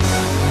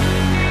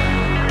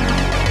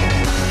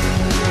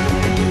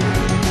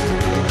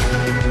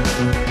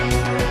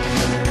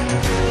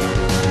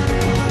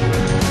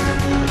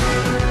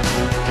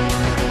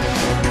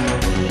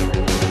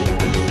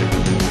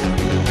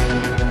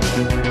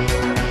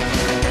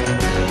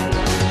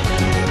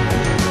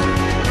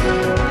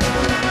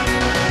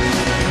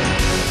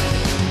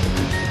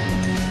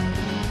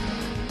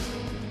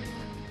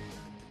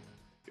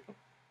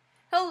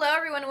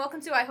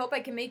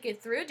can make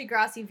it through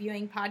Degrassi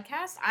Viewing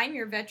Podcast. I'm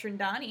your veteran,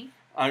 Donnie.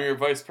 I'm your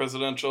vice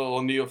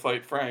presidential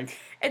neophyte, Frank.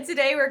 And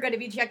today we're going to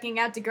be checking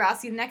out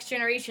Degrassi The Next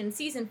Generation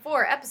Season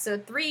 4,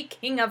 Episode 3,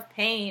 King of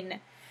Pain.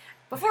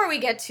 Before we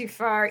get too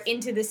far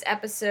into this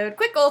episode,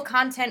 quick old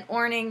content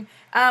warning.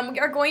 We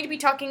are going to be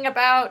talking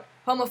about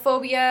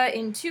homophobia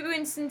in two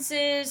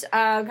instances,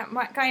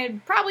 kind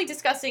of probably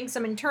discussing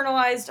some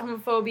internalized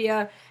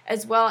homophobia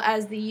as well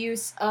as the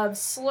use of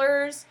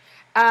slurs.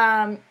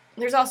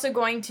 There's also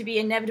going to be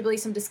inevitably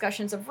some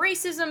discussions of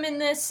racism in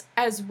this,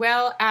 as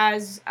well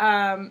as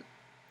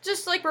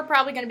just like we're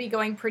probably going to be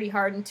going pretty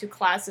hard into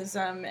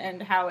classism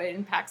and how it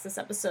impacts this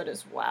episode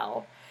as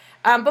well.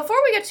 Before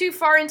we get too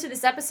far into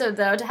this episode,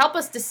 though, to help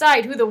us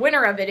decide who the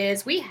winner of it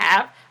is, we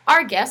have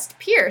our guest,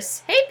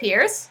 Pierce. Hey,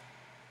 Pierce.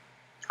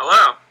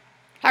 Hello.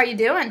 How are you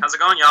doing? How's it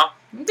going, y'all?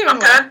 I'm doing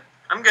well. Good.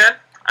 I'm good.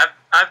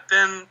 I've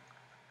been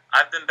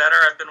better.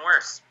 I've been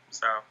worse.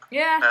 So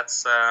yeah,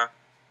 that's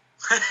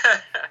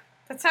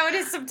that's how it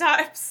is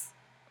sometimes.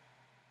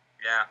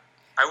 Yeah.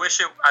 I wish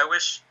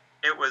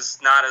it was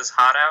not as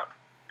hot out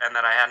and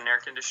that I had an air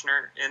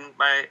conditioner in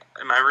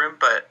my room.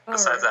 But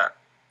besides that,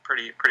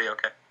 pretty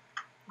okay.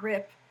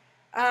 Rip.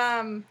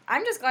 I'm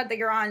just glad that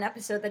you're on an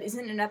episode that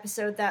isn't an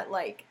episode that,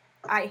 like,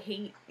 I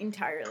hate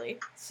entirely,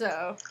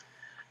 so.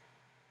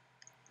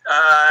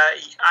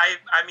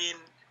 I mean,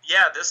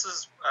 yeah, this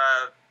is,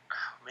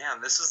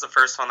 this is the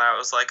first one that I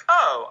was like,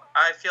 oh,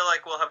 I feel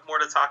like we'll have more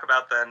to talk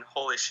about than,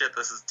 holy shit,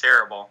 this is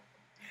terrible.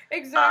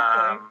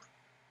 Exactly.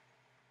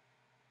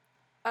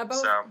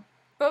 So,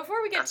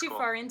 before we get too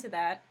far into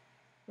that,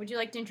 would you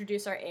like to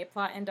introduce our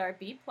A-plot and our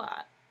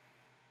B-plot?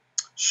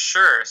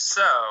 Sure,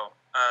 so,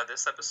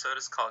 this episode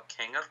is called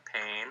King of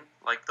Pain,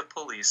 like the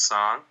Police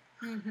song,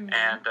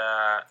 and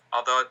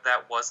although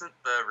that wasn't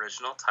the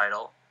original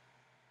title,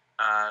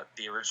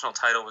 the original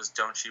title was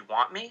Don't You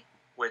Want Me,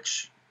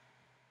 which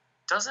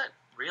doesn't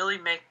really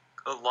make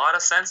a lot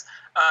of sense,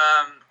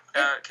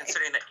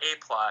 considering the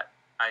A-plot,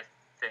 I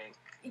think.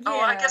 Yeah.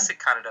 Oh, I guess it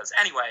kind of does.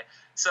 Anyway,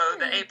 so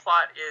the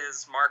A-plot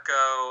is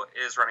Marco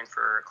is running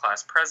for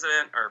class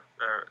president,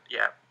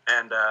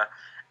 and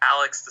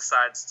Alex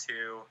decides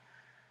to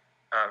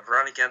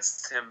run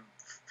against him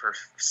for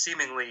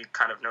seemingly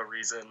kind of no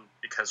reason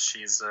because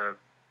she's a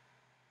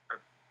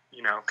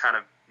kind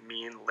of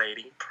mean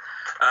lady.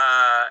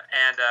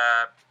 And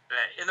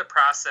in the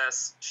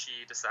process,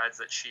 she decides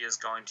that she is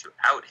going to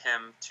out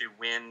him to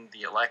win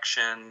the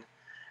election.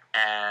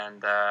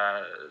 And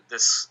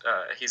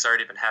he's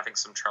already been having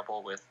some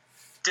trouble with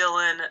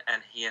Dylan,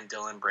 and he and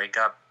Dylan break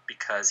up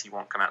because he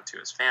won't come out to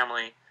his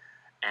family.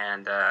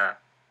 And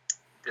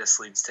this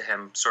leads to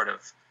him sort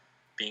of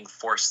being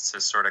forced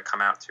to sort of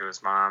come out to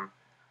his mom,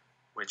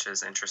 which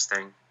is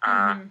interesting.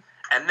 And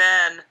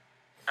then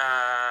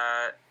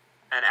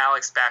and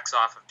Alex backs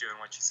off of doing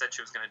what she said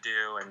she was going to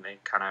do, and they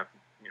kind of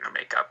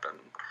make up,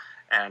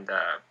 and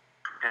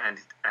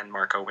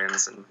Marco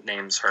wins and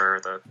names her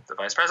the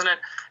vice president.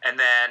 And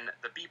then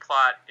the B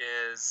plot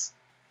is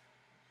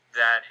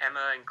that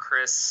Emma and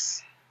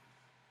Chris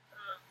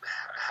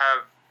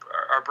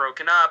are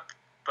broken up,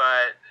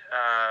 but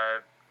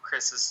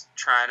Chris is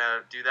trying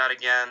to do that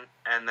again,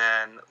 and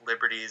then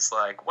Liberty's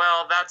like,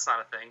 well, that's not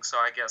a thing, so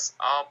I guess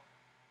I'll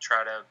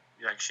try to,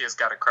 she has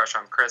got a crush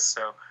on Chris,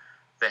 so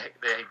they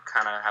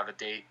kind of have a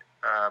date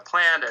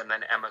planned, and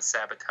then Emma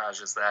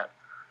sabotages that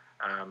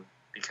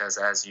because,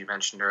 as you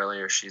mentioned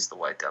earlier, she's the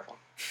white devil.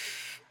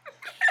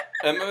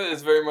 Emma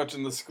is very much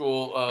in the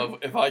school of,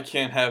 if I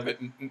can't have it,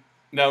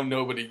 now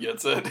nobody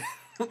gets it.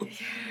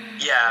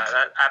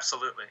 Yeah,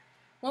 absolutely.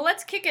 Well,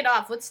 let's kick it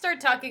off. Let's start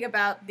talking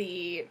about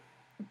the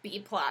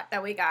B-plot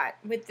that we got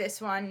with this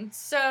one.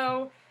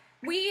 So,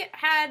 we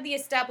had the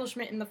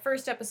establishment in the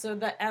first episode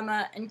that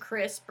Emma and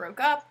Chris broke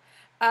up,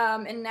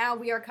 and now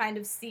we are kind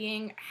of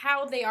seeing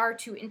how they are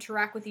to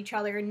interact with each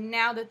other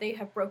now that they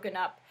have broken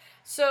up.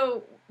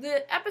 So,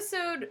 the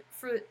episode,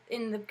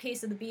 in the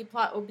case of the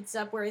B-plot, opens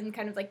up, we're in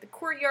kind of like the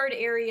courtyard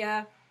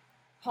area,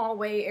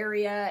 hallway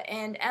area,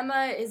 and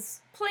Emma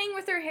is playing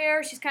with her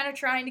hair. She's kind of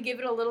trying to give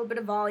it a little bit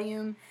of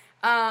volume.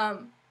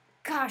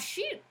 Gosh,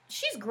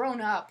 she's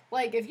grown up.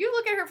 Like, if you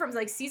look at her from,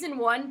 like, season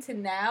 1 to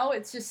now,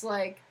 it's just,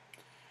 like...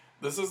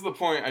 This is the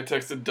point I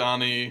texted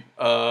Donnie,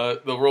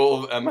 the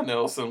role of Emma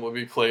Nelson will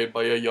be played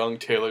by a young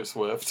Taylor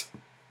Swift.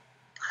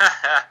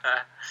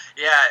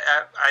 Yeah,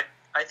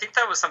 I think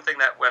that was something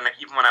that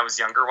even when I was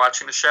younger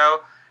watching the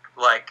show,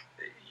 like,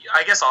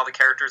 I guess all the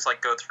characters,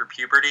 like, go through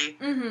puberty,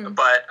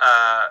 but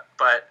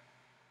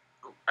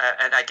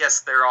and I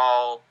guess they're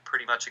all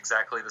pretty much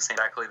exactly the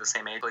same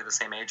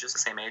age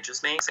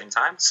as me, same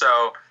time.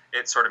 So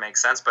it sort of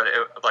makes sense. But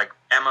like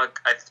Emma,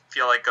 I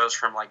feel like goes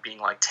from like being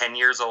like 10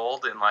 years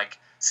old in like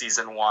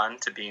season 1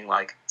 to being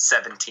like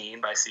 17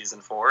 by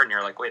season 4, and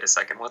you're like, wait a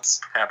second, what's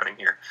happening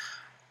here?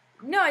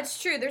 No,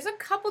 it's true. There's a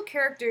couple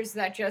characters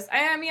that just...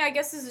 I mean, I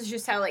guess this is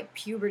just how, like,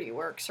 puberty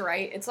works,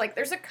 right? It's like,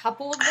 there's a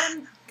couple of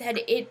them that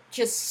it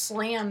just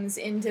slams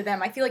into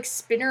them. I feel like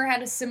Spinner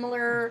had a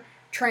similar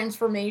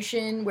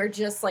transformation where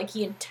just like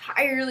he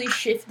entirely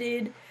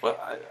shifted Well,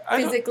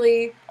 I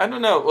physically. I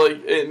don't know.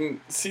 Like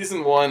in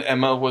season 1,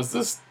 Emma was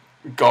this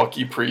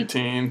gawky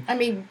preteen. I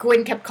mean,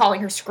 Gwen kept calling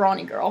her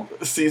scrawny girl.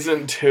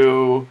 Season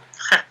 2,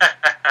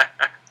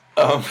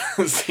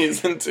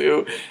 season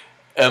 2,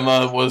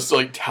 Emma was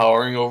like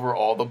towering over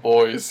all the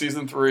boys.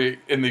 Season 3,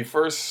 in the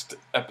first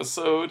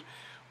episode,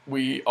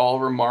 we all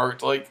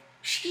remarked like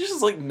she's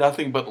just like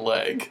nothing but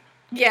leg.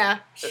 Yeah,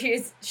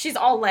 she's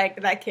all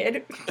leg, that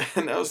kid.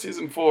 And now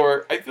season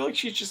 4, I feel like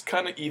she's just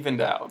kind of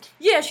evened out.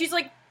 Yeah, she's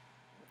like,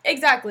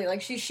 exactly,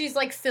 like she's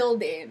like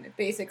filled in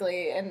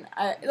basically, and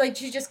like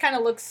she just kind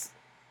of looks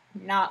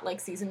not like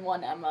season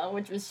 1 Emma,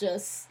 which was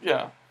just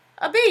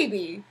a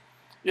baby.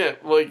 Yeah,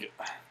 like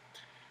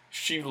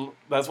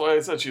that's why I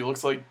said she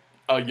looks like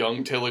a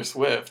young Taylor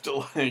Swift.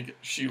 Like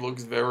she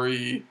looks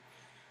very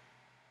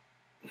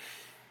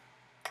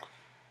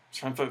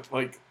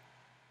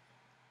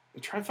I'm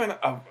trying to find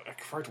a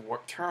correct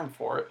term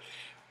for it.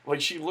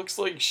 Like, she looks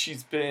like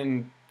she's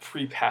been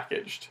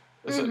prepackaged,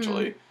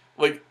 essentially.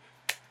 Mm-hmm. Like,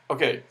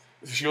 okay,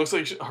 she looks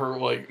like her,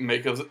 like,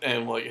 makeup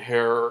and, like,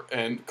 hair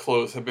and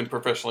clothes have been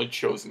professionally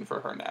chosen for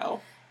her now.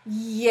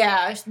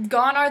 Yeah,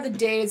 gone are the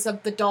days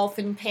of the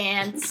dolphin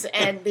pants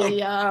and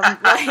the,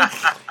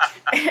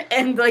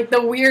 and, like,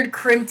 the weird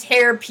crimped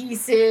hair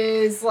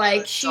pieces,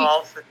 like,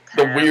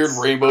 the weird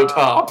rainbow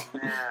top.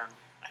 Man.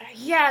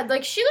 Yeah,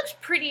 like, she looks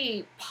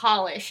pretty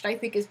polished, I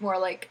think is more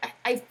like,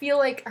 I feel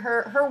like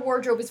her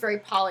wardrobe is very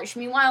polished.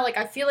 Meanwhile, like,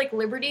 I feel like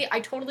Liberty,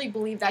 I totally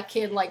believe that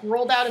kid, like,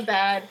 rolled out of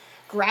bed,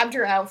 grabbed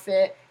her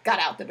outfit, got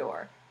out the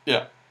door.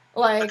 Yeah.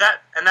 Like,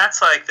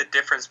 that's, like, the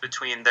difference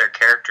between their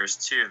characters,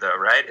 too, though,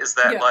 right? Is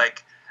that,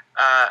 like,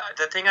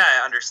 the thing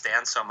I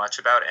understand so much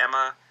about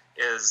Emma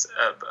is,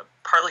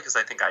 partly because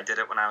I think I did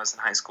it when I was in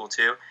high school,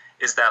 too,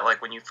 is that, like,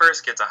 when you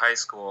first get to high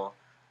school,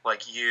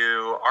 like,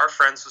 you are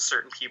friends with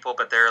certain people,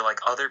 but there are,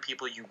 like, other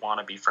people you want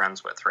to be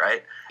friends with,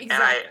 right?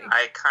 Exactly. And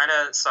I kind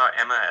of saw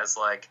Emma as,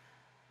 like,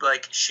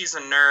 she's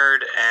a nerd,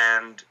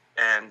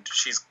 and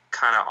she's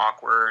kind of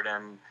awkward,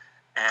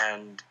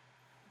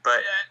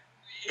 but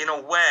in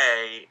a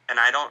way, and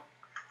I don't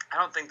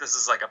think this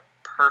is, like, a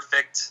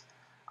perfect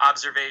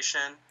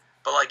observation,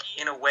 but, like,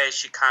 in a way,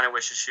 she kind of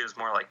wishes she was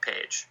more like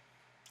Paige.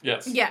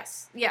 Yes.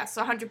 Yes,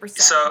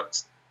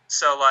 100%.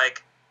 So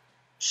like,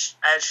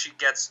 as she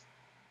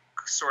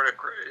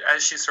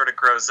sort of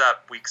grows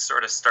up, we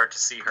sort of start to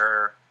see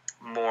her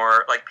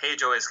more, like,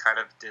 Paige always kind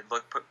of did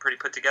look pretty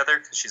put together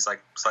because she's,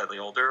 like, slightly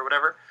older or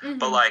whatever. Mm-hmm.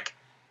 But, like,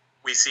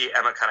 we see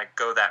Emma kind of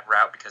go that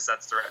route because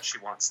that's the route she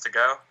wants to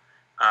go.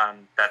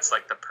 That's,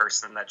 like, the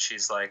person that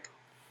she's, like,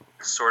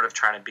 sort of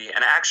trying to be.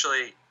 And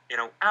actually,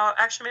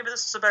 maybe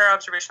this is a better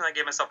observation than I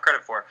gave myself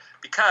credit for,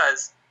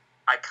 because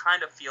I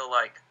kind of feel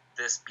like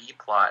this B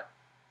plot,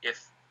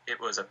 if it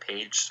was a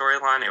Paige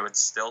storyline, it would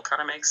still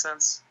kind of make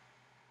sense.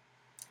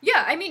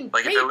 Yeah, I mean,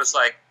 like, Paige... if it was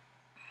like,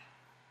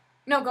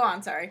 no, go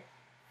on. Sorry.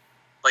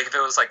 Like, if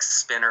it was like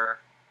Spinner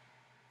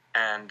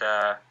and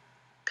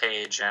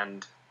Paige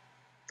and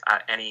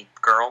any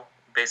girl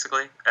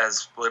basically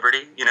as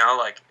Liberty,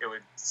 like, it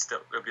would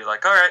be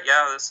like, all right,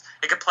 yeah,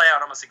 it could play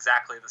out almost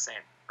exactly the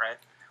same, right?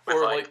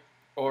 With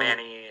or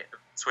Manny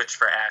switch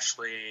for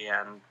Ashley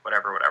and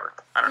whatever.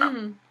 I don't know.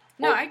 Mm-hmm.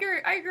 No, I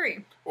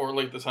agree. Or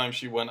like the time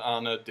she went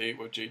on a date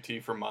with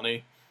JT for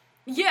money.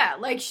 Yeah,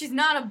 like, she's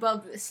not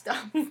above this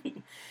stuff.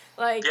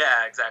 Like,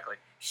 yeah, exactly.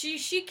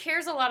 She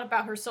cares a lot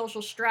about her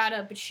social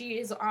strata, but she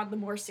is on the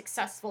more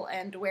successful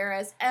end,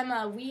 whereas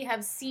Emma, we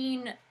have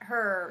seen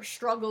her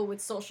struggle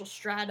with social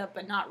strata,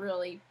 but not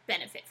really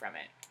benefit from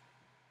it.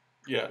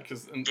 Yeah,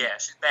 because... Yeah,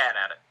 she's bad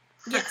at it.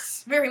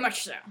 Yes, very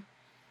much so.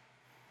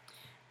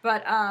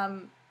 But,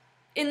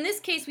 in this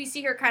case, we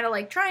see her kind of,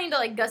 like, trying to,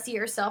 like, gussy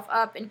herself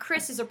up, and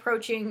Chris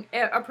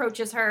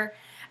approaches her.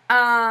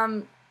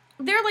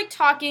 They're, like,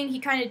 talking. He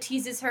kind of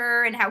teases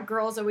her and how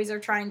girls always are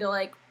trying to,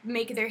 like,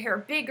 make their hair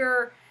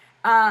bigger.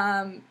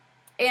 And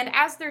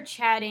as they're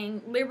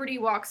chatting, Liberty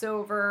walks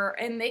over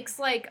and makes,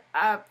 like,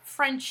 a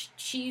French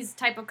cheese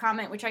type of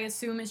comment, which I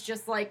assume is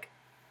just, like,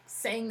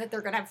 saying that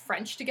they're going to have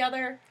French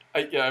together.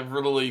 I have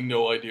really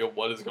no idea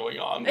what is going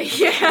on.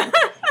 Yeah.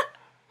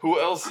 Who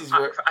else is...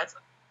 I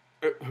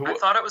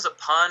thought it was a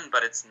pun,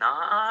 but it's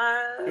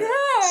not.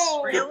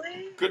 No!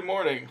 Really? Good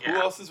morning. Yeah.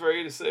 Who else is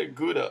ready to say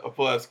Gouda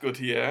plus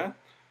Gautier?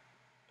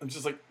 I'm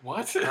just like,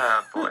 what?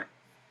 Oh, boy.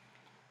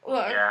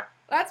 Look, yeah.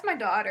 That's my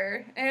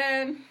daughter,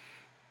 and,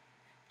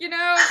 she's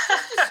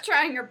just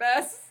trying her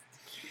best.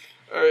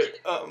 All right,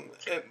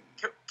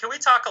 Can we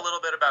talk a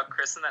little bit about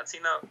Chris in that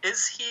scene, though?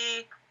 Is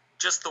he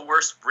just the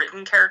worst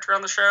written character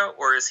on the show,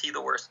 or is he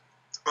the worst,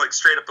 like,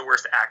 straight up the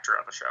worst actor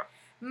on the show?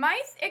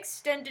 My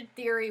extended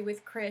theory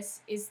with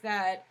Chris is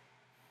that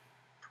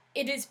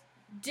it is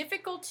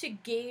difficult to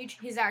gauge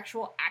his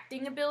actual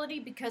acting ability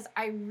because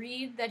I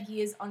read that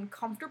he is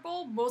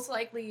uncomfortable. Most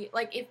likely,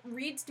 like, it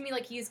reads to me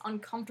like he is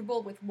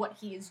uncomfortable with what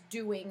he is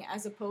doing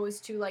as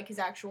opposed to, like, his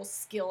actual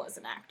skill as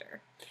an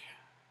actor.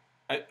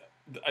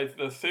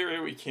 The theory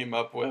we came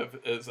up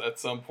with is at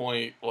some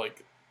point,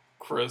 like,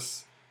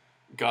 Chris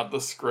got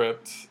the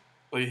script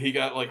Like, he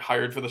got, like,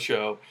 hired for the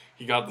show.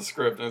 He got the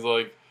script, and he's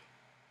like,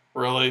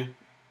 really?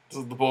 This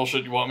is the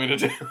bullshit you want me to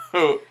do?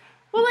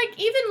 Well, like,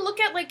 even look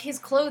at, like, his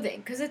clothing,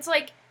 because it's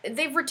like,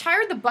 they've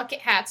retired the bucket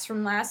hats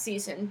from last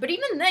season, but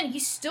even then,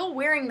 he's still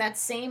wearing that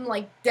same,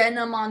 like,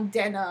 denim on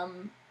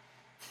denim,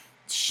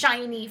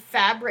 shiny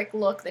fabric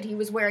look that he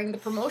was wearing the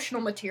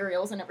promotional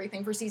materials and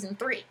everything for season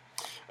 3.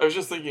 I was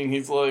just thinking,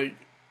 he's like,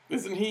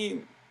 isn't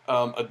he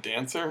a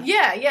dancer?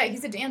 Yeah,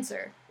 he's a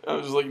dancer. I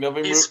was just like,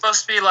 nothing. He's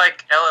supposed to be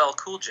like LL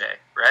Cool J,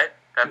 right?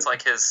 That's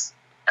like his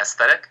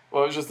aesthetic.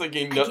 Well, I was just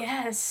thinking, I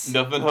guess.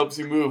 Nothing helps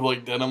you move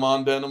like denim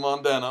on denim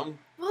on denim.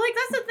 Well, like,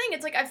 that's the thing.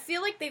 It's like, I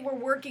feel like they were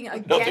working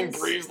against... Nothing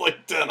breathes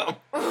like denim.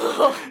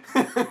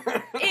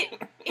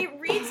 It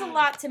reads a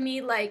lot to me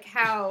like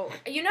how...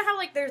 You know how,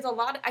 like, there's a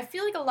lot... I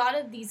feel like a lot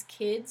of these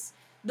kids,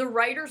 the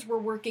writers were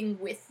working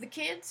with the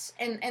kids,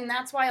 and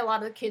that's why a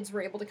lot of the kids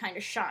were able to kind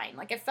of shine.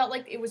 Like, I felt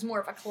like it was more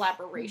of a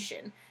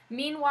collaboration.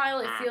 Meanwhile,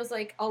 it feels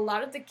like a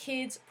lot of the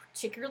kids,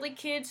 particularly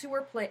kids who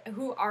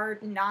are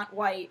not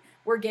white,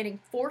 were getting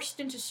forced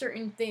into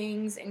certain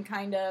things and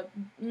kind of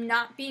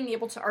not being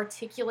able to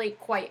articulate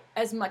quite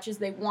as much as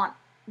they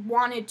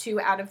wanted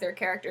to out of their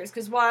characters.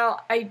 Because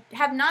while I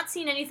have not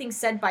seen anything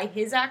said by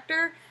his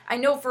actor, I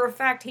know for a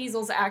fact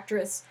Hazel's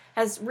actress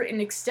has written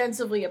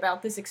extensively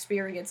about this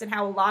experience and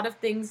how a lot of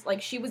things,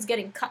 like, she was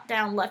getting cut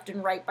down left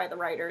and right by the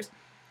writers.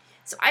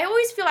 So I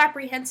always feel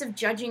apprehensive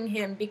judging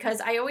him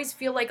because I always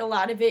feel like a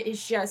lot of it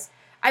is just,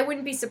 I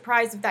wouldn't be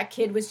surprised if that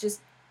kid was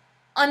just,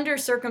 under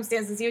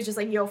circumstances, he was just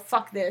like, yo,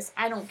 fuck this,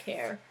 I don't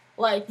care.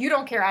 Like, you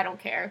don't care, I don't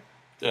care.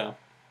 Yeah.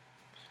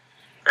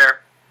 Fair.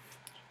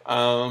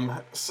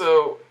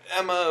 So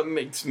Emma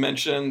makes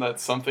mention that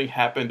something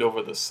happened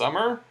over the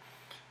summer.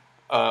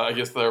 I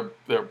guess their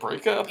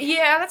breakup.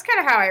 Yeah, that's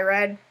kind of how I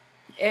read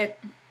it.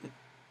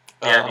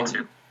 Yeah, me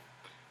too.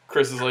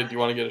 Chris is like, do you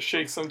want to get a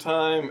shake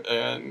sometime?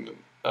 And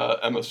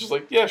Emma's just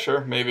like, yeah,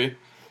 sure, maybe.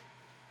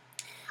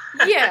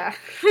 Yeah.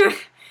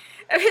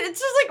 It's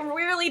just, like,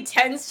 really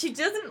tense.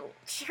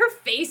 Her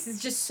face is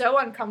just so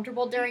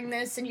uncomfortable during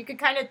this, and you could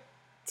kind of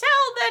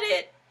tell that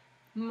it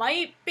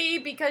might be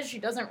because she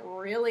doesn't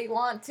really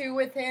want to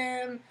with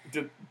him.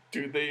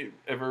 Do they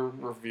ever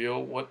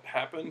reveal what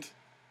happened?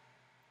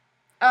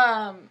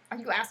 Are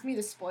you asking me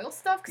to spoil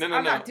stuff? Because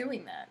I'm not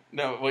doing that.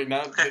 No, wait,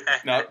 now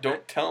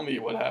don't tell me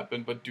what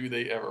happened, but do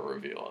they ever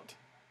reveal it?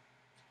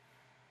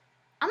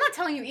 I'm not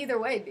telling you either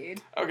way,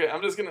 dude. Okay,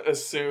 I'm just gonna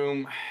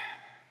assume...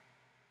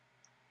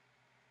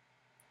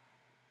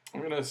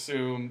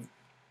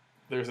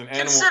 there's an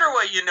animal... Consider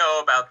what you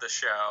know about the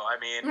show. I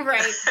mean,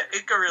 right.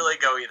 It could really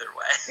go either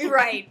way.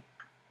 Right.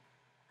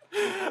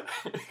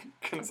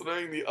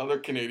 Considering the other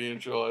Canadian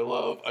show I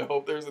love, I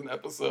hope there's an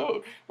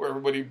episode where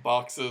everybody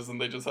boxes and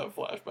they just have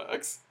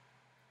flashbacks.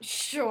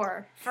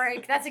 Sure,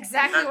 Frank. That's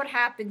exactly what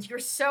happens. You're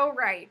so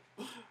right.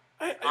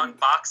 On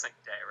Boxing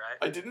Day, right?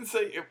 I didn't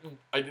say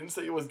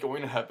it was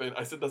going to happen.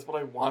 I said that's what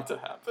I want to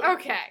happen.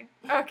 Okay.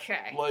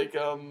 Like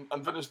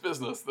Unfinished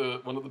Business,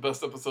 one of the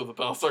best episodes of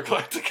Battlestar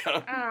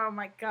Galactica. Oh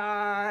my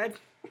god.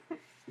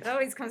 It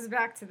always comes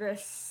back to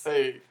this.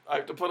 Hey, I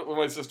have to put up with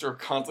my sister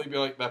constantly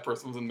being like, that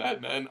person was in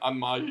Mad Men on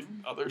my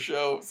other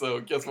show,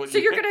 so guess what? So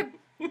you're gonna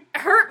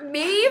hurt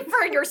me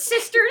for your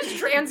sister's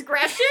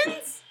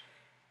transgressions?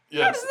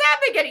 Yes. How does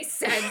that make any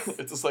sense?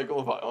 It's a cycle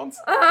of violence.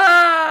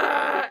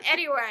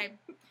 Anyway.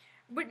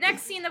 But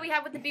next scene that we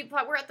have with the B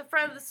plot, we're at the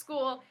front of the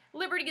school.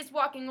 Liberty is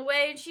walking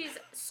away, and she's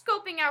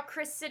scoping out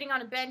Chris sitting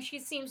on a bench. He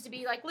seems to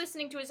be, like,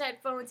 listening to his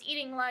headphones,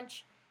 eating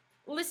lunch,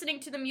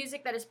 listening to the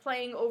music that is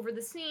playing over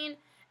the scene.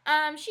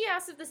 She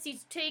asks if the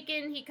seat's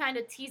taken. He kind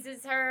of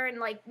teases her and,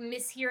 like,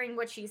 mishearing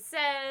what she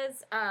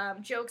says.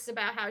 Jokes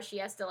about how she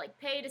has to, like,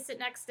 pay to sit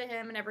next to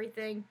him and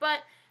everything.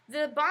 But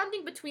the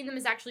bonding between them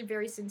is actually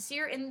very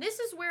sincere, and this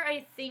is where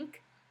I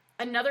think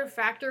another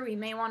factor we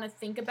may want to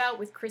think about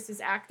with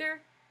Chris's actor.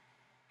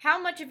 How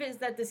much of it is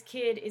that this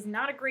kid is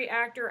not a great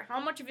actor?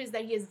 How much of it is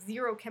that he has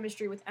zero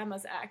chemistry with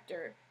Emma's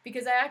actor?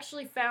 Because I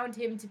actually found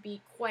him to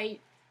be quite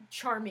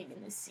charming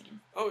in this scene.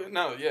 Oh,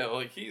 no, yeah,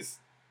 like,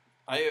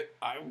 I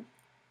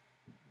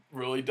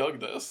really dug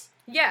this.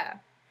 Yeah.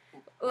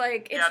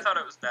 Like, yeah, I thought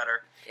it was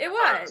better. It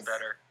was. I thought it was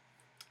better.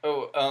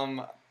 Oh,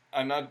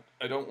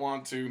 I don't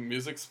want to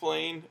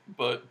music-splain,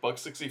 but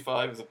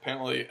Buck65 is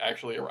apparently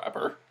actually a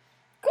rapper.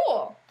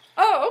 Cool.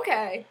 Oh,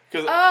 okay.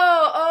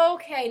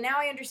 Okay. Now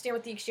I understand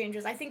what the exchange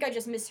was. I think I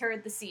just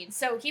misheard the scene.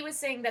 So he was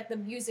saying that the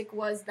music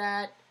was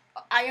that...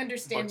 I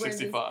understand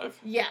Buck65.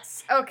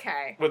 Yes.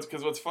 Okay.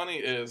 Because what's funny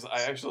is I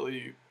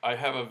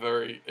have a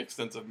very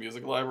extensive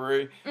music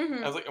library.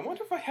 Mm-hmm. I was like, I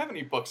wonder if I have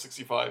any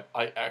Buck65.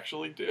 I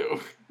actually do.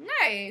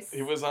 Nice.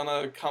 He was on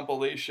a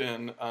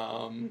compilation.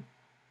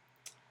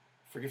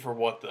 Forget for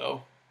what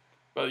though.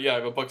 But yeah, I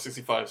have a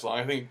Buck65 song.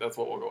 I think that's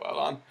what we'll go out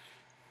on.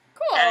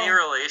 Cool. Any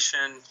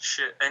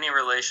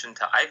relation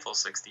to Eiffel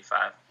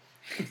 65?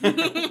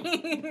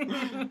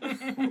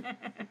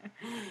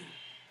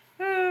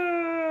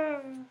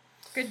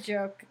 Good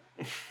joke.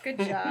 Good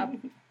job.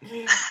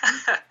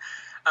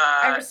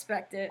 I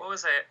respect it. What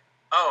was I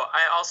Oh,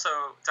 I also,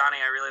 Donnie,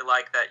 I really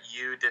like that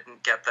you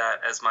didn't get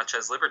that as much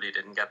as Liberty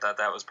didn't get that.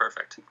 That was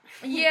perfect.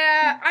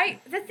 Yeah,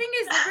 the thing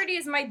is, Liberty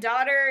is my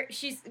daughter.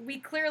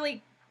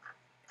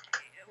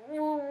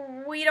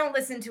 We don't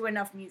listen to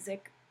enough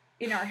music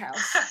in our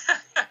house.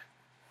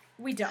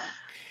 We don't.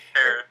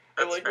 Fair.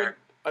 I That's like fair.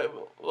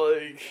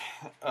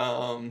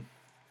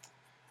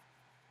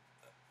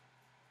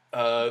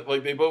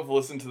 like they both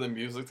listen to the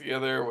music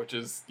together, which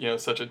is, you know,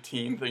 such a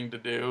teen thing to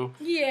do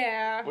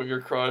Yeah. with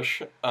your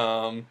crush.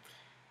 And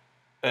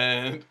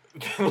then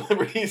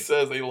Liberty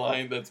says a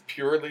line that's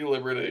purely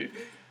Liberty.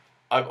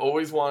 I've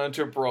always wanted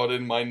to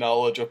broaden my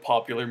knowledge of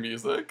popular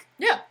music.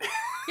 Yeah,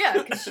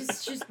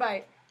 because she's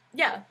by.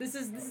 Yeah, this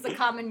is a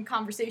common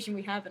conversation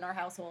we have in our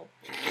household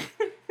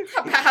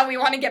about how we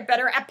want to get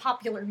better at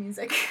popular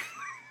music.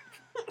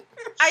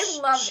 I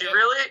love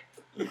it.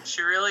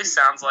 She really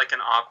sounds like an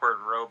awkward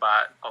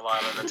robot a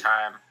lot of the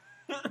time,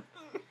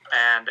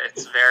 and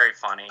it's very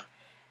funny.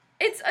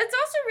 It's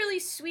also really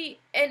sweet,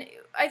 and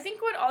I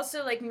think what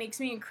also like makes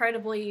me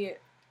incredibly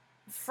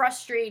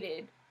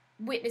frustrated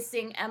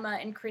witnessing Emma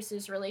and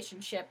Chris's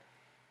relationship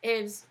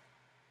is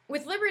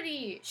with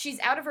Liberty, she's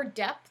out of her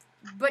depth,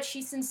 but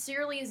she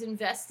sincerely is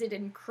invested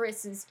in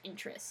Chris's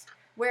interest.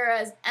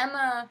 Whereas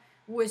Emma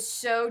was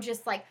so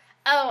just like,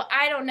 oh,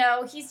 I don't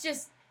know, he's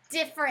just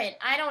different.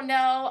 I don't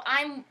know.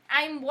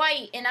 I'm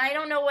white and I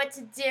don't know what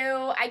to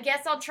do. I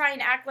guess I'll try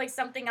and act like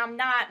something I'm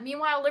not.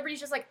 Meanwhile,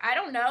 Liberty's just like, I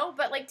don't know,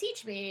 but like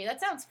teach me.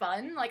 That sounds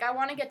fun. Like I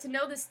want to get to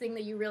know this thing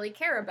that you really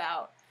care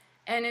about.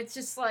 And it's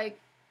just like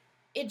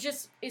it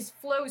just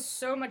flows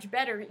so much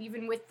better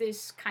even with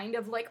this kind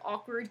of like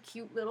awkward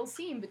cute little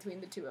scene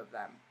between the two of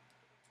them.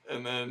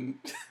 And then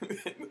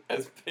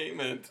as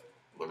payment,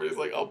 Liberty's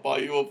like, I'll buy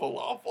you a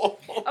falafel.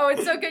 Oh,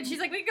 it's so good. She's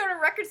like, we can go to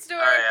a record store.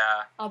 Oh,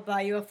 yeah. I'll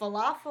buy you a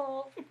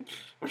falafel.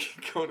 We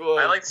can go to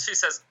I like that she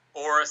says,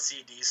 or a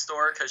CD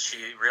store, because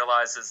she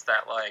realizes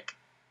that, like,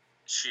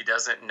 she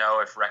doesn't know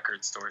if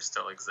record stores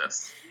still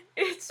exist.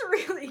 It's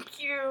really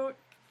cute.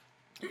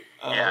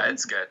 Yeah,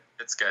 it's good.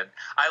 It's good.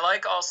 I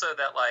like also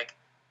that, like,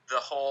 the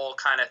whole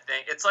kind of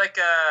thing, it's like,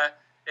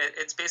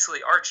 it's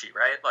basically Archie,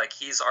 right? Like,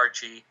 he's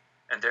Archie,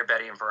 and they're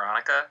Betty and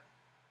Veronica.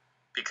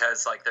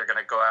 Because, like, they're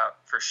going to go out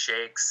for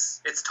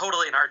shakes. It's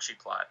totally an Archie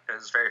plot. It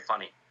was very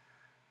funny.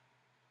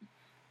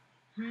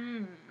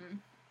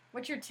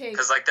 What's your take?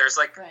 Because, like, there's,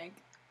 like, Frank?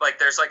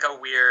 there's, like, a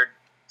weird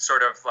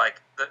sort of,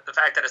 like, the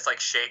fact that it's, like,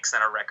 shakes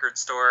and a record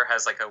store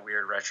has, like, a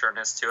weird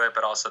retroness to it,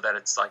 but also that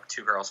it's, like,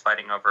 two girls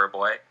fighting over a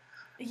boy.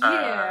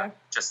 Yeah.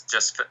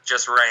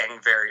 Just rang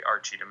very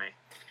Archie to me.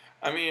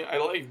 I mean, I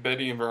like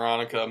Betty and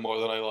Veronica more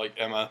than I like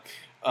Emma.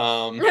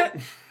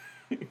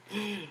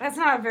 That's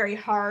not a very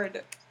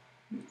hard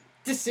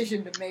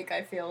decision to make,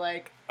 I feel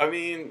like. I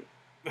mean,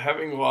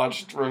 having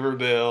watched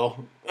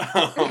Riverdale,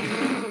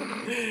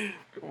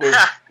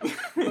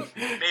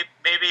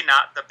 Maybe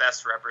not the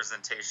best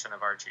representation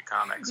of Archie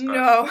comics. But...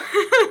 No.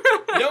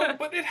 No,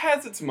 but it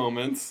has its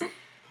moments.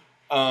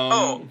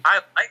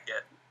 I like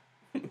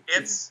it.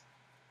 It's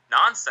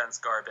nonsense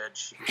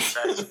garbage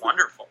that is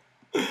wonderful.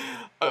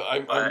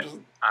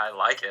 I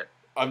like it.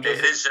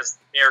 It is just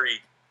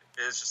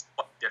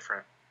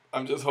different.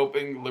 I'm just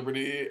hoping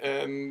Liberty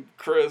and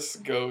Chris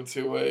go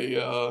to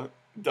a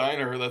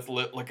diner that's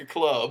lit like a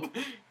club.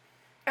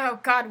 Oh,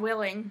 God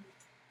willing.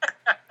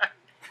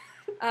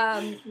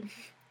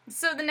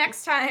 So the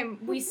next time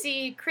we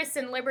see Chris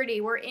and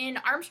Liberty, we're in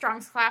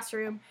Armstrong's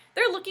classroom.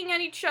 They're looking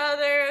at each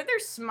other. They're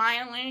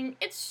smiling.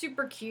 It's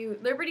super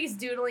cute. Liberty's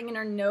doodling in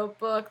her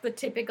notebook. The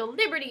typical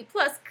Liberty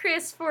plus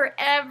Chris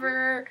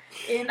forever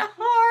in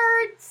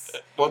hearts.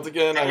 Once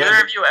again, Did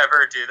either of you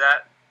ever do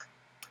that?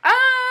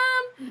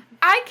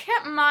 I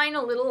kept mine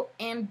a little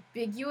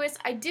ambiguous.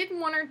 I did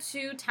one or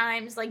two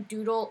times, like,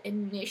 doodle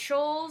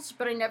initials,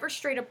 but I never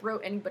straight up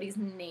wrote anybody's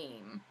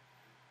name.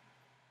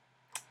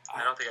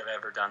 I don't think I've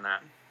ever done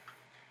that.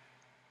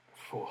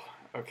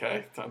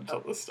 Okay, time to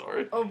tell the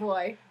story. Oh,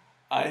 boy.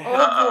 I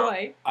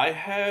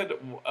had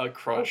a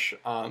crush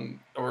on,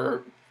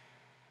 or,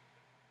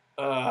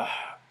 so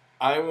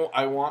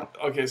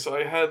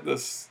I had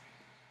this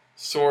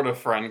sort of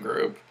friend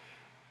group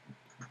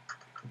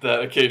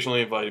that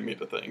occasionally invited me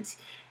to things.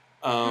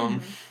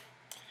 And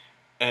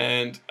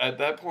at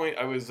that point,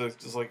 I was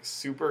just like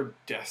super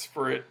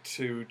desperate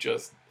to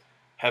just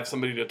have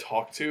somebody to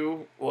talk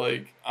to,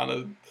 like on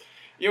a,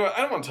 you know what,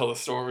 I don't want to tell the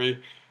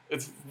story.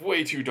 It's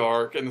way too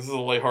dark, and this is a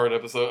lighthearted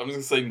episode. I'm just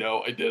gonna say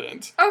no, I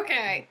didn't.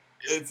 Okay.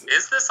 Is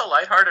this a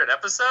lighthearted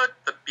episode?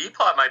 The B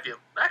plot might be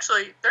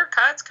actually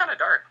it's kind of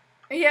dark.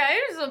 Yeah,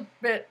 it is a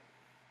bit.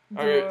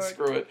 All right,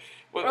 screw it.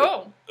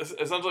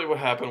 Essentially, what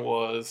happened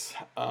was,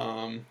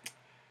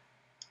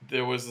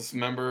 there was this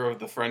member of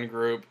the friend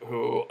group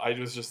who I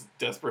was just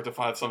desperate to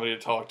find somebody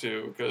to talk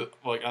to, cause,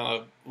 like,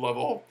 on a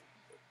level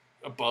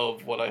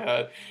above what I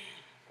had.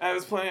 And I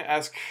was planning to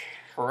ask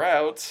her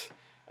out.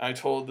 I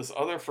told this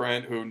other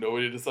friend who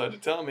nobody decided to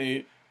tell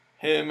me,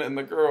 him and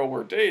the girl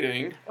were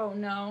dating. Oh,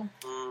 no.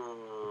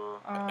 Ooh.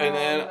 And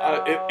then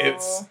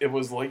it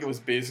was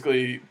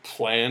basically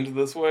planned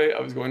this way.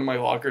 I was going to my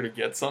locker to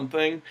get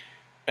something,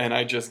 and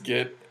I just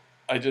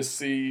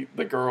see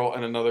the girl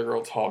and another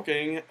girl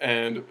talking,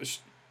 and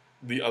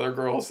the other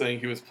girl saying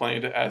he was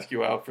planning to ask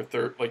you out for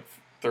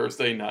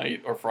Thursday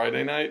night or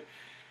Friday night,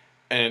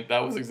 and that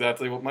was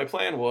exactly what my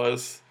plan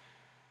was.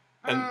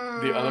 And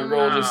the other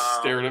girl just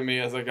stared at me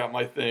as I got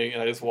my thing,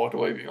 and I just walked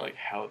away being like,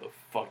 how the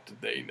fuck did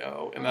they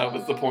know? And that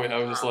was the point. I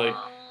was just like,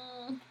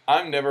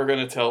 I'm never going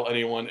to tell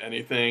anyone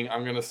anything.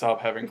 I'm going to stop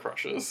having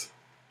crushes.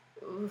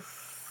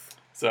 Oof.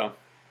 So.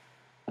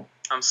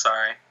 I'm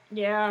sorry.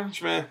 Yeah.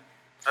 Shmeh.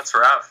 That's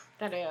rough.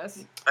 That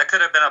is. That could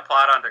have been a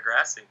plot on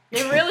Degrassi.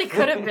 It really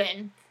could have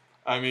been.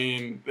 I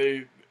mean,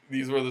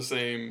 these were the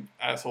same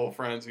asshole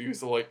friends who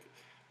used to, like,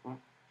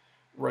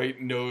 write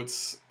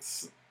notes...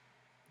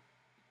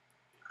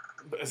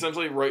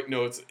 essentially write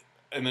notes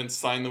and then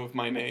sign them with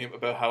my name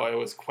about how I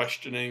was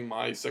questioning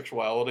my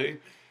sexuality.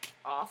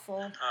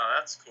 Awful. Oh,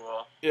 that's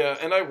cool. Yeah,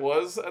 and I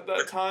was at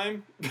that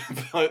time,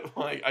 but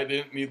like I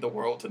didn't need the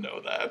world to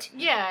know that.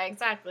 Yeah,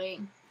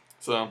 exactly.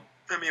 So.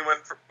 I mean,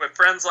 with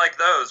friends like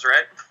those,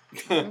 right?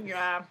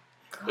 Yeah.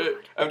 God.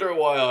 After a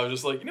while, I was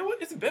just like, you know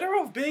what? It's better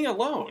off being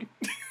alone.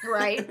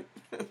 Right.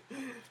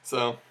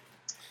 So,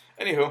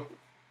 anywho.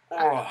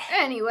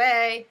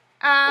 Anyway.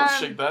 Let's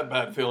shake that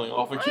bad feeling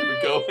off and keep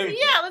it going.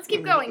 Yeah, let's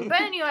keep going.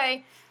 But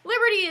anyway,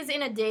 Liberty is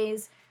in a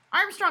daze.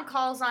 Armstrong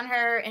calls on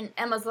her, and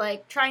Emma's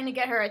like trying to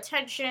get her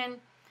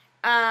attention.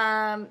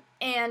 And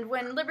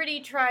when Liberty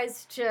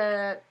tries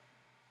to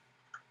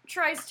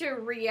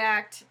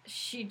react,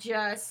 she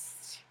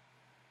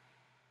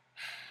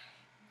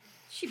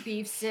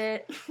beefs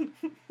it.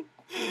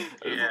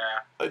 Yeah.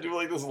 I do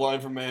like this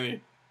line from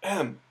Manny.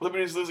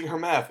 Liberty's losing her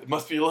math. It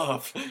must be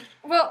love.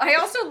 Well, I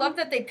also love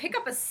that they pick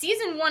up a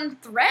season 1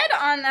 thread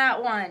on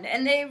that one,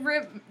 and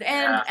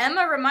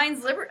Emma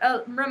reminds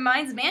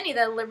Manny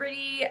that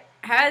Liberty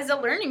has a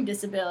learning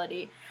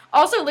disability.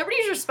 Also,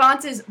 Liberty's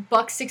response is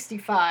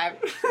 $1.65.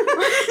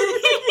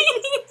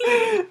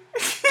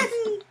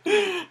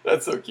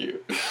 That's so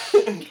cute.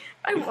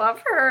 I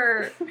love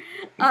her.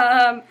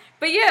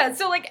 But yeah,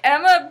 so like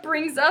Emma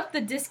brings up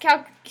the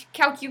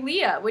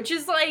dyscalculia, which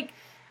is like,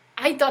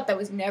 I thought that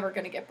was never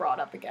going to get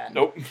brought up again.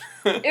 Nope.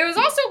 It was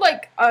also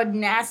like a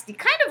nasty,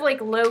 kind of like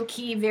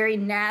low-key, very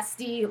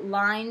nasty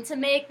line to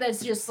make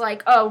that's just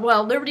like, oh,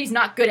 well, Liberty's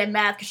not good at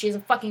math because she has a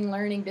fucking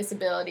learning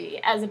disability,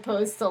 as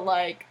opposed to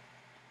like...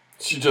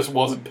 She just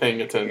wasn't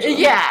paying attention.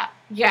 Yeah.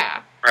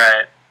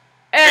 Right.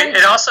 And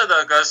it also,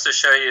 though, goes to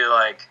show you,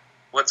 like,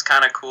 what's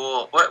kind of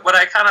cool. What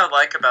I kind of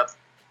like about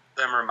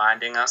them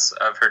reminding us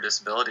of her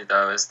disability,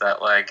 though, is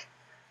that, like,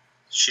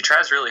 she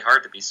tries really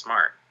hard to be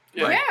smart.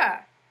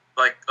 Yeah.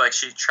 Like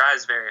she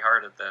tries very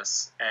hard at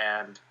this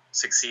and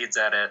succeeds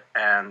at it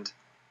and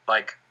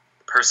like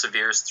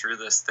perseveres through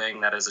this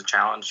thing that is a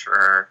challenge for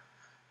her.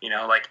 You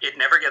know, like it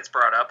never gets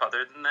brought up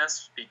other than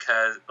this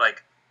because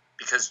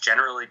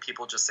generally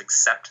people just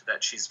accept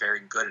that she's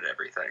very good at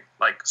everything,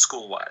 like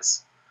school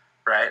wise,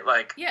 right?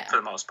 Like for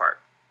the most part.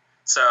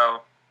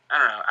 So I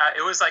don't know.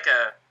 It was like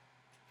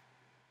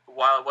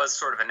while it was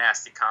sort of a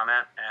nasty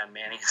comment, and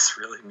Manny is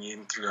really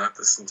mean throughout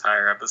this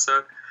entire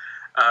episode.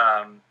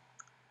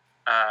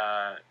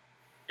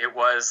 It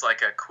was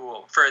like a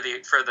cool for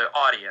the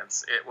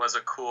audience. It was a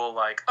cool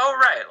like, oh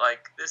right,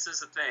 like this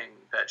is a thing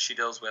that she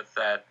deals with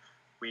that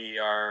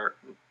we're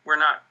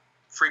not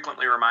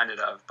frequently reminded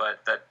of,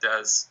 but that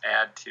does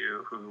add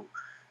to who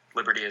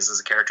Liberty is as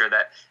a character.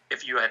 That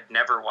if you had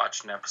never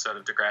watched an episode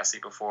of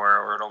Degrassi before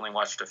or had only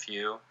watched a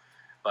few,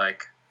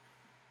 like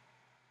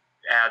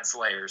adds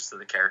layers to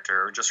the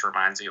character or just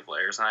reminds you of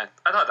layers. And I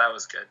thought that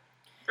was good.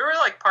 There were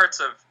parts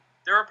of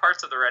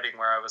the writing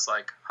where I was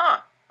like,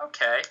 huh.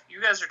 Okay,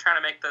 you guys are trying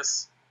to make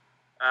this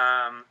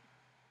a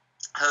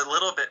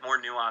little bit more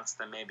nuanced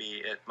than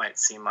maybe it might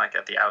seem like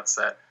at the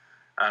outset.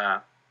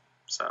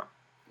 So.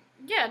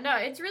 Yeah, no,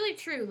 it's really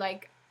true.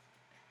 Like,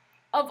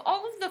 of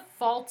all of the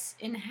faults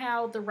in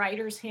how the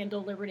writers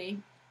handle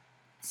Liberty,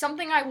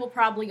 something I will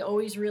probably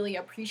always really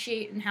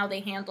appreciate in how they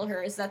handle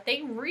her is that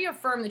they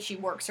reaffirm that she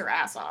works her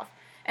ass off.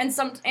 And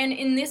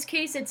in this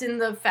case, it's in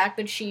the fact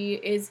that she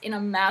is in a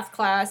math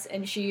class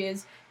and she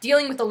is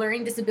dealing with a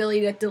learning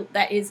disability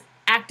that is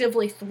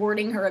actively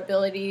thwarting her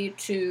ability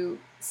to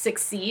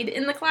succeed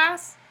in the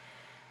class.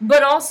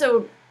 But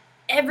also,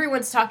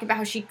 everyone's talking about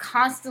how she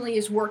constantly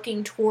is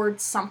working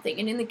towards something.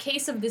 And in the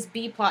case of this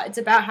B-plot, it's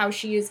about how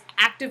she is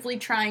actively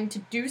trying to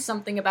do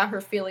something about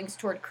her feelings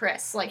toward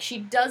Chris. Like, she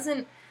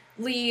doesn't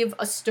leave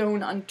a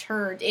stone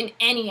unturned in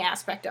any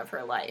aspect of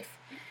her life.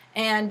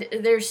 And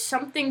there's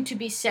something to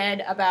be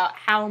said about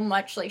how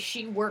much, like,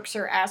 she works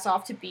her ass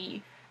off to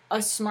be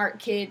a smart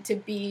kid, to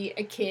be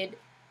a kid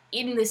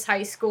in this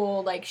high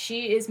school. Like,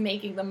 she is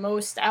making the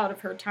most out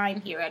of her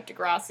time here at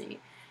Degrassi.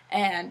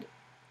 And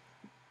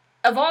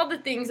of all the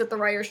things that the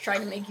writers try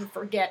to make you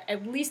forget,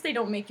 at least they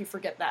don't make you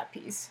forget that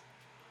piece.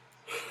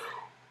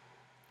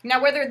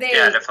 Now, whether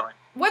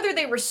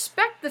they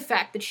respect the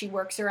fact that she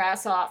works her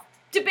ass off,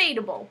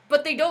 debatable,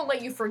 but they don't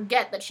let you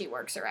forget that she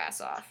works her ass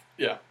off.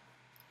 Yeah.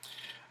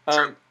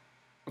 I'm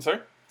sorry?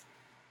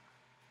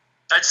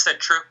 I just said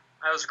true.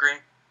 I was agreeing.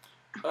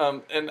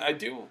 And I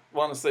do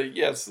want to say,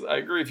 yes, I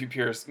agree with you,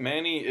 Pierce.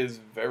 Manny is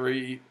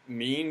very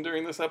mean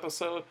during this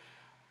episode,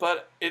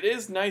 but it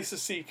is nice to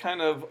see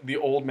kind of the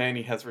old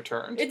Manny has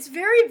returned. It's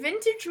very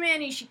vintage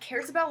Manny. She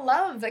cares about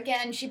love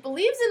again. She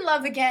believes in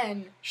love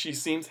again. She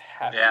seems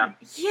happy.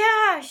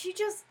 Yeah, she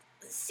just...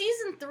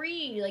 Season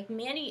 3, like,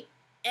 Manny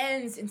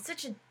ends in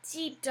such a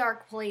deep,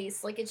 dark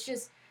place. Like, it's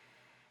just...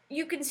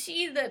 You can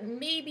see that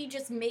maybe,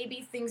 just maybe,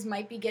 things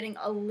might be getting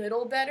a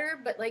little better,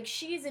 but, like,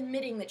 she's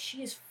admitting that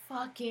she is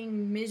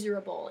fucking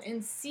miserable.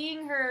 And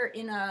seeing her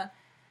in a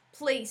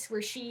place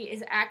where she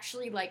is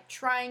actually, like,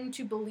 trying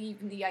to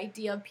believe in the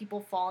idea of people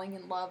falling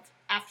in love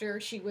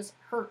after she was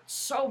hurt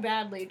so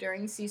badly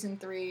during Season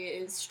 3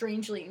 is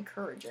strangely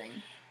encouraging.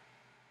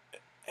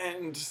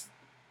 And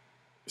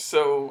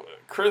so,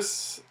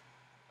 Chris...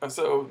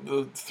 So,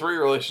 the 3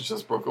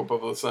 relationships broke up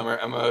over the summer.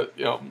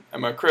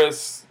 Emma,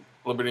 Chris...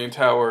 Liberty and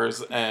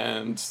Towers,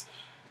 and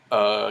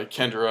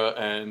Kendra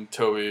and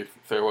Toby.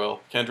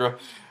 Farewell, Kendra.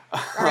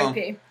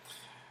 R.I.P.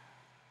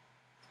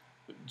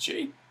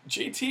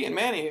 JT and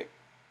Manny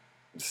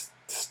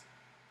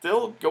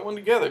still going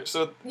together.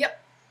 So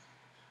yep.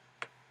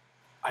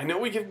 I know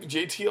we give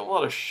JT a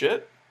lot of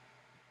shit.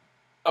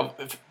 Oh,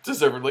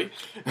 deservedly.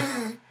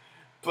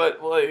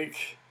 But,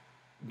 like,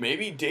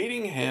 maybe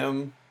dating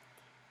him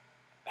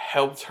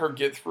helped her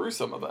get through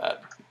some of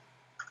that.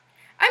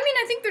 I mean,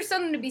 I think there's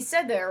something to be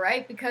said there,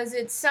 right? Because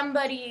it's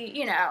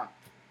somebody,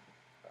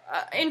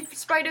 in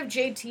spite of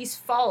JT's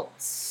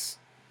faults,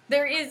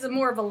 there is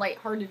more of a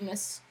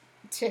lightheartedness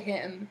to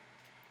him.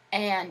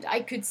 And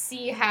I could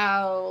see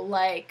how,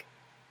 like,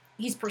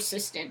 he's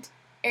persistent.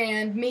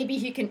 And maybe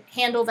he can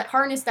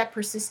harness that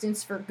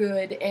persistence for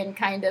good and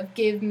kind of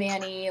give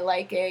Manny,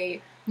 like,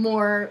 a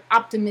more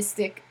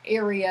optimistic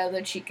area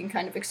that she can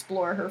kind of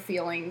explore her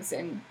feelings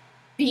and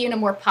be in a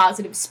more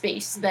positive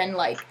space than,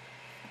 like...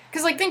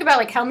 Because, like, think about,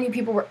 like, how many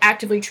people were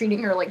actively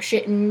treating her like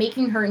shit and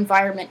making her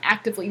environment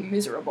actively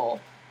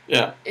miserable.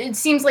 Yeah. It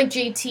seems like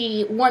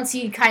JT, once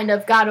he kind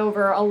of got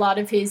over a lot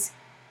of his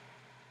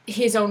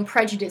own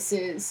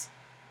prejudices,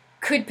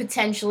 could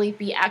potentially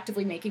be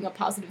actively making a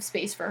positive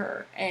space for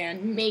her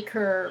and make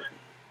her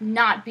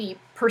not be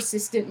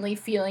persistently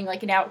feeling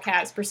like an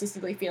outcast,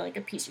 persistently feeling like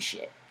a piece of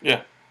shit.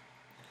 Yeah.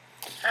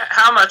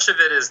 How much of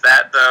it is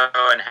that,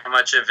 though, and how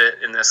much of it,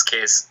 in this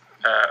case...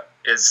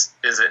 is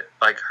it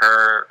like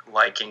her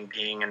liking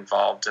being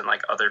involved in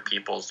like other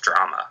people's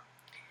drama?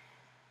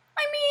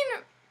 I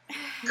mean,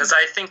 because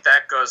I think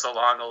that goes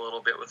along a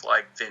little bit with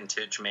like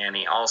vintage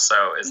Manny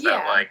also, is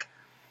that like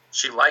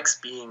she likes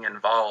being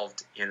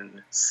involved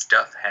in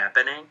stuff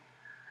happening,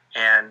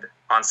 and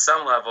on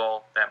some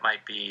level that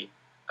might be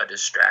a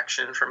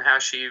distraction from how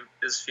she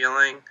is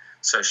feeling,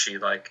 so she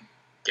like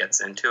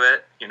gets into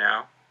it,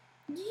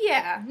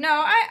 Yeah, no,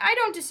 I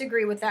don't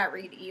disagree with that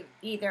read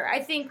either. I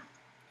think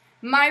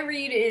my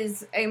read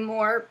is a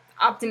more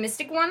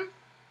optimistic one.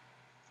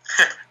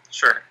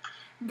 Sure.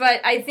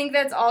 But I think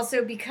that's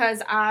also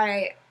because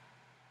I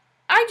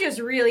just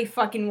really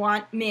fucking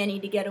want Manny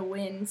to get a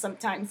win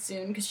sometime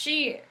soon, because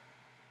she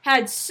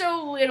had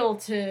so little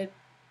to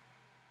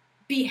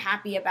be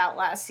happy about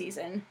last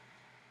season.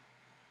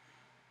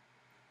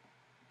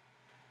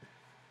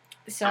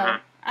 So,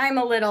 I'm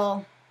a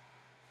little...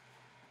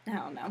 I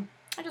don't know.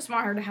 I just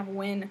want her to have a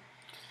win.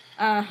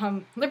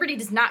 Liberty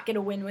does not get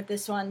a win with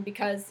this one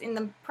because in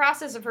the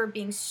process of her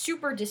being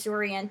super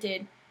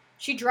disoriented,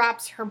 she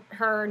drops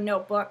her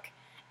notebook.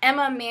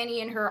 Emma, Manny,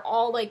 and her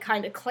all like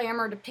kind of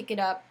clamor to pick it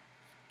up.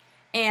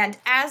 And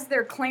as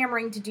they're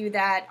clamoring to do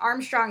that,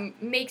 Armstrong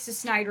makes a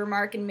snide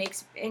remark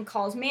and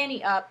calls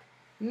Manny up.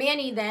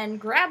 Manny then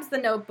grabs the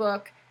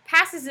notebook,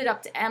 passes it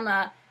up to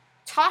Emma,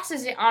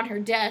 tosses it on her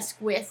desk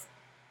with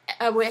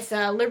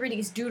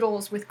Liberty's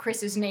doodles with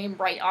Chris's name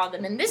right on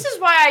them. And this is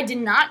why I did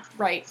not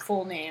write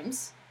full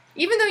names.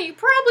 Even though you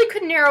probably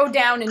could narrow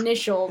down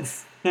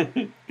initials.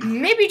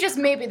 maybe, just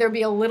maybe, there'd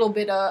be a little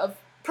bit of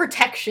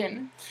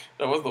protection.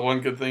 That was the one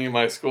good thing in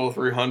my school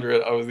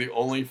 300. I was the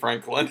only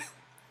Franklin.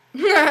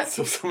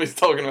 So if somebody's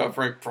talking about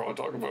Frank, probably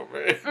talking about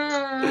me.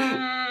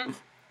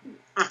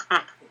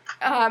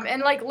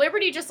 And, like,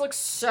 Liberty just looks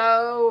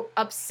so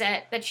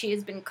upset that she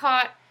has been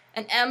caught.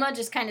 And Emma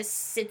just kind of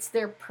sits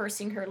there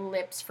pursing her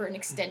lips for an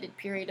extended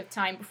period of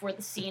time before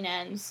the scene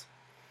ends.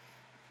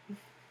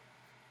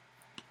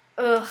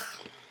 Ugh.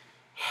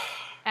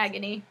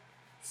 Agony.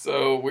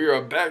 So we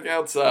are back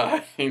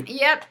outside.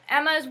 Yep,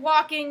 Emma is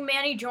walking,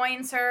 Manny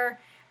joins her.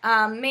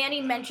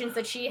 Manny mentions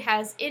that she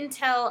has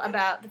intel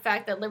about the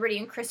fact that Liberty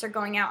and Chris are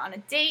going out on a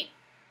date.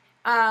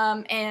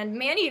 And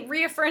Manny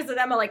reaffirms with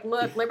Emma, like,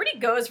 look, Liberty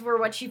goes for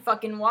what she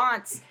fucking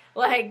wants.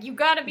 Like, you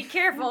gotta be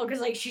careful,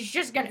 because, like, she's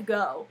just gonna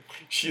go.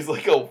 She's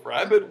like a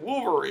rabid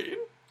Wolverine.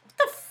 What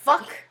the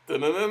fuck?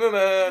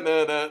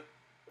 Da-na-na-na-na-na-na.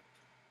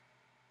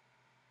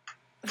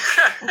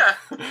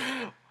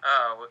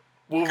 Oh,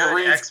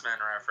 Wolverine's good X-Men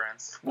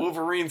reference.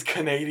 Wolverine's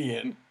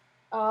Canadian.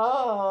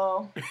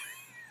 Oh.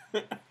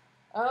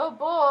 Oh,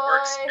 boy.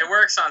 It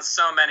works on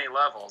so many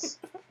levels.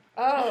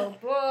 Oh,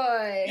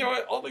 boy. You know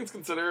what? All things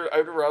considered,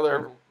 I'd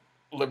rather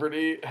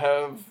Liberty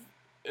have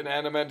an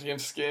adamantium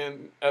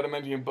skin,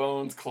 adamantium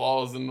bones,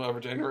 claws, and a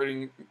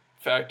regenerating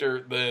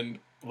factor than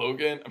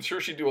Logan, I'm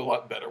sure she'd do a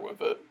lot better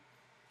with it.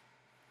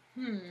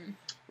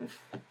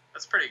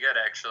 That's pretty good,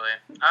 actually.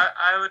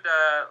 I would.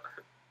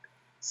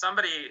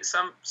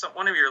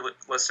 One of your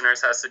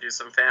listeners has to do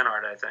some fan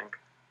art, I think.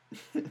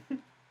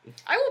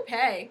 I will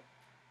pay.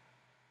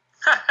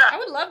 I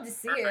would love to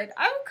see it.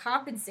 I will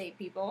compensate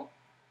people.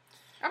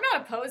 I'm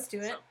not opposed to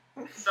it.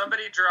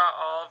 Somebody draw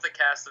all of the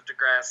cast of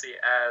Degrassi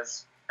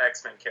as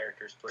X-Men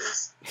characters,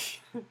 please.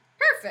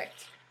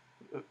 Perfect.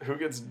 Who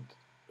gets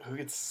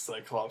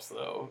Cyclops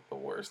though? The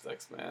worst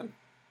X-Man.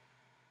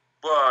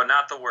 Whoa,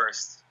 not the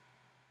worst.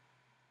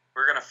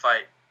 We're gonna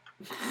fight.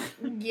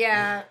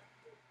 Yeah.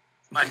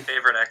 My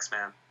favorite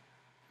X-Man.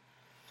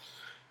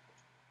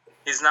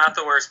 He's not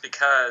the worst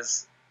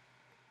because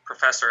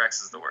Professor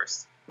X is the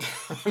worst.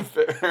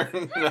 Fair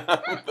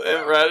enough.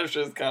 And Radish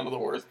is kind of the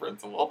worst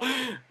principal.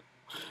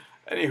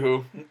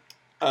 Anywho,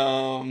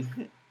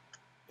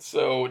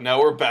 so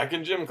now we're back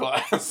in gym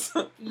class.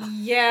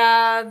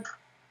 Yeah.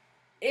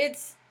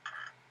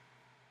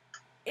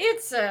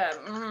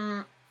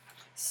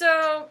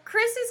 So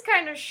Chris is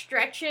kind of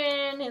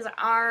stretching his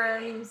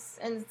arms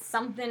and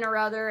something or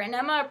other, and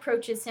Emma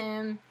approaches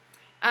him,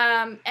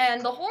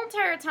 and the whole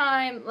entire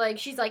time, like,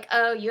 she's like,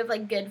 oh, you have,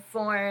 like, good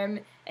form,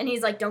 and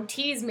he's like, don't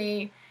tease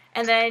me,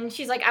 and then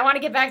she's like, I want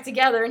to get back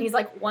together, and he's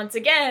like, once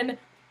again,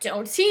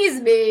 don't tease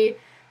me,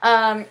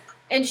 and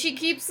she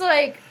keeps,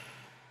 like,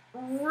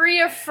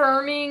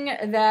 reaffirming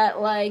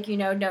that, like, you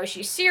know, no,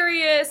 she's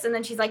serious, and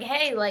then she's like,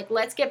 hey, like,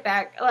 let's get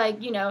back,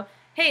 like, you know,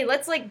 hey,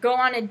 let's, like, go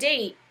on a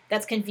date.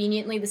 That's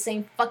conveniently the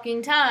same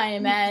fucking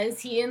time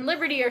as he and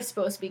Liberty are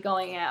supposed to be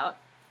going out.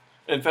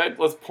 In fact,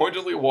 let's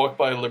pointedly walk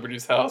by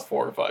Liberty's house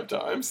 4 or 5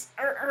 times.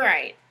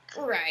 Right.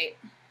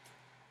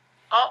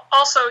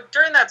 Also,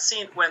 during that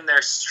scene when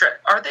they're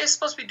are they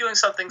supposed to be doing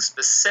something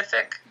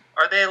specific?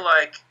 Are they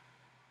like,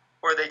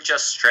 or are they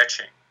just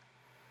stretching?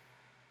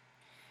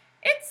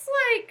 It's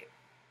like,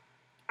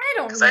 I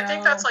don't know. Because I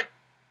think that's like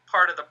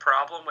part of the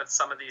problem with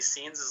some of these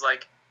scenes is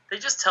like, they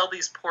just tell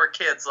these poor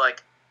kids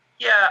like,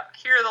 yeah,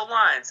 here are the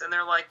lines, and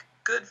they're like,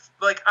 good,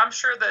 like, I'm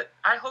sure that,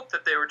 I hope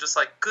that they were just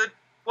like, good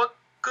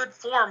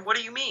form, what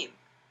do you mean?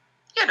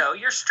 You know,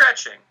 you're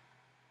stretching.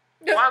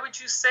 No. Why would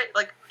you say,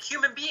 like,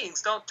 human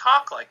beings don't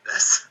talk like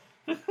this?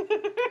 Yeah,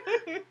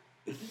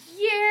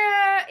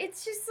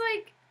 it's just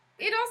like,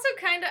 it also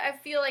kind of, I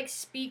feel like,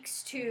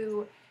 speaks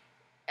to,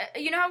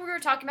 you know how we were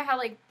talking about how,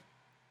 like,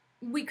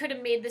 we could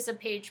have made this a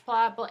Paige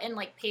plot, but, and,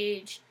 like,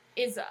 Paige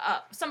is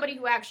somebody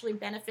who actually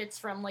benefits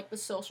from, like, the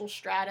social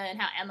strata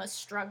and how Emma's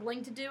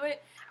struggling to do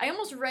it. I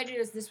almost read it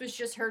as this was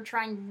just her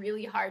trying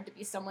really hard to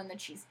be someone that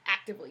she's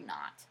actively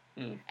not.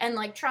 And,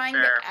 like, trying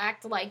to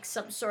act like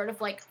some sort of,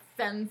 like,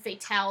 femme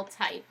fatale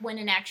type, when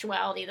in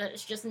actuality that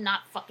is just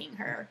not fucking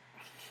her.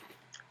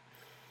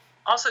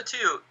 Also,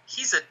 too,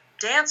 he's a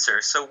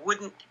dancer, so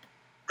wouldn't,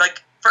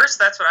 like, first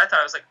that's what I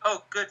thought. I was like,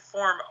 oh, good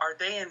form. Are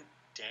they in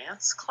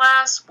dance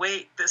class?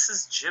 Wait, this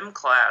is gym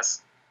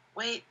class.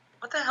 Wait,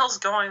 what the hell's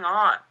going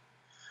on?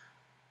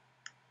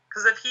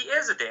 Because if he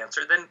is a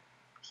dancer, then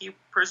he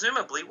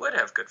presumably would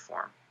have good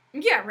form.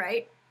 Yeah,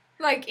 right.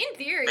 Like, in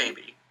theory.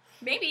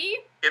 Maybe.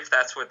 If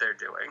that's what they're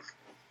doing.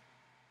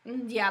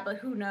 Yeah, but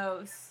who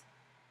knows?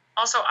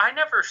 Also, I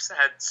never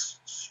had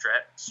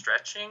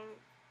stretching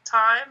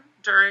time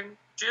during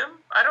gym.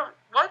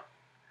 What?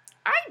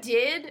 I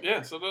did.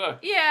 Yeah, so did I.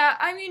 Yeah,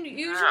 I mean,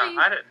 usually... Yeah,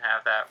 I didn't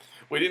have that.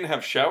 We didn't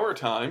have shower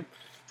time.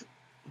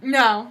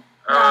 No.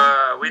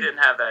 We didn't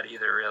have that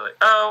either, really.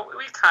 Oh,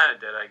 we kind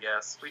of did, I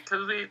guess.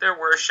 Because there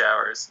were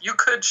showers. You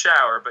could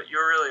shower, but you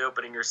were really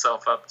opening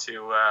yourself up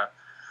to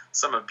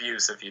some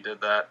abuse if you did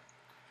that.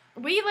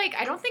 We, like,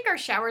 I don't think our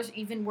showers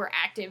even were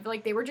active.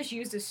 Like, they were just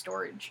used as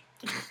storage.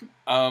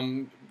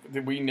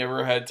 We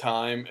never had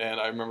time, and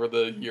I remember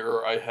the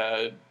year I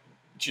had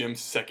gym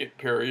second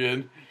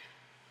period.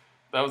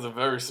 That was a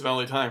very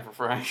smelly time for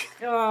Frank.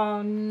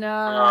 Oh, no.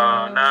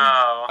 Oh,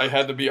 no. I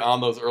had to be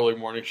on those early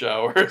morning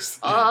showers.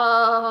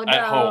 Oh, no.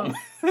 At home.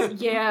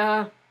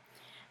 Yeah.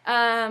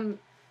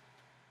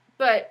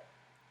 But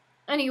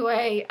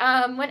anyway,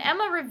 when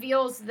Emma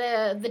reveals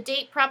the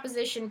date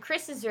proposition,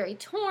 Chris is very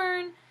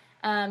torn.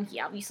 He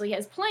obviously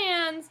has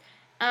plans.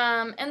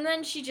 And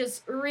then she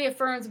just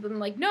reaffirms with him,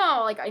 like,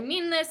 no, like, I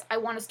mean this. I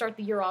want to start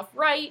the year off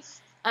right.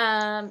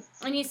 And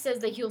he says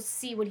that he'll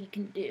see what he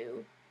can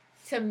do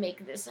to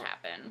make this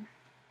happen.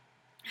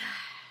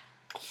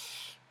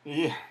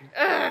 Yeah.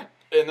 Ugh.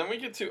 And then we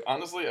get to,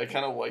 honestly, I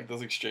kind of like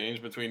this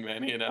exchange between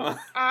Manny and Emma.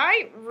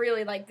 I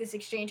really like this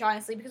exchange,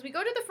 honestly, because we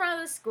go to the front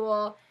of the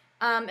school,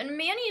 and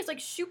Manny is, like,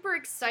 super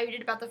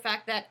excited about the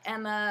fact that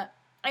Emma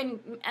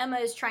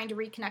is trying to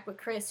reconnect with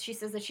Chris. She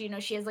says that she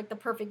has, like, the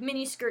perfect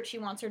mini skirt she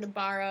wants her to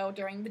borrow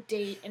during the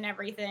date and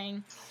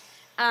everything.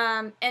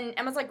 And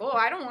Emma's like, oh,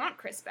 I don't want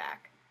Chris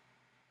back.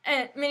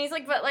 And Manny's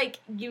like, but, like,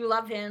 you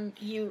love him.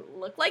 You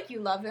look like you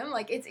love him.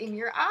 Like, it's in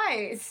your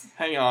eyes.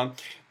 Hang on.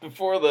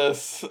 Before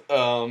this,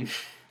 Emma's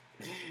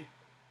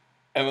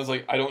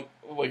like, I don't,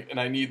 like,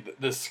 and I need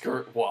this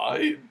skirt.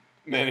 Why?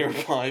 Manny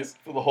replies,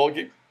 for the whole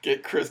game.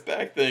 get Chris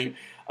back thing.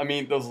 I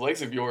mean, those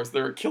legs of yours,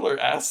 they're a killer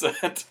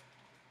asset.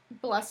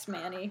 Bless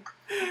Manny.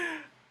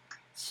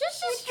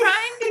 She's just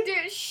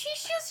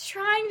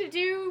trying to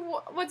do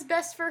what's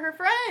best for her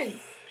friend.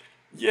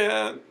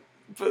 Yeah,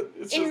 but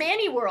it's in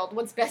Manny world,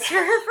 what's best for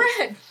her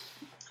friend.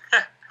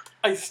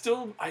 Yeah,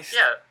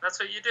 that's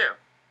what you do.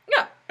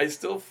 Yeah. I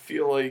still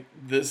feel like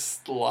this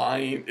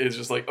line is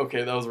just like,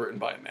 okay, that was written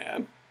by a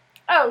man.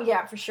 Oh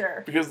yeah, for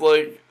sure. Because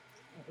like,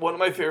 one of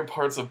my favorite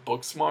parts of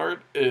Booksmart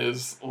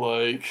is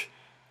like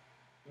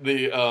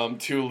the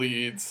two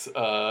leads.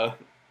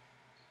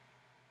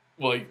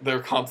 Like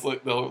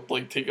they'll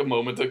like take a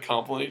moment to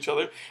compliment each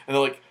other, and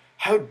they're like,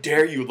 "How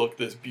dare you look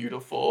this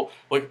beautiful?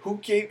 Like, who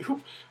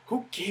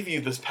gave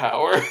you this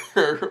power?"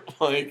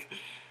 Like,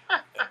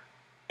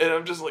 and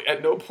I'm just like,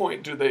 at no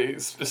point do they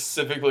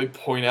specifically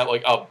point out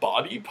like a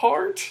body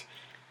part.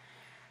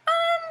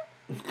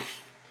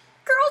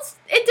 Girls,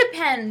 it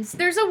depends.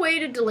 There's a way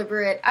to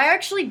deliver it. I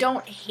actually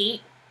don't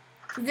hate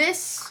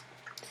this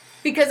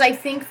because I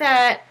think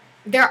that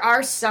there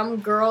are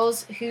some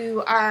girls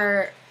who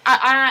are.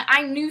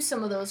 I knew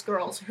some of those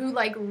girls who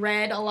like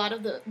read a lot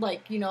of the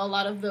a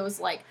lot of those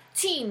like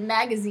teen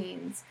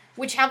magazines,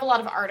 which have a lot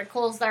of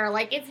articles that are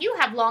like, if you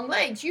have long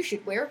legs, you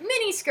should wear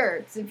mini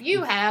skirts. If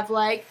you have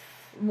like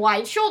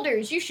wide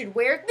shoulders, you should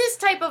wear this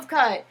type of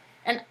cut.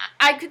 And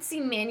I could see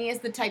Manny as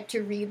the type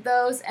to read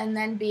those and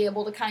then be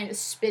able to kind of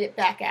spit it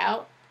back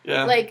out.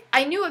 Yeah. Like,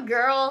 I knew a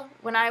girl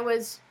when I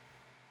was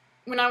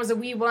a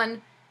wee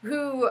one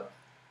who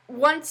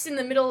once in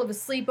the middle of a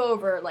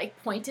sleepover,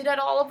 like, pointed at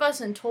all of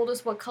us and told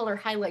us what color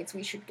highlights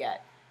we should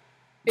get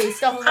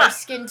based off of our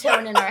skin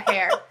tone and our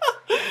hair.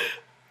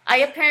 I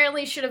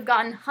apparently should have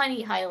gotten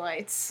honey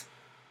highlights.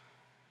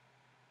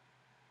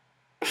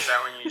 Is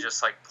that when you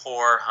just, like,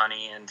 pour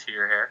honey into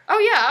your hair? Oh,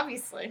 yeah,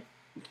 obviously.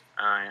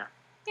 Oh, yeah.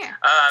 Yeah.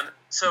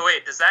 So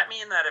wait, does that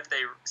mean that if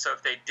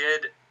they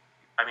did,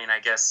 I mean,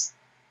 I guess,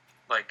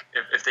 like,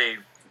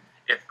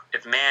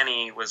 if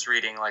Manny was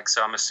reading, like,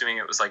 so I'm assuming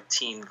it was like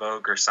Teen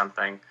Vogue or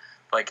something,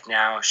 like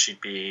now she'd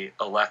be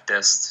a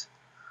leftist,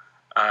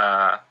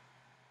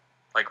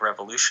 like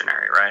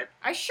revolutionary, right?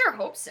 I sure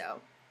hope so.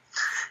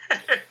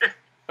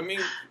 I mean,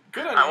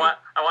 good on I you.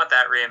 want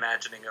that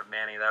reimagining of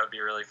Manny. That would be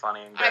really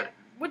funny and good. I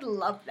would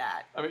love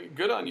that. I mean,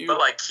 good on you. But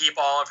like keep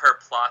all of her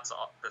plots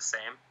the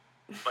same,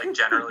 like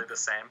generally the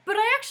same. But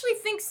I actually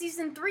think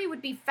season 3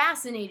 would be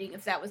fascinating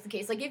if that was the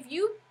case. Like, if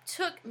you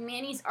took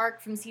Manny's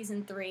arc from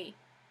season 3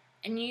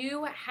 and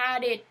you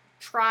had it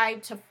try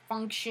to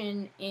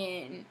function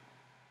in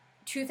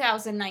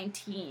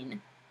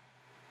 2019,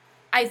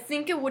 I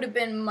think it would have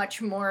been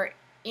much more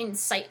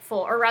insightful,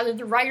 or rather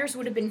the writers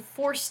would have been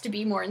forced to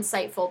be more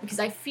insightful, because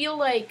I feel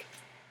like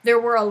there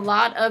were a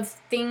lot of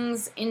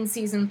things in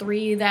season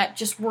 3 that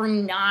just were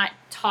not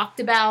talked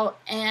about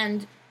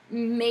and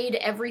made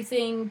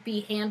everything be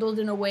handled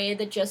in a way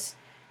that just,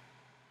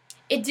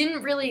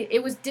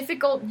 it was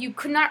difficult. You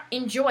could not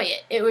enjoy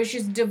it. It was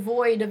just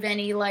devoid of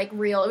any, like,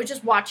 real, it was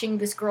just watching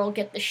this girl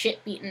get the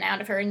shit beaten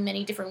out of her in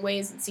many different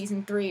ways in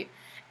season 3.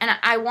 And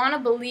I want to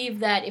believe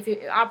that if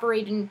it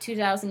operated in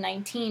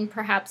 2019,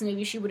 perhaps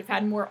maybe she would have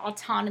had more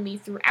autonomy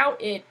throughout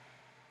it.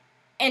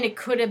 And it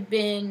could have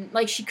been,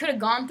 like, she could have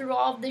gone through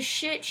all of this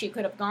shit. She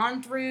could have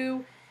gone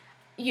through,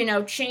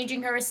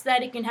 changing her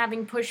aesthetic and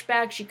having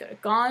pushback. She could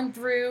have gone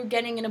through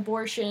getting an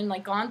abortion,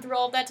 like, gone through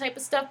all that type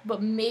of stuff.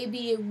 But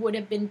maybe it would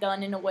have been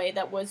done in a way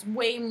that was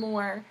way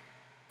more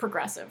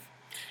progressive.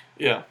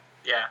 Yeah.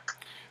 Yeah.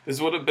 This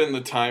would have been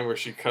the time where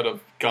she could have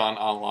gone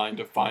online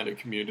to find a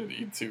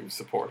community to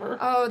support her.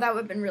 Oh, that would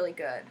have been really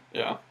good.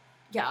 Yeah.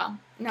 Yeah.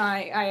 No,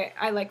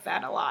 I like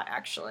that a lot,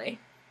 actually.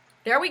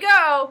 There we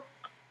go.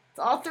 It's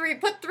all three.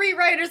 Put 3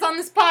 writers on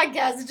this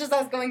podcast. It's just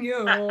us going,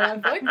 yo,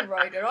 I'm the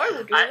writer. I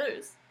look at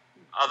this.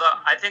 Although,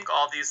 I think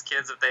all these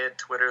kids, if they had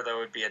Twitter, that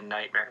would be a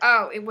nightmare.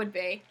 Oh, it would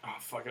be. Oh,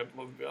 fuck, I'd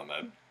love to be on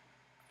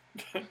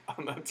that.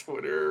 On that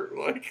Twitter,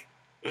 like,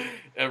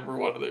 every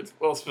one of their,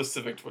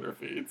 specific Twitter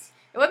feeds.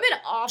 It would have been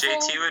awful.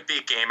 JT would be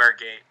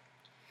Gamergate.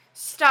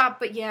 Stop,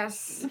 but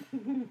yes.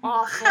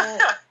 Awful.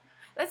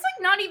 That's,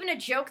 like, not even a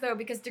joke, though,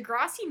 because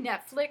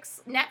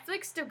Netflix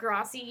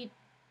Degrassi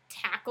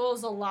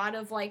tackles a lot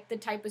of, like, the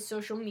type of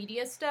social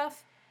media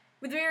stuff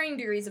with varying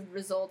degrees of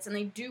results, and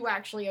they do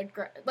actually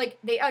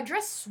they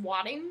address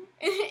swatting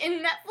in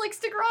Netflix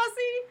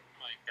Degrassi. Oh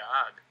my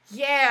god.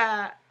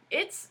 Yeah,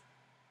 it's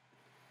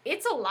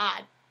a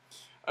lot.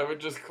 I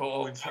would just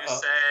call. Would you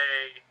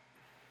say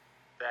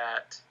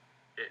that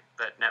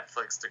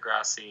Netflix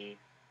Degrassi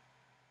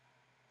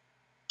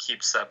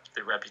keeps up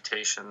the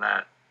reputation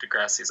that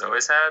Degrassi's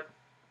always had?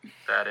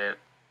 That it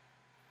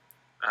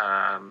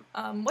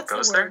what's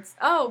goes the there? words?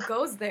 Oh,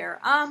 goes there.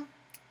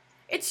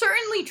 It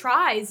certainly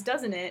tries,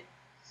 doesn't it?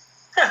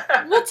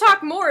 We'll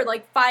talk more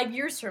like 5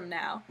 years from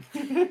now.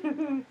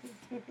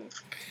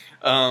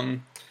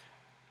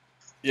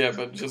 Yeah,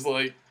 but just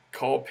like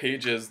call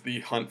Paige's The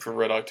Hunt for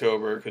Red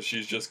October, because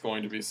she's just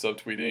going to be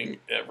subtweeting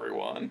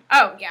everyone.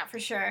 Oh yeah, for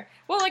sure.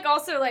 Well, like,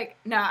 also, like,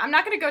 no, I'm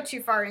not gonna go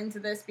too far into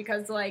this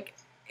because, like,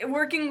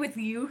 working with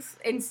youth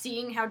and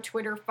seeing how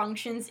Twitter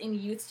functions in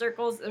youth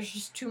circles, there's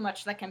just too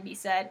much that can be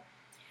said.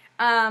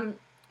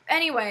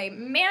 Anyway,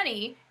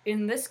 Manny,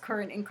 in this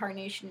current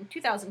incarnation in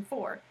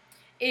 2004,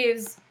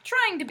 is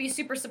trying to be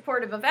super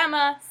supportive of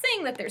Emma,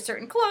 saying that there's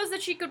certain clothes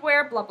that she could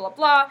wear, blah, blah,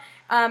 blah.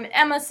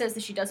 Emma says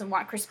that she doesn't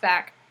want Chris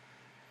back.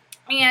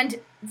 And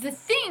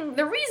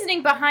the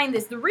reasoning behind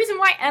this, the reason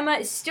why Emma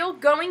is still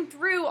going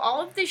through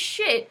all of this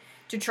shit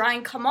to try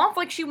and come off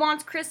like she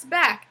wants Chris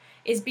back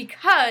is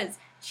because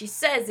she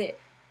says it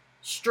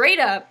straight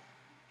up.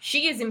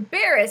 She is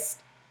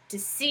embarrassed to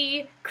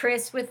see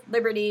Chris with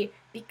Liberty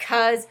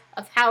because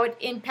of how it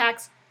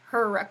impacts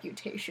her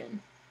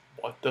reputation.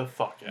 What the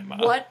fuck, Emma?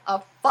 What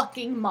a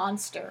fucking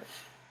monster.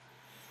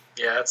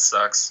 Yeah, it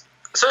sucks.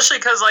 Especially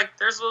because, like,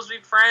 they're supposed to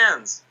be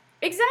friends.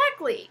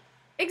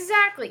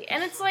 Exactly.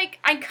 And it's like,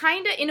 I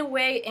kind of, in a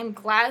way, am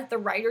glad the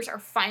writers are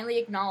finally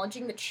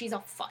acknowledging that she's a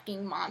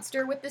fucking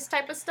monster with this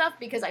type of stuff,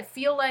 because I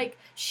feel like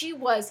she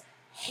was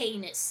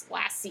heinous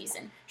last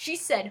season. She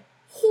said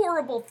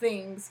horrible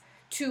things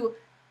to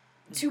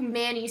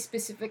Manny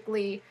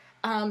specifically,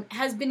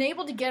 has been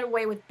able to get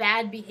away with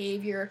bad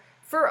behavior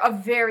for a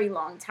very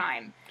long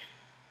time.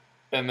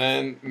 And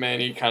then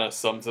Manny kind of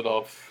sums it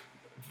up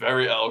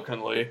very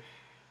eloquently.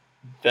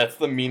 That's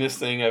the meanest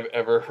thing I've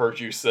ever heard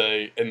you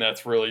say, and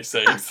that's really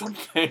saying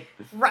something.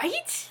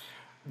 Right?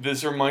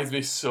 This reminds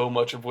me so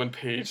much of when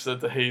Paige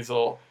said to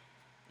Hazel,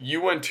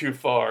 "You went too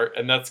far,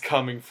 and that's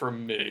coming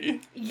from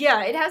me."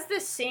 Yeah, it has the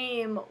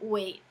same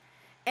weight.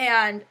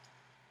 And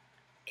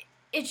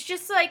it's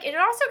just like, it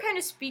also kind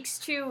of speaks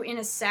to, in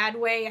a sad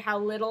way, how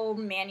little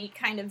Manny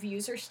kind of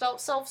views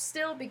herself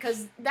still,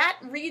 because that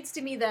reads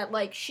to me that,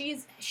 like,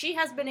 she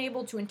has been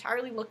able to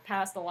entirely look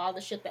past a lot of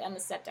the shit that Emma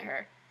said to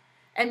her.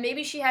 And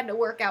maybe she had to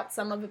work out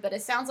some of it, but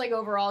it sounds like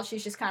overall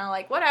she's just kind of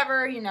like,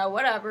 whatever,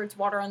 whatever, it's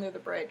water under the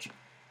bridge.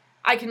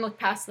 I can look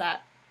past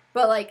that.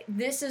 But, like,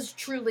 this is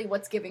truly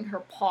what's giving her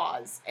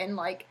pause and,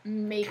 like,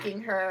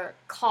 making her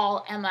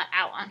call Emma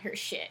out on her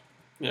shit.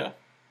 Yeah.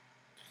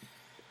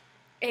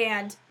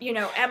 And,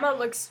 Emma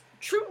looks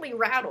truly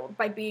rattled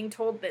by being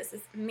told this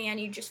as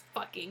Manny just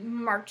fucking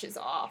marches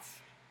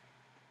off.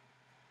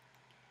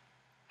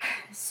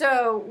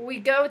 So, we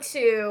go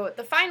to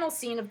the final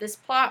scene of this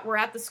plot. We're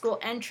at the school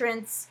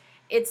entrance.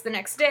 It's the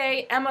next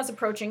day. Emma's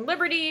approaching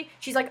Liberty.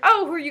 She's like,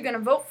 oh, who are you going to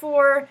vote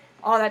for?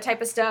 All that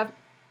type of stuff.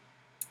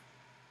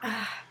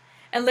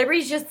 And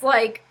Liberty's just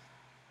like,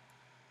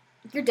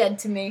 you're dead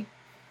to me.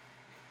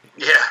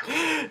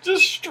 Yeah.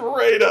 Just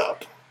straight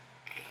up.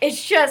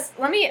 It's just,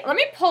 let me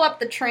pull up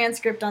the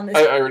transcript on this.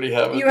 I already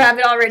have it. You have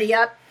it already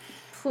up?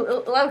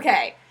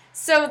 Okay.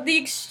 So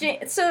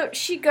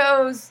she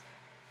goes,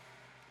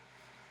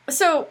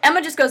 so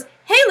Emma just goes,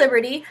 hey,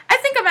 Liberty, I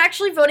think I'm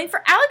actually voting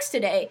for Alex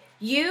today.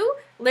 You?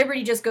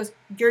 Liberty just goes,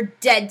 you're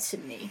dead to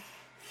me.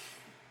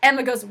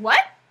 Emma goes,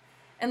 what?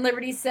 And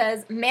Liberty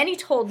says, Manny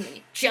told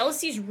me,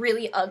 jealousy's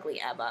really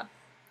ugly, Emma.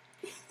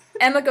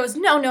 Emma goes,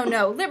 no,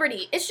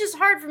 Liberty, it's just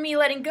hard for me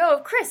letting go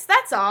of Chris,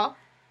 that's all.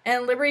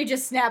 And Liberty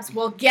just snaps,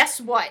 well, guess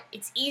what?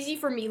 It's easy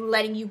for me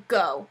letting you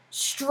go.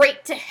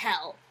 Straight to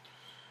hell.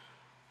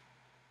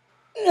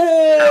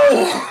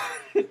 Oh,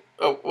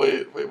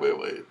 wait.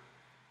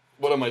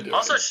 What am I doing?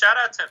 Also, shout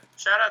out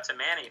to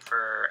Manny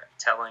for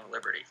telling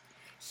Liberty.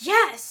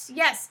 Yes.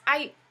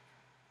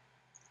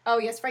 Oh,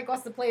 yes, Frank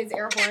wants to play his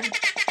air horn.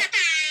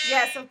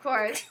 Yes, of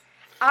course.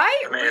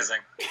 Amazing.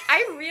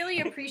 I really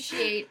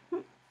appreciate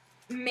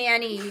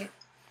Manny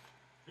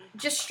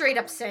just straight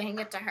up saying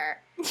it to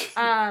her.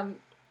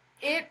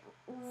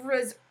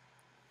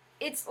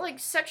 It's like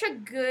such a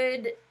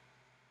good,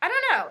 I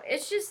don't know,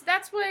 it's just,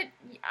 that's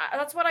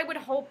what I would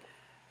hope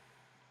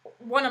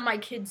one of my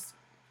kids,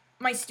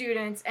 my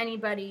students,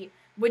 anybody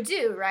would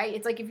do, right?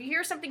 It's like, if you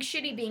hear something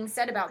shitty being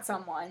said about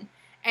someone,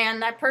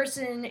 and that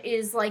person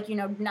is, like,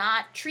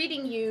 not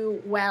treating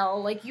you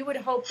well, like, you would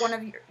hope one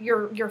of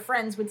your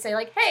friends would say,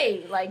 like,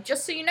 hey, like,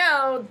 just so you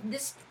know,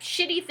 this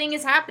shitty thing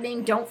is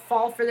happening, don't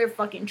fall for their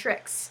fucking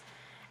tricks.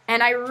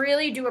 And I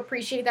really do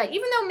appreciate that.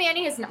 Even though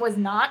Manny was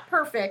not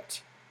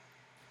perfect,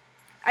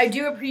 I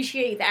do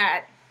appreciate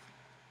that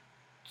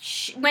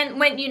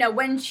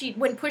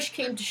when push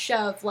came to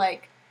shove,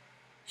 like,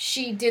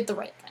 she did the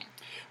right thing.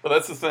 Well,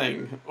 that's the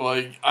thing.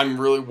 Like,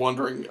 I'm really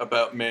wondering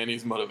about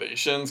Manny's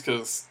motivations,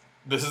 because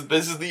this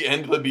is the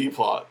end of the B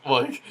plot.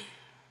 Like,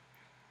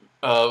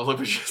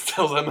 Liberty just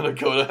tells Emma to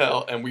go to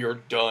hell, and we are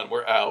done.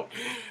 We're out.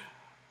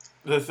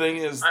 The thing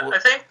is, I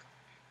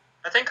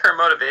think her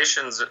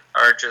motivations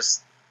are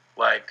just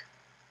like,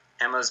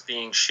 Emma's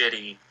being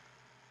shitty.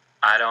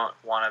 I don't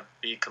want to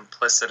be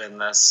complicit in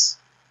this.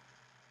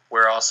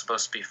 We're all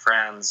supposed to be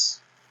friends,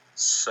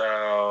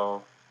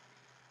 so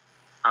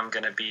I'm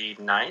gonna be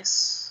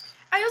nice.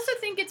 I also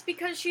think it's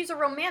because she's a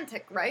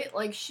romantic, right?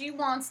 Like, she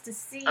wants to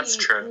see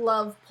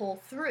love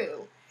pull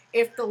through.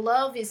 If the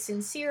love is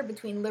sincere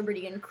between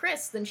Liberty and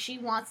Chris, then she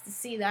wants to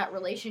see that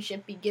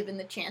relationship be given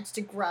the chance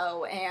to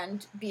grow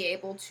and be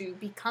able to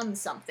become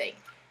something.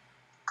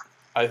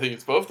 I think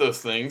it's both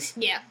those things.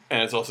 Yeah.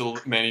 And it's also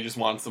Manny just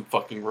wants some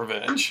fucking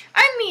revenge.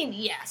 I mean,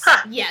 yes.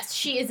 Yes,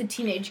 she is a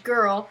teenage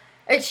girl.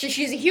 It's just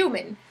she's a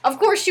human. Of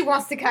course she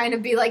wants to kind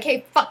of be like,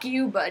 hey, fuck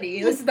you,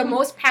 buddy. This is the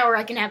most power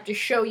I can have to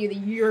show you that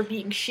you're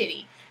being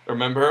shitty.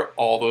 Remember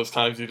all those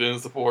times you didn't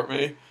support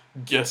me?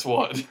 Guess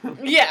what?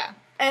 Yeah.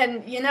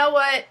 And you know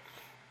what?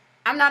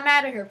 I'm not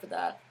mad at her for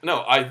that.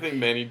 No, I think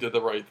Manny did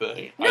the right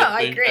thing. No,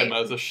 I think agree.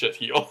 Emma's a shit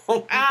heel.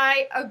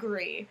 I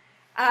agree.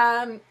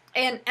 And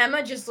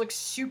Emma just looks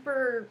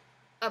super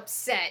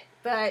upset,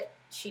 but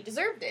she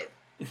deserved it.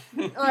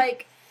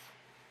 Like,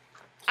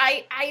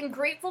 I am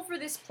grateful for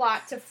this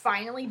plot to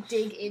finally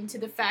dig into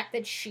the fact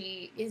that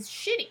she is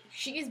shitty.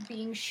 She is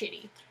being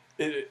shitty.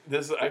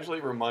 This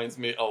actually reminds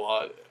me a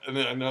lot, and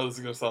I know this is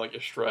going to sound like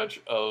a stretch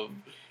of...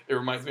 It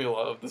reminds me a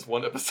lot of this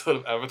one episode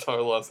of Avatar: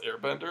 The Last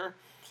Airbender.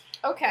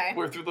 Okay.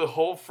 Where through the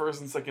whole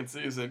first and second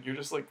season, you're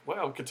just like,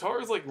 wow,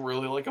 Katara is like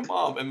really like a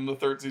mom. And in the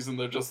third season,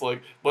 they're just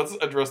like, let's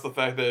address the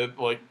fact that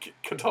like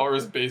Katara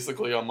is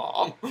basically a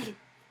mom.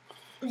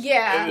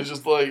 Yeah. And it's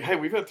just like, hey,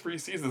 we've had 3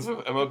 seasons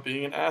of Emma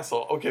being an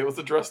asshole. Okay, let's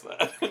address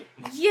that.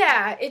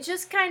 Yeah, it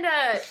just kind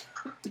of...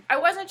 I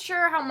wasn't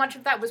sure how much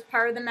of that was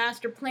part of the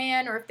master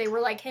plan, or if they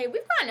were like, hey,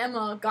 we've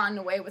gotten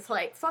away with,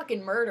 like,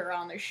 fucking murder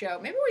on this show.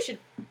 Maybe we should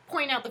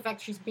point out the fact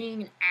she's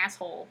being an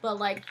asshole. But,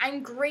 like,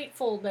 I'm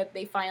grateful that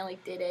they finally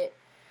did it,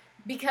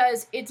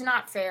 because it's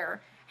not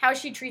fair. How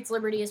she treats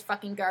Liberty is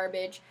fucking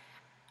garbage.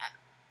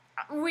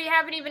 We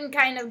haven't even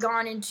kind of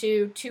gone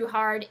into too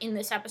hard in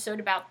this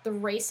episode about the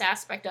race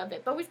aspect of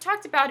it, but we've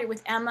talked about it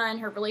with Emma and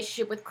her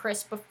relationship with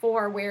Chris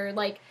before, where,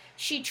 like,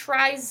 she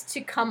tries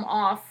to come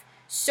off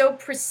so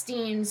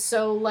pristine,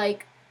 so,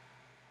 like,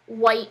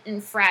 white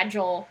and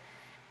fragile,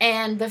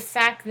 and the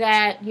fact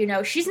that, you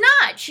know, she's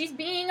not! She's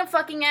being a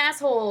fucking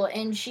asshole,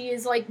 and she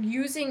is, like,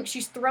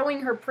 she's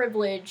throwing her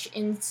privilege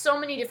in so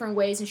many different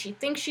ways, and she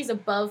thinks she's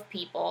above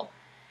people,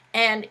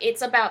 and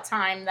it's about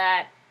time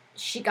that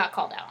she got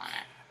called out on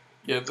it.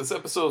 Yeah, this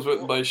episode was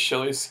written by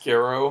Shelley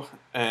Scarrow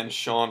and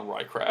Sean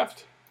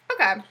Rycraft.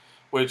 Okay.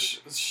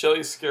 Which,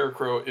 Shelley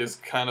Scarecrow is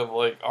kind of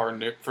like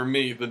for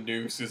me, the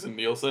new Susan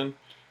Nielsen.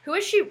 Who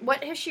is she?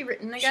 What has she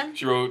written again?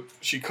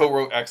 She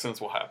co-wrote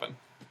Accidents Will Happen.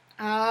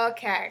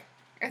 Okay.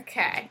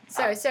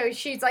 So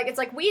she's like, it's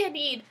like, we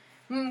need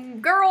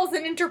girls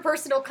in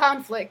interpersonal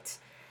conflict.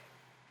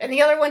 And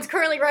the other one's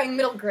currently writing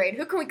middle grade.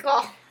 Who can we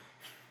call?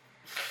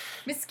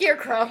 Miss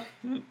Scarecrow.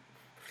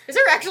 Is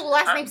her actual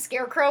last name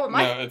Scarecrow?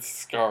 No,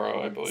 it's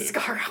Scarrow, I believe.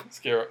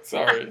 Scarrow,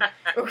 sorry.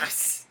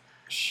 Oops.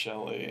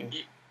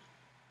 Shelley.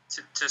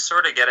 To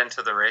sort of get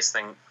into the race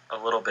thing a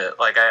little bit,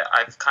 like,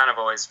 I've kind of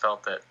always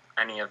felt that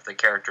any of the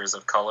characters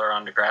of color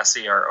on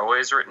Degrassi are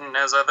always written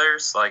as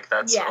others. Like,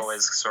 that's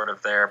always sort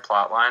of their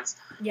plot lines.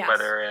 Yes.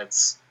 Whether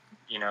it's,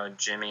 you know,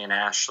 Jimmy and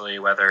Ashley,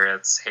 whether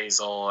it's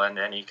Hazel and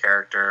any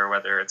character,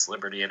 whether it's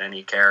Liberty and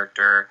any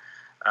character.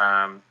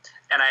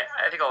 And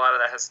I think a lot of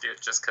that has to do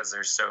with just because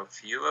there's so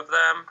few of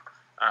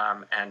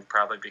them, and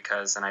probably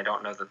because, and I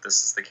don't know that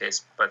this is the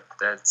case, but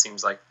that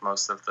seems like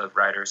most of the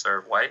writers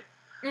are white.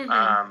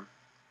 Mm-hmm.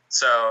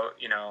 So,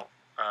 you know,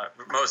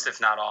 most, if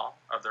not all,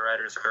 of the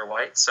writers are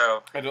white.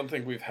 So I don't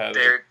think we've had...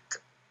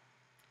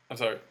 I'm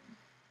sorry.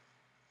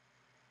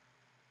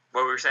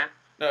 What were you saying?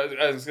 No,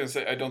 I was going to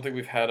say, I don't think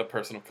we've had a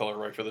person of color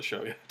write for the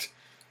show yet.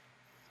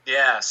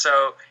 Yeah,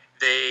 so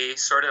they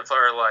sort of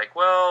are like,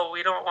 well,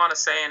 we don't want to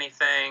say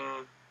anything.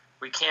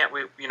 We can't,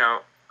 you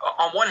know,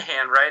 on one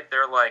hand, right,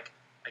 they're like,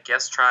 I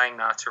guess trying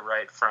not to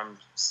write from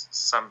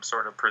some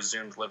sort of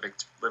presumed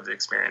lived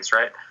experience,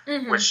 right?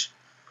 Mm-hmm. Which,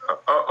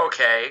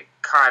 okay,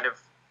 kind of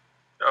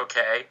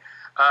okay,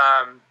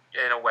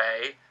 in a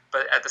way,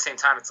 but at the same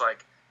time, it's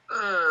like,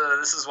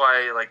 this is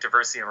why, like,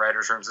 diversity in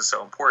writers' rooms is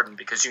so important,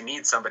 because you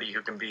need somebody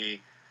who can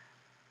be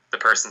the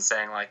person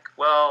saying, like,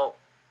 well,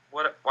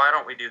 why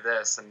don't we do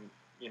this, and,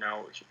 you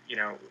know,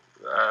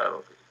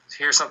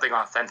 here's something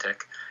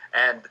authentic,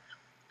 and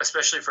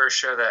especially for a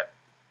show that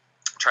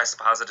tries to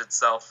posit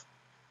itself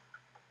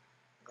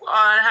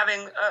on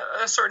having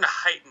a certain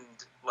heightened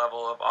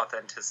level of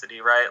authenticity,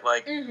 right?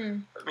 Like, mm-hmm.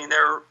 I mean,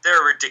 there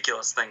are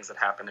ridiculous things that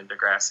happen in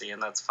Degrassi, and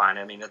that's fine.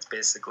 I mean, it's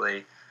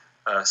basically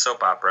a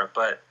soap opera,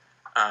 but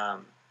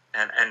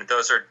and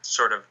those are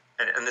sort of,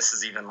 and this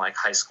is even like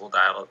high school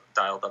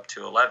dialed up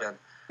to 11.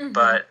 Mm-hmm.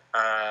 But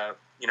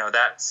you know,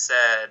 that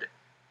said,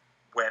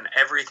 when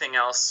everything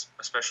else,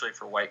 especially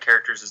for white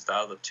characters, is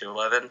dialed up to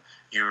 11,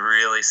 you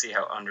really see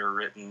how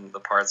underwritten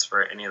the parts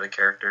for any of the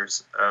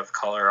characters of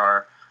color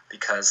are,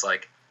 because,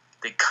 like,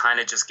 they kind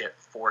of just get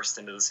forced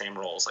into the same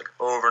roles, like,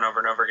 over and over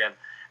and over again.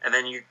 And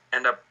then you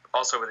end up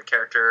also with a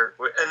character,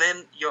 and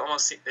then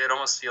it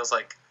almost feels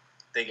like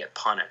they get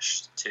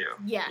punished, too.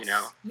 Yes. You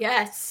know?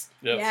 Yes.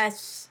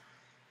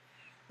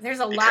 There's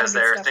a lot of because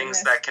there are stuff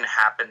things that can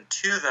happen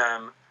to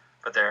them,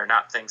 but they're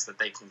not things that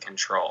they can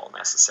control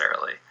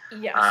necessarily.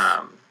 Yes.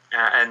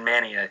 And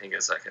Manny, I think,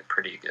 is like a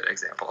pretty good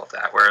example of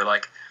that, where,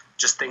 like,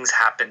 just things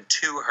happen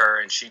to her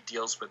and she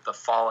deals with the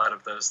fallout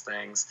of those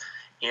things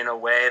in a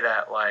way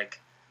that, like,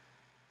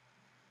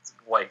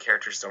 white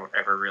characters don't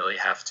ever really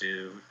have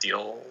to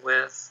deal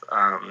with.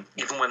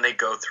 Even when they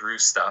go through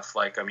stuff,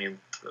 like, I mean,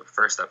 the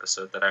first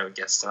episode that I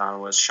guessed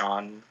on was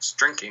Sean's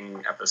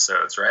drinking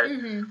episodes, right?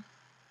 Mm-hmm.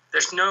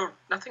 There's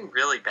nothing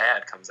really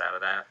bad comes out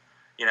of that.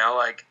 You know,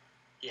 like,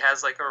 he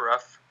has, like, a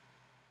rough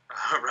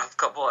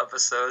couple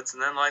episodes,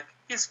 and then, like,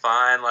 he's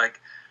fine. Like,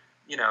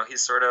 you know,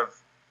 he's sort of,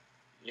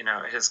 you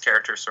know, his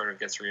character sort of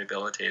gets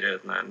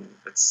rehabilitated, and then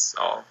it's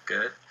all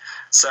good.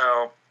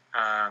 So,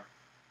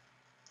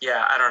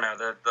 yeah, I don't know.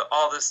 The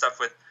all this stuff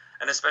with,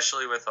 and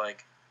especially with,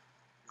 like,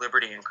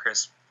 Liberty and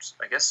Chris,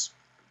 I guess,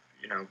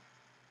 you know,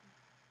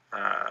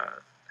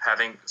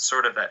 having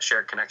sort of that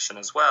shared connection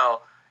as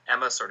well,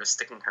 Emma sort of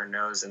sticking her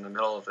nose in the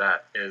middle of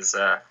that is,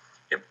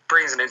 it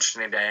brings an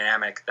interesting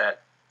dynamic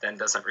that then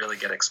doesn't really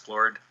get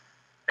explored,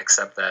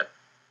 except that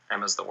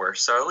Emma's the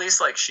worst. So at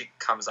least, like, she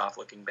comes off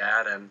looking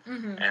bad,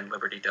 and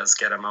Liberty does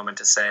get a moment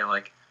to say,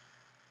 like,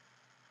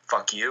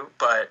 fuck you.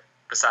 But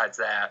besides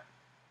that,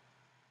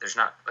 there's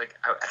not, like,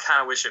 I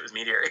kind of wish it was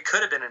Meteor. It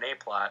could have been an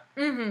A-plot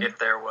if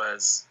there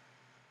was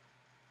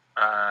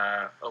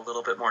a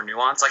little bit more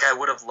nuance. Like, I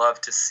would have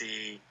loved to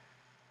see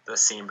the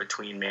scene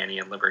between Manny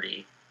and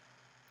Liberty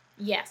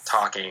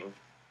talking,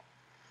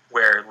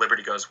 where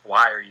Liberty goes,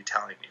 why are you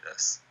telling me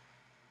this?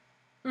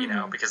 You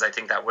know, because I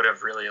think that would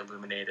have really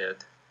illuminated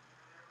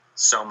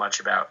so much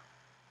about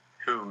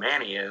who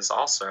Manny is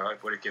also.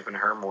 It would have given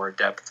her more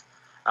depth.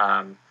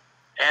 And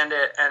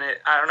it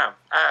I don't know.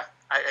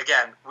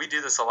 Again, we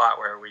do this a lot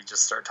where we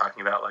just start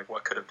talking about, like,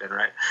 what could have been,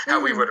 right?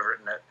 How we would have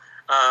written it.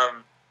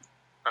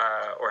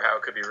 Or how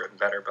it could be written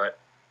better, but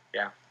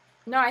yeah.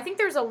 No, I think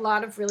there's a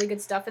lot of really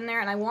good stuff in there,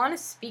 and I want to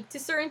speak to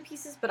certain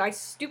pieces, but I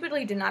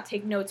stupidly did not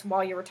take notes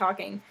while you were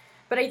talking.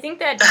 But I think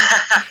that...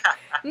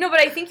 No, but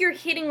I think you're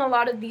hitting a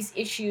lot of these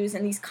issues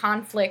and these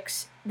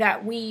conflicts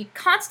that we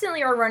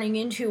constantly are running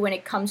into when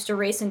it comes to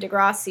race and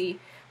Degrassi,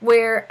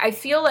 where I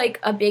feel like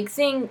a big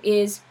thing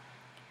is...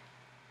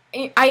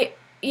 we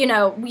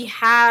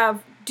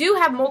do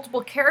have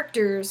multiple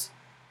characters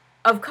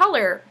of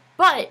color,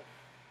 but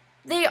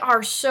they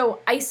are so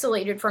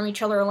isolated from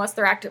each other unless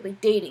they're actively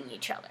dating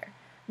each other.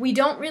 We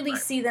don't really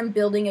see them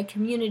building a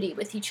community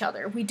with each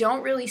other. We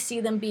don't really see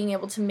them being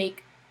able to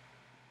make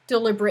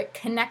deliberate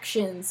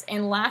connections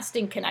and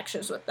lasting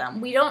connections with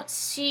them. We don't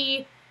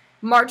see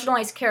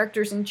marginalized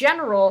characters in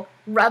general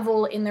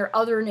revel in their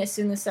otherness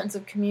in the sense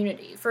of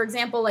community. For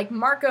example, like,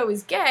 Marco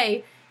is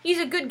gay. He's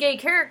a good gay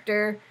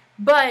character,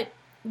 but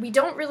we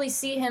don't really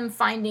see him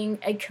finding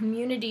a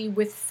community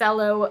with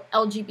fellow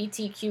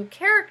LGBTQ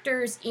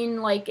characters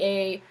in, like,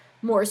 a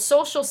more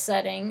social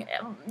setting.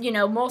 You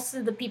know, most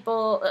of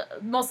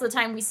the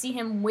time we see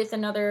him with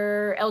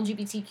another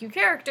LGBTQ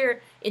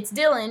character, it's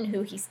Dylan,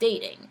 who he's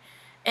dating.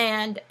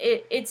 And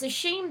it's a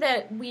shame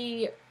that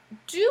we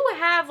do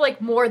have,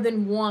 like, more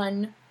than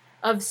one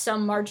of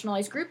some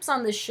marginalized groups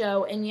on this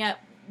show, and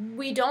yet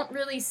we don't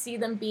really see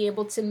them be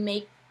able to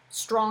make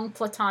strong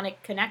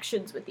platonic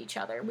connections with each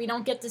other. We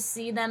don't get to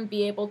see them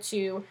be able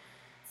to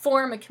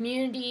form a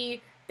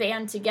community,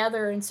 band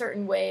together in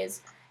certain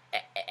ways,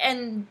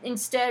 and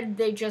instead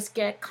they just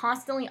get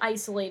constantly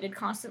isolated,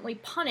 constantly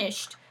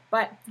punished,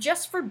 but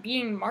just for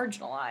being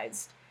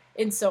marginalized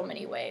in so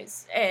many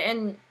ways.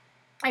 And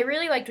I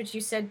really liked what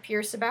you said,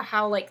 Pierce, about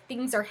how, like,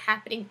 things are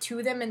happening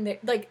to them, and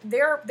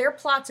their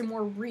plots are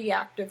more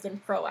reactive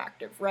than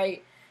proactive,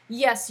 right?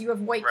 Yes, you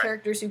have white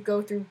characters who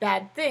go through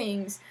bad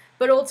things,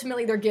 but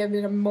ultimately they're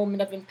given a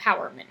moment of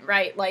empowerment,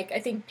 right? Like, I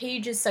think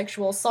Paige's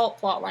sexual assault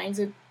plotline is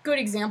a good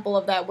example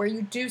of that, where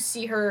you do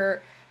see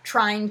her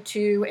trying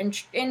to,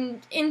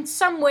 and in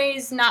some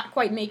ways not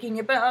quite making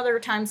it, but other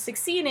times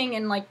succeeding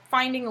and, like,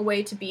 finding a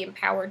way to be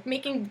empowered,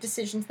 making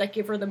decisions that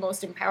give her the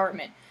most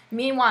empowerment.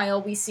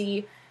 Meanwhile, we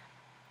see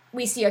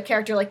a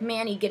character like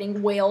Manny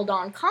getting wailed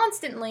on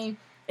constantly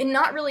and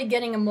not really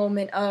getting a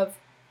moment of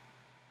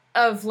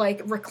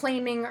like,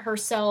 reclaiming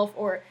herself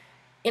or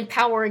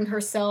empowering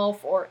herself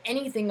or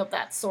anything of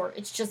that sort.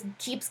 It just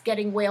keeps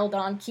getting wailed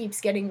on.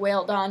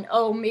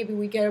 Oh, maybe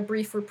we get a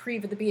brief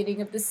reprieve at the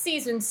beginning of the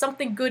season.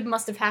 Something good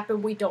must have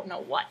happened. We don't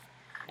know what.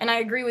 And I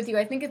agree with you.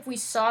 I think if we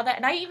saw that,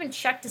 and I even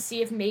checked to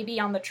see if maybe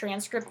on the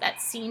transcript that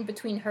scene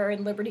between her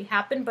and Liberty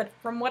happened, but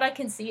from what I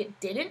can see, it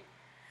didn't.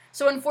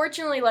 So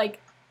unfortunately,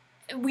 like,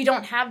 we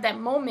don't have that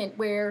moment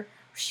where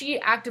she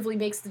actively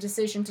makes the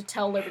decision to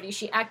tell Liberty.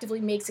 She actively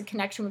makes a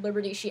connection with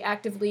Liberty. She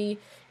actively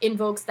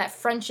invokes that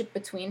friendship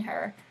between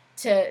her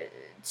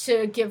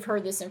to give her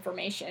this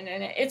information.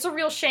 And it's a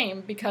real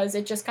shame, because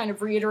it just kind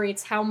of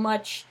reiterates how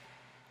much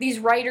these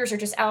writers are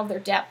just out of their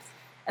depth.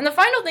 And the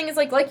final thing is,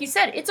 like you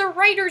said, it's a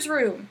writer's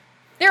room.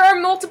 There are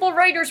multiple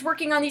writers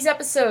working on these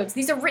episodes.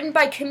 These are written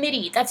by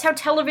committee. That's how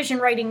television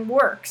writing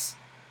works.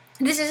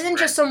 This isn't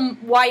just some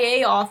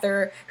YA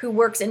author who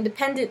works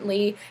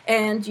independently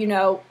and, you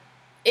know,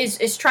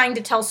 is trying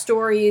to tell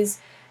stories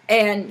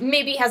and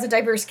maybe has a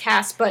diverse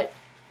cast but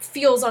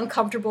feels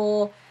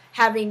uncomfortable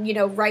having, you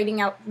know,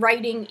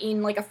 writing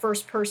in, like, a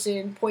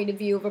first-person point of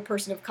view of a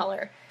person of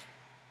color.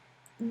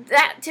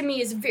 That, to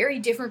me, is very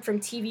different from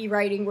TV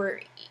writing,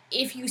 where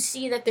if you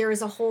see that there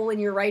is a hole in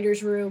your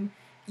writer's room,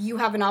 you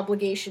have an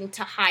obligation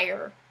to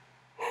hire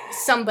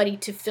somebody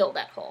to fill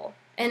that hole.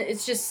 And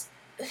it's just,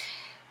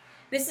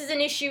 this is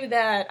an issue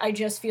that I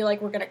just feel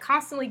like we're going to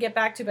constantly get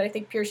back to, but I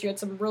think, Pierce, you had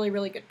some really,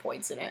 really good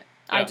points in it.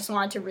 Yeah. I just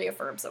wanted to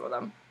reaffirm some of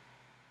them.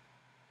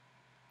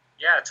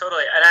 Yeah,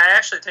 totally. And I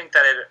actually think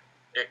that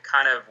it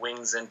kind of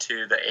wings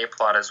into the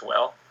A-plot as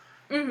well.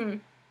 Mm-hmm.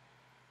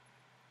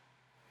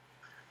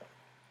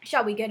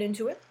 Shall we get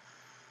into it?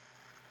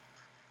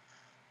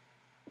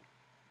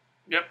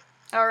 Yep.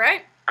 All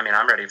right. I mean,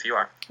 I'm ready if you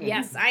are.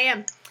 Yes, I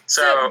am.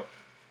 So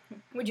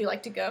would you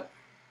like to go?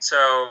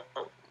 So,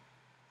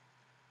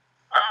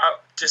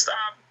 just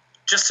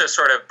to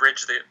sort of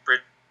bridge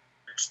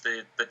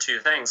the two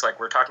things, like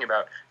we're talking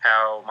about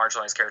how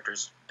marginalized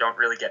characters don't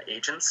really get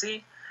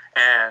agency,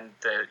 and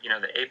the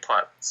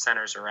A-plot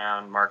centers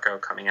around Marco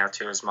coming out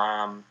to his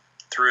mom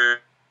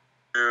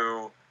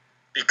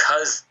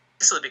because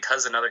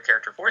another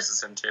character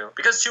forces him to,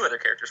 because two other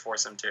characters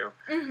force him to,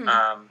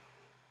 mm-hmm.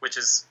 Which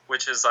is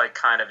like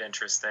kind of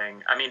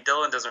interesting. I mean,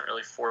 Dylan doesn't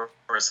really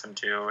force him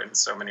to in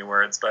so many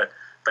words, but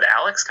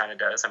Alex kind of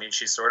does. I mean,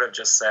 she sort of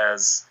just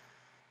says,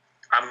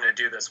 "I'm going to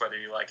do this whether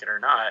you like it or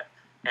not,"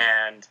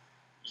 and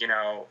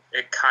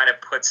it kind of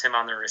puts him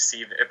on the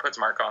it puts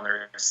Marco on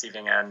the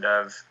receiving end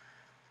of,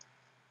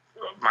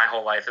 my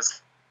whole life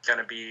is going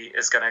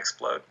to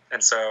explode.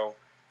 And so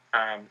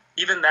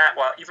even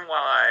while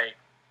I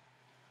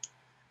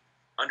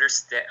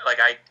understand,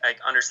 like I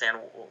understand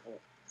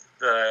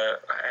I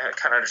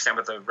kind of understand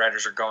what the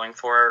writers are going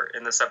for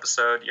in this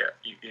episode.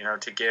 Yeah,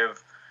 to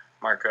give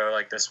Marco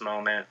like this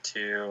moment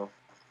to,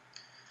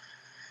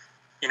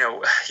 he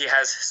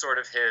has sort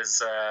of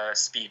his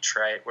speech,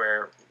 right,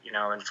 where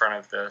in front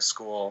of the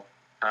school,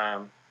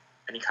 and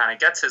he kind of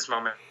gets his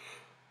moment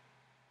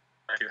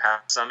to have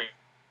some.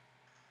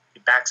 He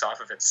backs off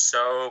of it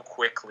so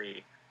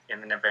quickly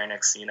in the very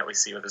next scene that we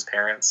see with his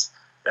parents.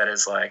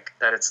 It's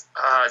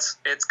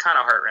kind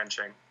of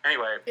heart-wrenching.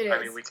 Anyway, I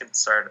mean, we can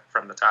start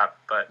from the top,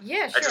 but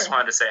yeah, sure. I just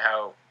wanted to say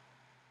how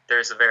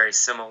there's a very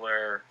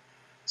similar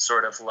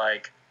sort of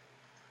like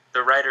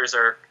the writers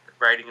are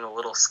writing a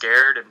little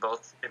scared in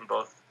both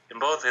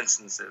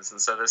instances, and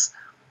so this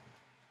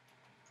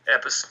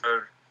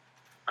episode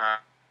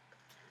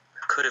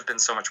could have been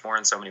so much more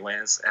in so many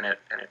ways, and it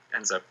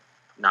ends up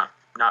not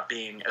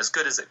being as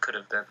good as it could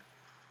have been.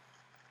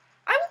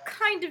 I will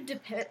kind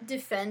of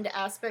defend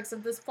aspects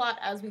of this plot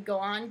as we go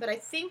on, but I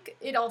think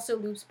it also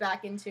loops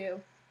back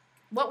into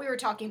what we were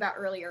talking about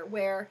earlier,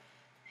 where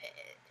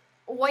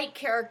white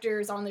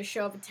characters on the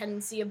show have a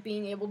tendency of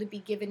being able to be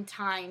given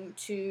time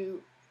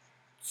to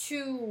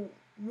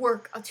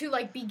work, to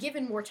like be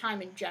given more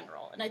time in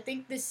general. And I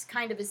think this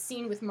kind of is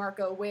seen with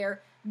Marco,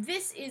 where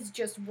this is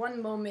just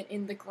one moment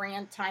in the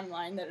grand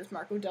timeline that is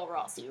Marco Del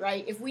Rossi,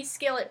 right? If we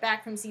scale it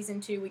back from season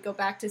 2, we go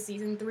back to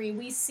season 3,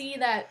 we see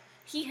that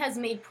he has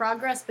made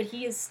progress, but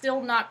he is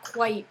still not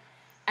quite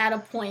at a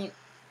point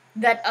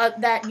that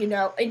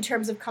in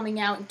terms of coming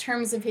out, in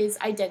terms of his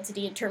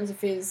identity, in terms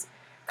of his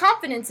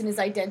confidence in his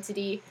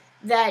identity,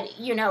 that,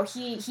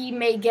 he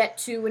may get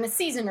to in a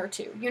season or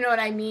two. You know what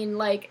I mean?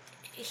 Like,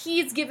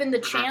 he's given the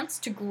chance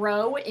to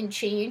grow and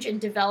change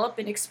and develop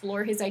and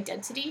explore his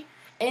identity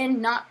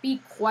and not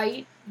be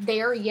quite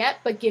there yet,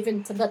 but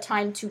given the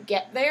time to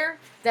get there,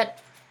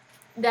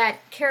 that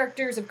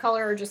characters of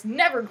color are just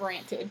never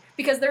granted,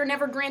 because they're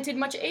never granted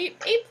much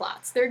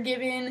A-plots. They're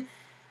given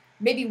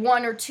maybe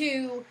one or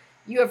two.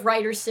 You have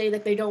writers say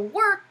that they don't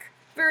work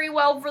very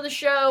well for the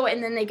show,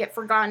 and then they get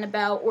forgotten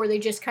about, or they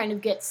just kind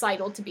of get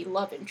sidled to be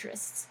love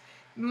interests.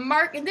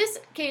 In this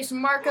case,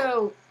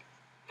 Marco,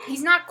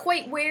 he's not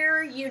quite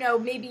where,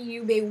 maybe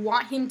you may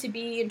want him to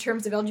be in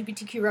terms of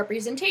LGBTQ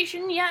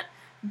representation yet,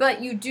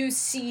 but you do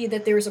see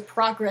that there's a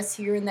progress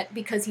here, and that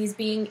because he's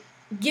being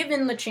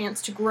given the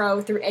chance to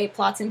grow through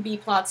A-plots and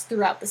B-plots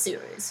throughout the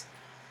series.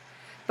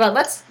 But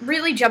let's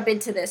really jump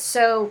into this.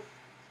 So,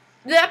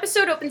 the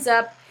episode opens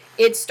up.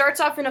 It starts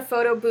off in a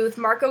photo booth.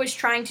 Marco is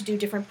trying to do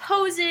different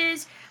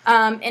poses,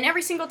 and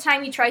every single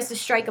time he tries to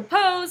strike a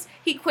pose,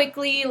 he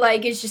quickly,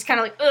 is just kind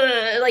of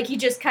ugh, he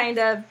just kind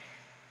of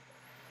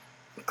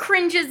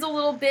cringes a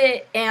little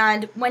bit,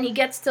 and when he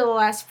gets to the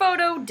last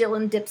photo,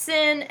 Dylan dips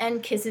in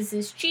and kisses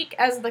his cheek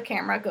as the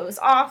camera goes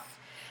off,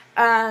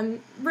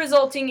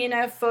 resulting in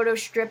a photo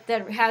strip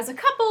that has a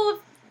couple of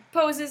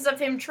poses of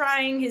him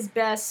trying his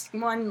best.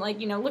 One,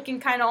 looking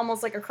kind of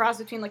almost like a cross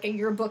between, a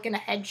yearbook and a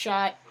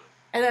headshot.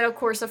 And then, of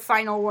course, a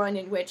final one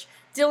in which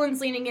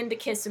Dylan's leaning in to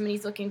kiss him and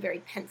he's looking very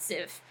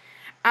pensive.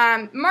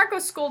 Marco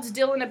scolds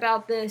Dylan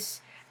about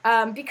this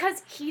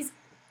because he's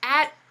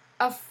at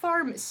a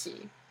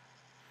pharmacy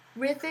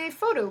with a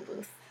photo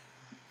booth.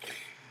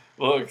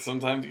 Look,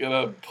 sometimes you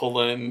gotta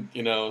pull in,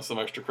 some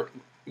extra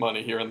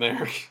money here and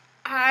there.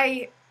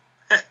 I've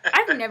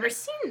never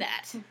seen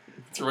that.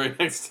 It's right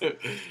next to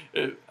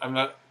it.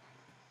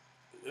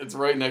 It's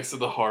right next to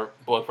the heart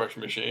blood pressure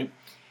machine.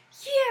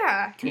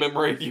 Yeah.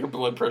 Commemorate your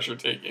blood pressure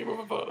taking with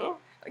a photo.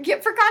 Yeah,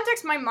 for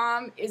context, my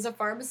mom is a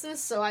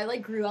pharmacist, so I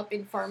grew up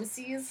in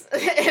pharmacies,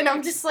 and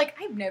I'm just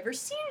I've never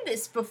seen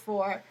this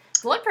before.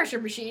 Blood pressure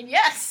machine,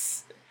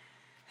 yes.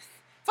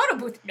 Photo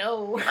booth,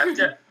 no.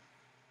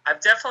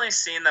 I've definitely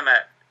seen them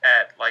at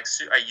like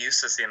I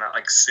used to see them at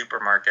like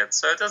supermarkets,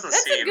 so it doesn't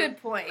That's seem. a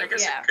good point. I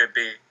guess yeah. it could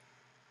be.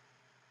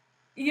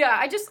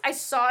 Yeah, I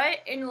saw it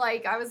and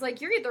like I was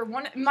like, you're either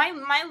one.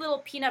 My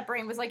little peanut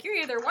brain was like, you're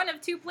either one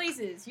of two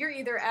places. You're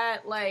either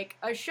at like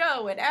a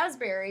show at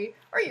Asbury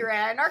or you're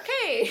at an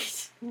arcade.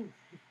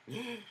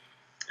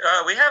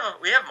 We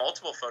have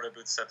multiple photo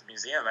booths at the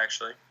museum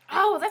actually.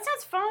 Oh, that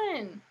sounds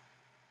fun.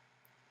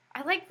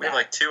 I like that. We have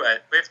like two.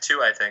 We have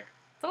two, I think.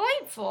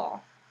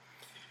 Delightful.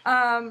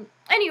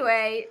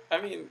 Anyway.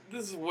 I mean,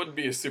 this would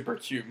be a super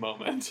cute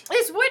moment.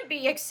 This would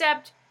be,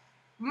 except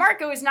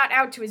Marco is not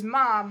out to his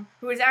mom,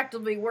 who is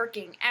actively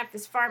working at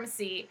this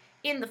pharmacy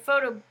in the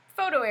photo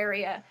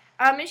area.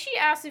 And she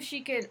asks if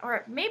she can,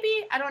 or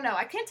maybe, I don't know,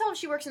 I can't tell if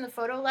she works in the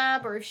photo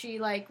lab or if she,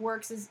 like,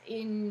 works as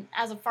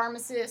a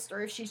pharmacist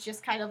or if she's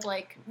just kind of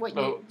like what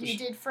you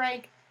did,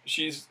 Frank.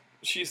 She's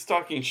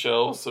stocking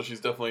shelves, so she's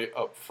definitely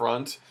up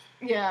front.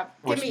 Yeah,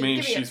 which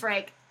means give me a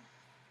Frank.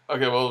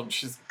 Okay, well,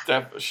 she's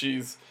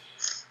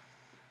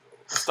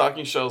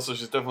stocking shelves, so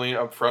she's definitely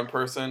an upfront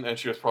person, and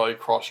she was probably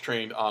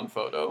cross-trained on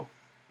photo.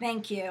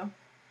 Thank you.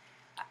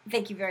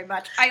 Thank you very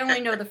much. I only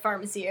know the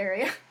pharmacy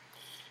area.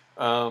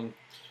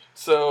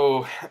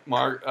 So,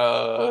 Mark,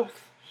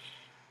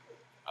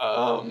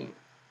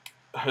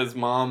 his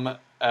mom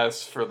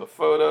asks for the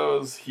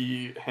photos,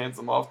 he hands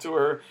them off to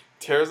her,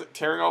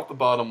 tearing off the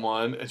bottom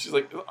one, and she's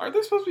like, aren't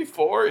there supposed to be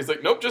 4? He's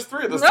like, nope, just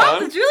 3 this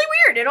time. No, it's really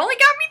weird. It only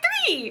got me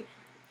 3.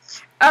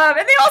 And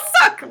they all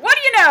suck. What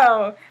do you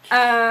know?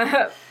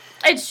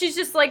 And she's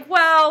just like,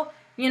 well,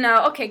 you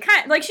know, okay,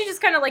 she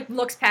just kind of like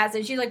looks past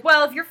it. She's like,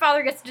 well, if your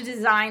father gets to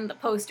design the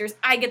posters,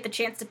 I get the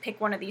chance to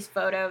pick one of these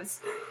photos.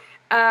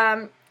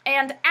 And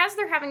as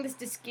they're having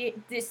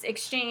this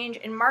exchange,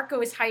 and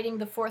Marco is hiding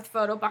the 4th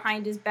photo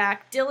behind his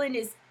back, Dylan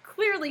is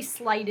clearly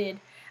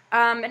slighted.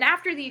 And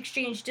after the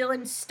exchange,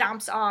 Dylan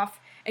stomps off,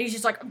 and he's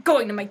just like, I'm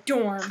going to my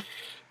dorm.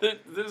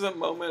 There's a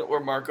moment where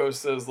Marco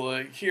says,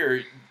 like,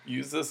 here,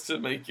 use this to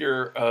make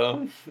your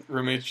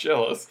roommates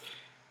jealous.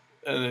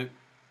 And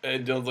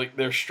Dylan's like,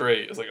 they're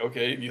straight. It's like,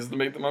 okay, use it to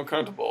make them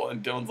uncomfortable.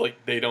 And Dylan's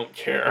like, they don't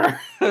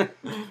care. And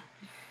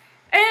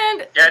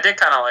yeah, I did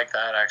kind of like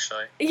that,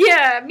 actually.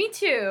 Yeah, me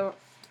too.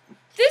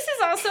 This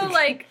is also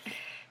like,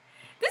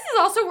 this is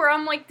also where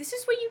I'm like, this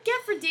is what you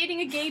get for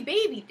dating a gay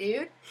baby,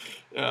 dude.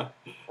 Yeah.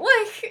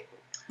 Like,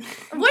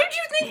 what did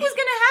you think was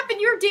gonna happen?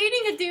 You're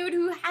dating a dude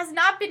who has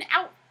not been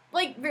out,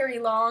 like, very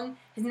long,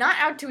 is not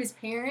out to his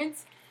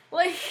parents.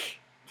 Like,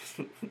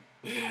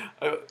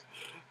 I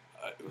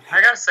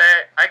gotta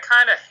say, I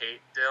kind of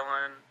hate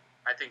Dylan.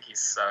 I think he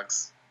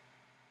sucks.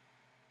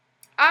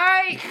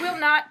 I will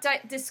not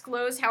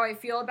disclose how I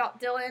feel about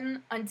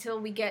Dylan until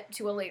we get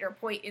to a later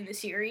point in the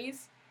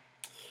series.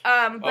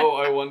 But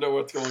I wonder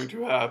what's going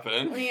to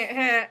happen.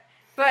 Yeah,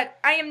 but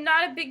I am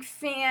not a big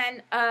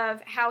fan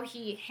of how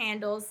he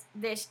handles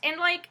this. And,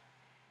 like,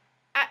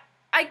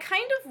 I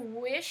kind of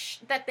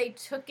wish that they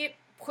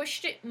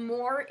pushed it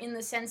more in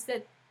the sense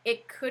that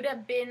it could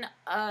have been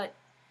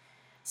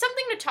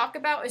something to talk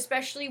about,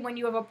 especially when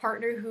you have a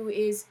partner who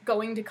is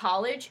going to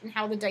college and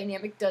how the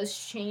dynamic does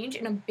change.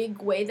 In a big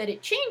way that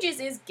it changes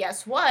is,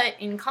 guess what?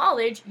 In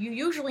college, you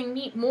usually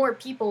meet more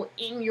people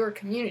in your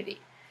community.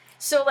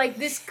 So, like,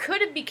 this could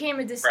have became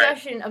a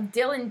discussion of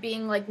Dylan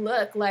being like,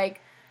 look,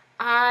 like,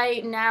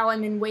 I now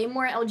am in way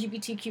more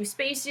LGBTQ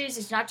spaces.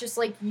 It's not just,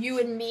 like, you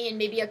and me and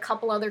maybe a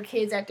couple other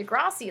kids at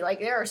Degrassi. Like,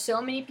 there are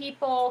so many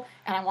people,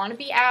 and I want to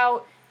be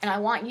out, and I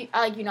want you,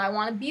 like, you know, I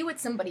want to be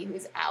with somebody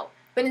who's out.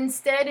 But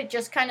instead, it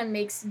just kind of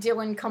makes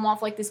Dylan come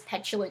off like this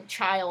petulant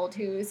child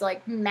who's,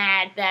 like,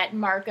 mad that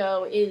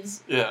Marco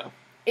is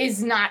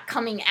not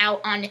coming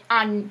out on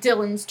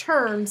Dylan's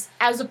terms,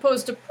 as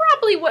opposed to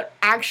probably what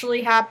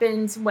actually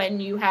happens when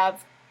you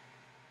have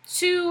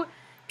two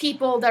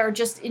people that are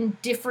just in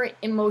different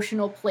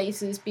emotional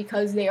places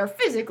because they are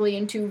physically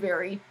in two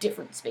very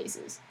different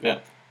spaces. Yeah.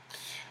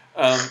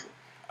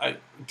 I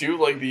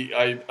do like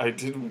I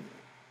did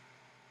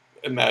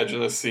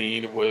imagine a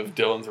scene with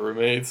Dylan's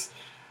roommates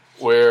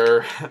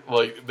where,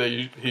 like,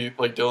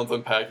 Dylan's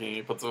unpacking,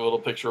 he puts a little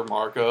picture of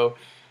Marco,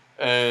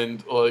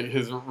 and, like,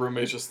 his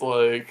roommate's just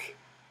like,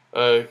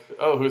 oh,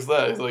 who's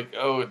that? He's like,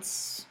 oh,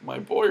 it's my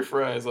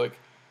boyfriend. He's like,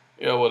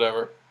 yeah,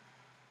 whatever.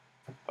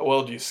 How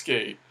well do you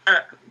skate?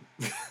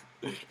 Because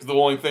the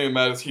only thing that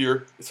matters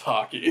here is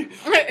hockey.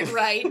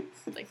 Right.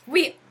 Like,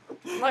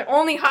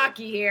 only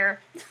hockey here.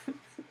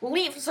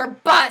 Leafs or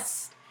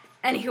bust.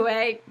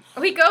 Anyway,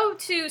 we go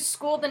to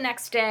school the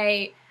next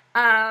day.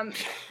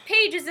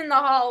 Paige is in the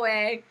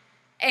hallway,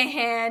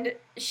 and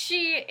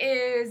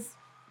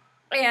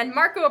and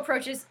Marco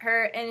approaches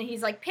her, and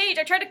he's like, Paige,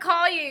 I tried to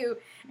call you.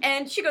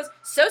 And she goes,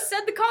 so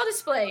said the call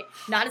display.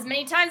 Not as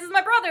many times as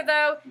my brother,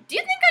 though. Do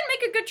you think I'd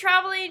make a good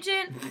travel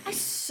agent? I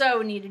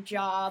so need a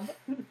job.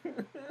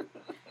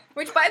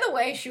 Which, by the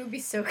way, she would be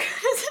so good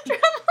as a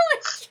travel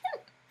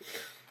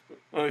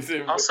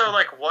agent. Also,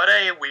 like, what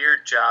a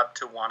weird job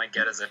to want to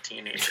get as a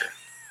teenager.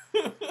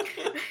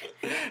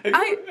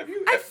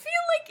 I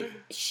feel like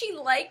she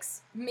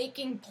likes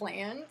making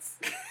plans.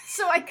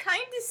 So I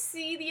kind of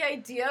see the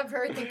idea of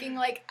her thinking,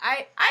 like,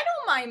 I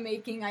don't mind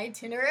making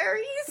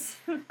itineraries.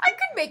 I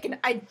could make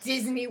a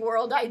Disney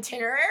World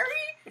itinerary.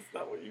 That's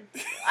not what you do.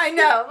 I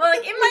know. But,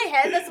 like, in my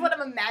head, that's what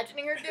I'm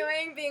imagining her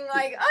doing. Being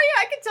like, oh,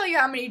 yeah, I can tell you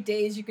how many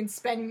days you can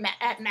spend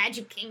at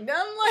Magic Kingdom.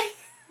 Like,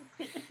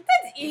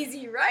 that's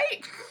easy,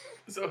 right?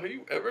 So have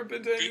you ever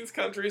been to any of these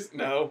countries?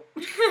 No.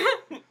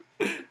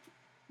 Do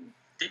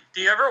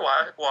you ever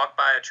walk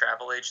by a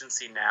travel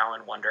agency now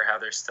and wonder how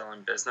they're still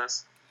in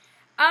business?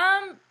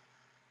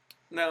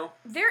 No.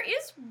 There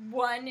is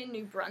one in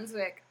New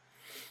Brunswick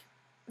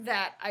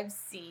that I've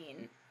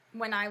seen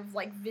when I've,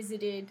 like,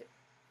 visited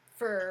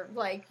for,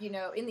 like, you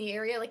know, in the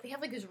area. Like, they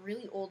have, like, this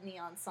really old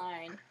neon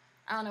sign.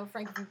 I don't know,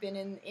 Frank, if you've been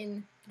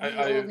in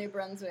old New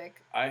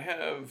Brunswick. I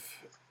have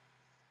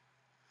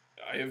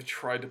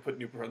tried to put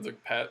New Brunswick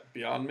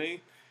beyond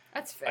me.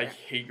 That's fair. I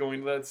hate going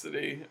to that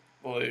city,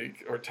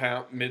 like, or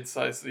town,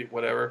 mid-sized city,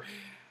 whatever.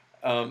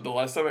 The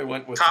last time I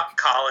went was...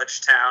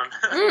 college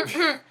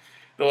town.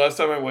 The last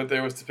time I went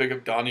there was to pick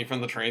up Donnie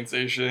from the train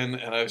station,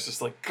 and I was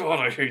just like, God,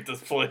 I hate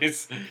this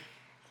place.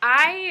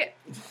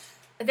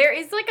 There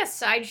is, like, a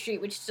side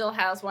street which still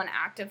has one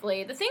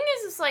actively. The thing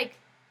is like,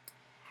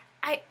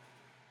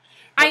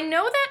 I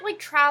know that, like,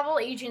 travel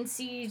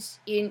agencies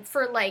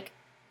for, like,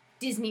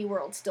 Disney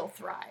World still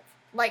thrive.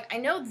 Like, I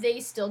know they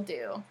still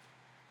do.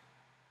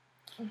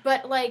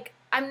 But, like,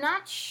 I'm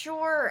not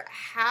sure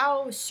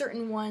how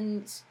certain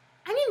ones...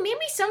 I mean,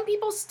 maybe some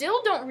people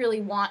still don't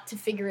really want to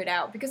figure it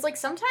out, because, like,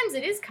 sometimes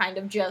it is kind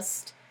of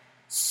just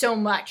so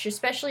much,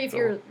 especially if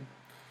you're...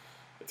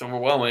 It's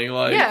overwhelming,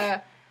 like...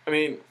 Yeah. I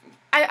mean...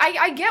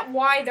 I get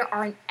why there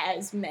aren't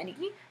as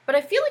many, but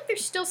I feel like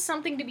there's still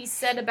something to be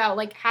said about,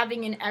 like,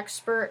 having an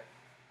expert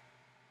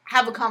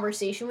have a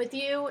conversation with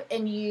you,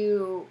 and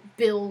you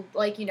build,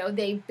 like, you know,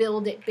 they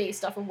build it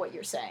based off of what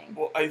you're saying.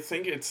 Well, I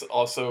think it's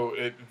also...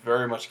 It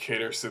very much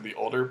caters to the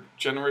older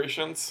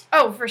generations.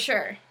 Oh, for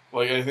sure.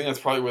 Like, I think that's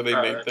probably where they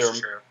make their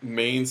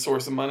main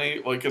source of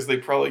money. Like, because they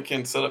probably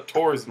can set up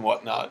tours and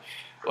whatnot.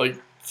 Like,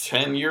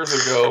 10 years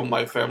ago,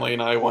 my family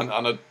and I went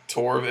on a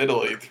tour of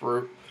Italy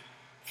through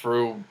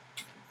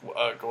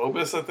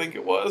Globus, I think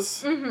it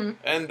was. Mm-hmm.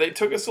 And they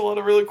took us to a lot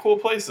of really cool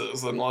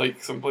places. And,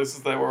 like, some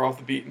places that were off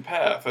the beaten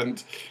path.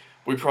 And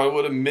we probably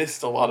would have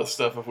missed a lot of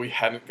stuff if we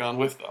hadn't gone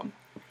with them.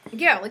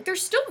 Yeah, like, they're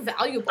still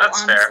valuable,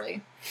 That's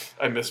honestly.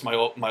 Fair. I miss my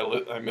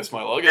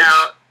luggage.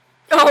 Now,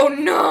 oh,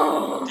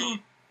 no!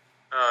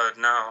 Oh,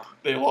 no.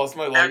 They lost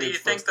my luggage. Now, do you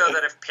think, though,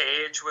 that if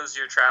Paige was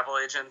your travel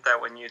agent,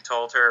 that when you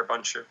told her a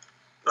bunch of,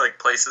 like,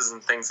 places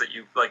and things that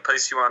you, like,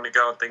 places you wanted to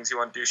go and things you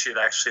want to do, she'd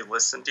actually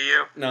listen to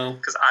you? No.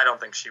 Because I don't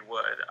think she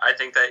would. I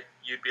think that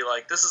you'd be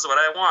like, this is what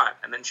I want.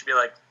 And then she'd be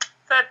like,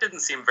 that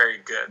didn't seem very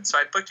good, so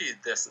I booked you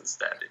this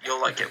instead.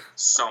 You'll like it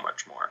so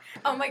much more.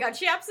 Oh, my God,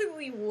 she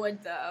absolutely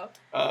would, though.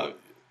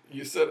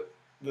 You said,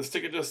 this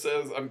ticket just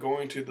says, I'm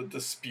going to the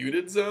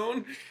disputed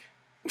zone.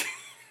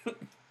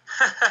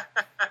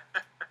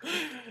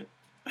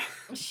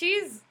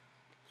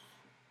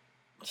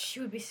 She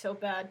would be so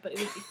bad, but it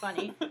would be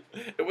funny.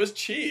 It was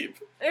cheap.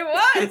 It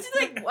was. It's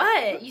like,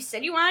 what? You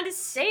said you wanted to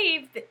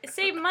save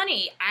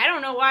money. I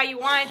don't know why you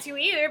wanted to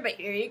either, but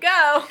here you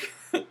go.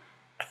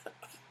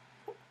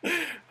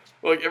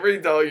 Like, every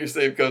dollar you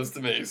save comes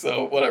to me,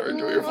 so whatever,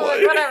 enjoy your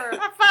flight. Whatever,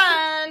 have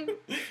fun.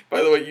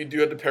 By the way, you do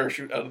have to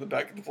parachute out of the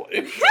back of the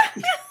plane.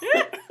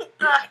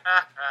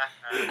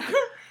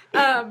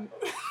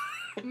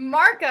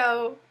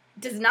 Marco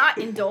does not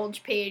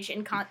indulge Paige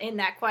in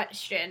that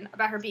question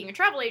about her being a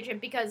travel agent,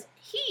 because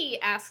he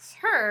asks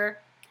her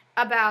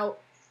about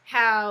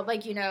how,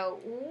 like, you know,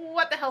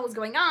 what the hell was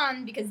going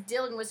on, because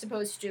Dylan was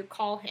supposed to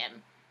call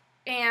him.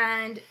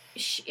 And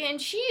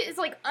she is,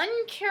 like,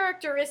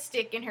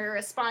 uncharacteristic in her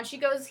response. She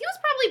goes, he was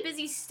probably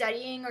busy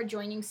studying or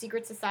joining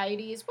secret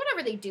societies,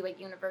 whatever they do at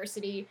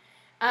university.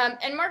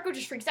 And Marco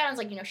just freaks out and is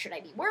like, you know, should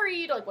I be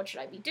worried? Like, what should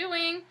I be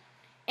doing?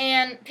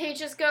 And Paige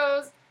just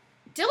goes,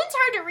 Dylan's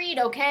hard to read,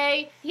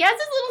 okay? He has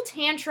his little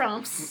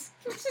tantrums.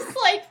 It's just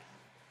like,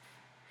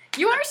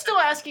 you are still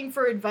asking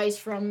for advice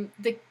from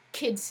the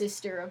kid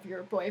sister of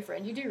your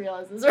boyfriend. You do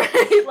realize this,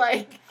 right?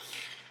 Like,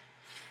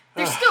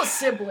 they're still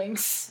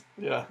siblings.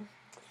 Yeah.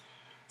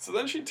 So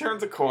then she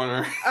turns a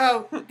corner.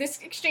 Oh, this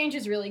exchange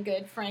is really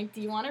good. Frank, do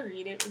you want to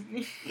read it with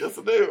me? Yes,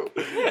 I do.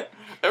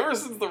 Ever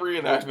since the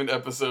reenactment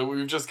episode,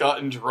 we've just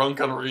gotten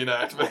drunk on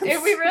reenactments.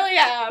 Yeah, we really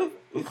have.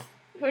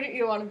 Who do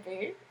you want to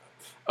be?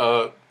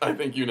 I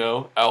think you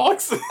know.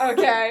 Alex.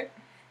 Okay.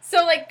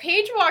 So, like,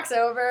 Paige walks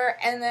over,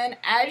 and then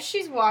as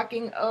she's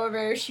walking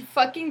over, she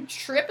fucking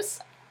trips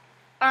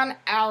on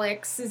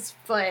Alex's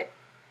foot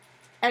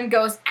and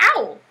goes,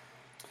 ow!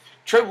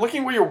 Trev,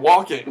 looking where you're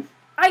walking.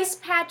 Ice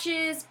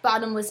patches,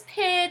 bottomless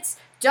pits,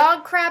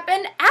 dog crap,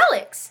 and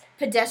Alex.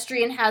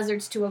 Pedestrian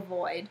hazards to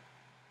avoid.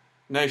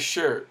 Nice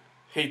shirt.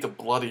 Hate to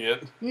bloody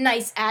it.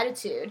 Nice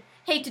attitude.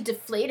 Hate to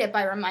deflate it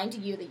by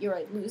reminding you that you're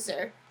a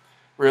loser.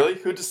 Really?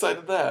 Who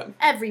decided that?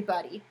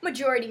 Everybody.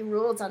 Majority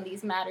rules on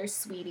these matters,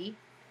 sweetie.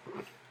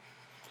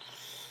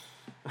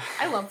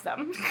 I love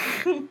them.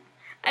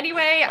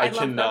 Anyway, I love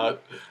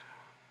cannot. them.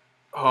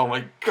 Oh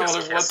my god!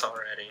 Just kiss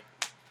already.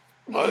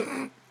 What?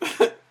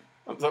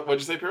 What'd you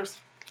say, Pierce?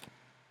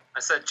 I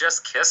said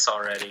just kiss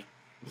already.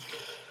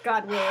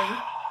 God willing.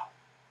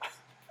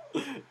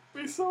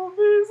 Be so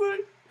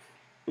amazing.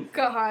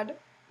 God.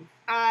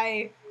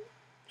 I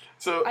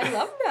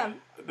love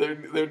them.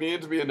 There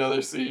needed to be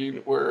another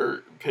scene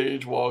where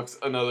Paige walks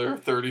another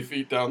 30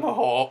 feet down the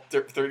hall,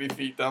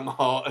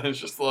 and it's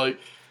just like,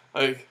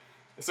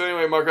 so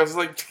anyway, Marcos is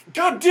like,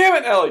 God damn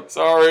it, Ellie!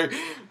 Sorry.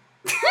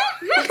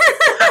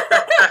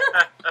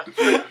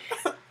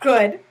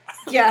 Good.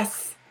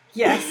 Yes.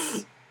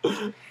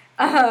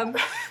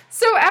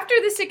 So after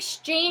this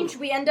exchange,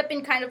 we end up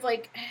in kind of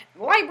like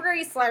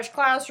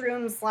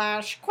library/classroom/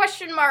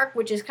 question mark,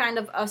 which is kind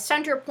of a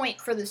center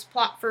point for this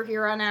plot for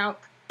here on out,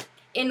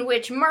 in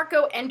which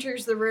Marco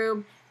enters the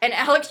room and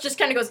Alex just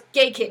kind of goes,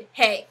 "Gay kid,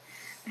 hey."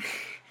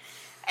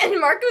 And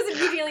Marco's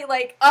immediately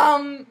like,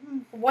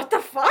 what the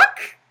fuck?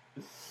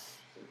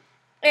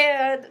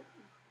 And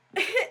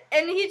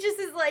he just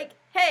is like,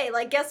 hey,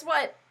 like, guess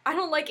what? I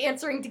don't like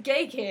answering to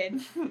gay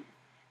kid.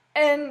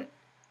 And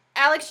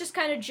Alex just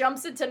kind of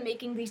jumps into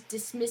making these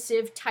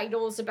dismissive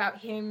titles about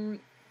him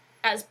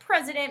as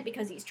president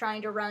because he's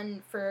trying to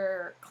run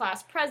for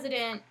class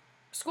president,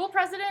 school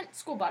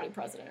body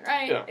president,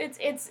 right? Yeah.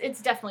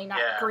 It's definitely not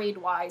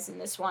grade-wise in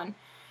this one.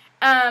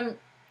 And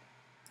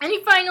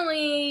he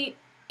finally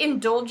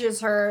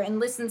indulges her and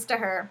listens to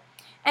her.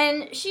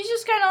 And she's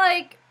just kind of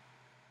like,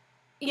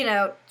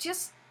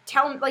 just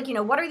tell me, like,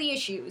 what are the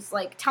issues?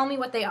 Like, tell me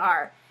what they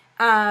are.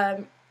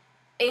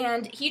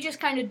 And he just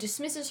kind of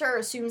dismisses her,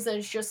 assumes that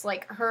it's just,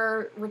 like,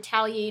 her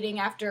retaliating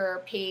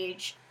after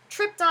Paige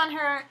tripped on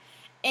her.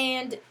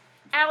 And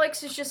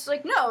Alex is just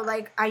like, no,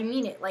 like, I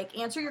mean it. Like,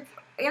 answer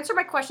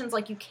my questions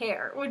like you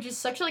care. Which is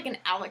such, like, an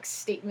Alex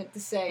statement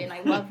to say, and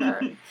I love her.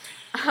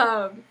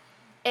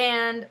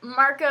 And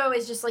Marco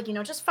is just like,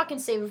 just fucking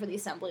save it for the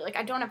assembly. Like,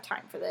 I don't have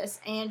time for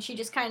this. And she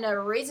just kind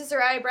of raises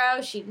her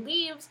eyebrows. She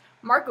leaves.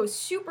 Marco's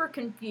super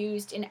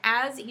confused. And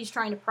as he's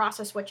trying to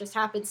process what just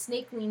happened,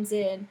 Snake leans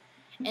in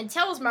and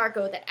tells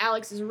Marco that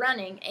Alex is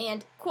running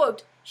and,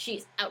 quote,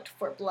 she's out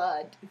for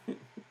blood.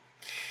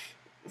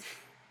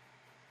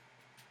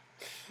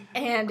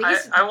 And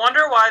I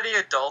wonder why the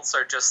adults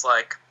are just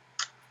like,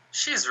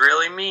 she's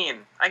really mean.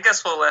 I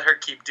guess we'll let her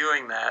keep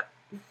doing that.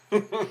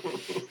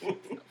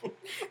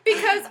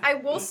 Because I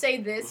will say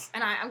this,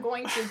 and I'm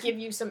going to give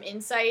you some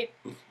insight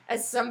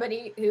as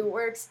somebody who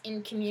works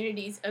in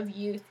communities of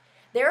youth.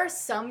 There are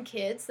some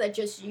kids that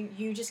just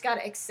you just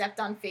gotta accept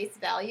on face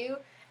value.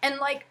 And,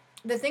 like,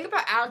 the thing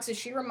about Alex is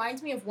she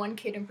reminds me of one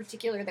kid in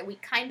particular that we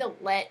kind of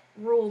let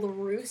rule the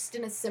roost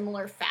in a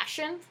similar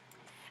fashion.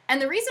 And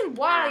the reason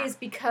why is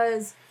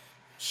because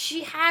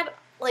she had,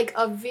 like,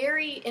 a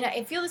very, and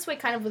I feel this way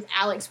kind of with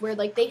Alex, where,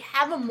 like, they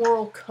have a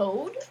moral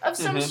code of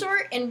some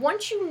sort, and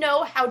once you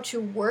know how to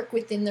work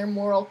within their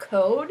moral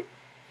code,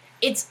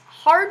 it's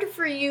hard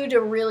for you to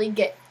really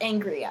get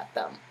angry at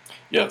them.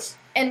 Yes.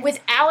 And with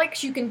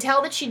Alex, you can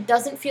tell that she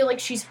doesn't feel like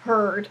she's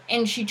heard,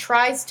 and she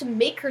tries to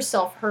make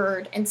herself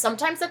heard, and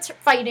sometimes that's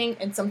fighting,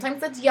 and sometimes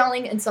that's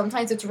yelling, and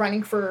sometimes it's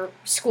running for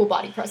school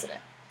body president.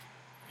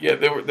 Yeah,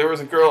 there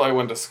was a girl I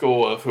went to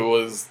school with who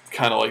was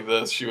kind of like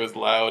this. She was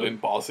loud and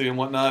bossy and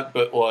whatnot,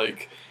 but,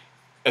 like,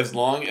 as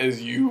long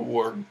as you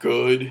were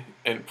good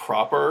and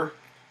proper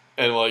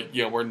and, like,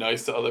 were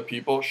nice to other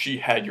people, she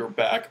had your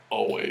back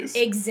always.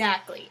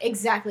 Exactly.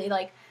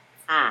 Like,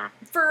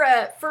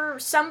 for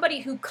somebody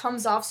who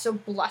comes off so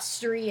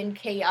blustery and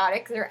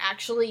chaotic, they're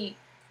actually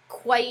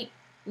quite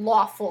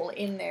lawful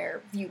in their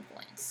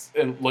viewpoints.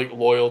 And, like,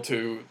 loyal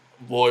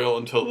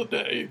until the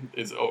day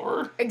is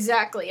over.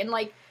 Exactly, and,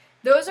 like,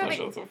 those are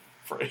That's a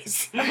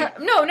phrase.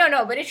 No,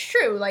 but it's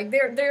true. Like,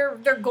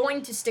 they're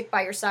going to stick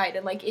by your side,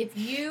 and, like, if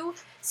you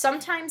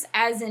sometimes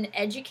as an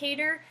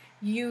educator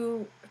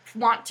you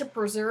want to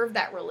preserve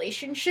that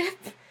relationship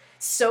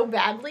so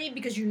badly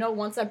because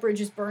once that bridge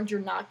is burned you're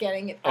not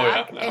getting it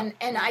back. Oh, yeah, no.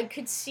 And I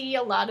could see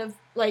a lot of,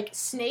 like,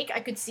 Snake,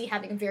 I could see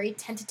having a very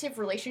tentative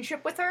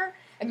relationship with her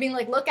and being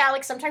like, look,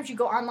 Alex, sometimes you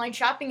go online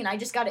shopping and I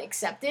just gotta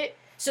accept it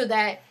so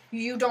that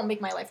you don't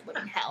make my life a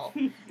living hell.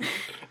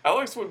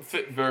 Alex would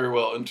fit very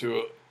well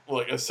into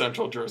a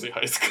Central Jersey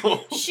high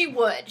school. She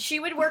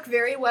would work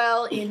very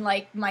well in,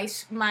 like, my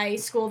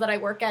school that I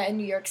work at in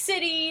New York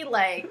City.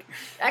 Like,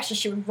 actually,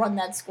 she would run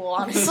that school,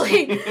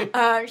 honestly.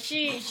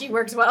 She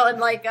works well in,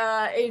 like,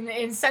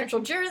 in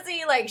Central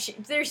Jersey. Like,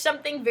 there's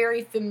something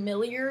very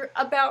familiar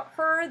about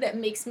her that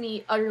makes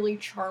me utterly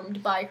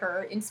charmed by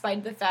her, in spite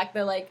of the fact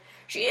that, like,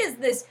 she is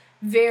this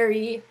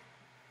very,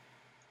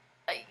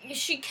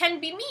 she can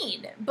be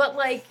mean, but,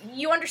 like,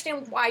 you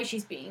understand why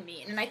she's being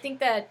mean. And I think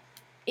that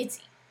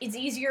it's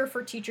easier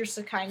for teachers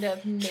to kind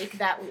of make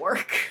that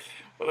work.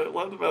 What I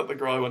loved about the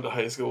girl I went to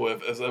high school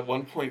with is at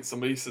one point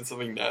somebody said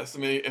something nasty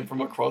to me, and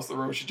from across the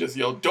room she just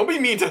yelled, "Don't be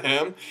mean to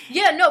him!"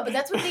 Yeah, no, but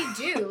that's what they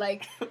do.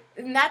 Like,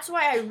 and that's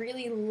why I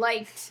really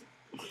like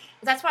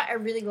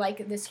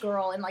this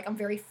girl, and, like, I'm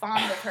very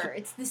fond of her.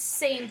 It's the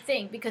same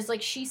thing, because,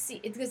 like,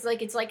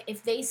 it's like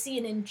if they see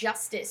an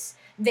injustice,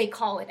 they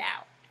call it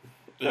out.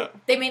 Yeah.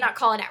 They may not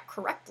call it out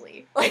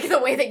correctly, like the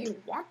way that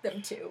you want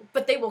them to,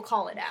 but they will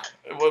call it out.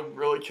 And what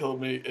really killed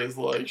me is,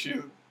 like, she,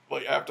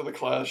 like, after the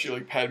class, she,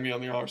 like, patted me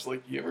on the arm. She's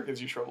like, "You ever gives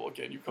you trouble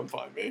again, you come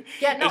find me."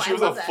 Yeah, no, and she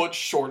was I love a that. foot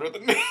shorter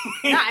than me.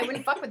 No, I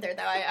wouldn't fuck with her,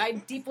 though.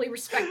 I deeply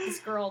respect this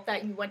girl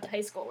that you went to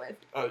high school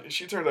with.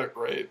 She turned out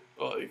great.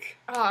 Like,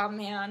 Oh,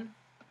 man.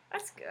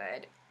 That's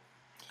good.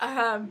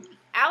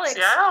 Alex.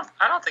 See, I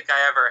don't think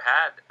I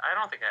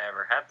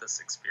ever had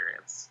this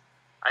experience.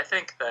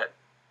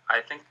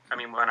 I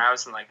mean, when I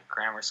was in, like,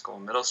 grammar school,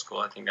 middle school,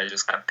 I think I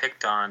just got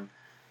picked on.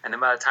 And then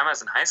by the time I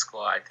was in high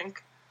school, I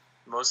think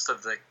most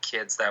of the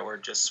kids that were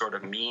just sort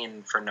of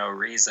mean for no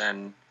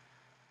reason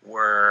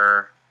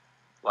were,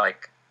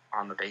 like,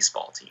 on the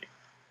baseball team.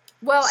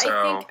 Well,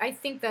 So- I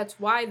think that's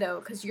why, though,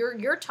 because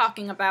you're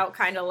talking about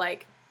kind of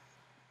like,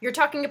 you're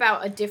talking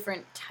about a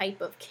different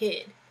type of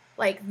kid.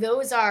 Like,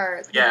 those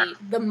are Yeah.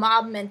 the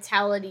mob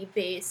mentality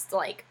based,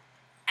 like,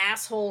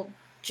 asshole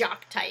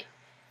jock type.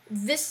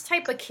 This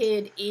type of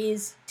kid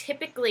is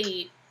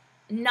typically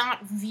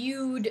not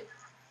viewed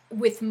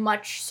with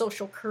much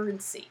social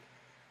currency.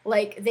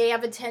 Like, they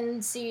have a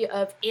tendency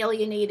of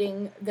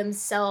alienating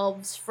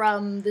themselves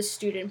from the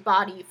student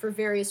body for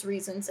various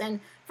reasons. And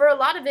for a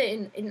lot of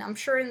it, and I'm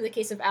sure in the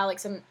case of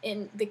Alex and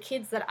in the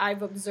kids that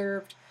I've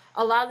observed,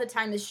 a lot of the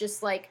time it's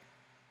just like,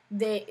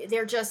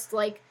 they're just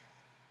like,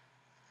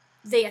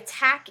 they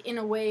attack in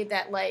a way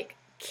that, like,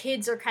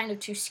 kids are kind of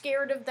too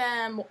scared of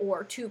them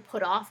or too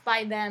put off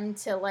by them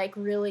to, like,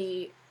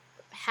 really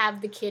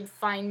have the kid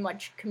find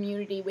much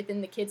community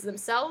within the kids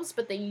themselves,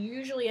 but they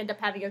usually end up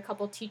having a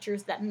couple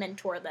teachers that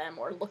mentor them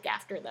or look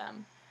after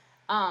them.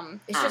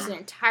 It's just an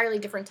entirely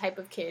different type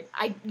of kid.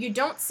 You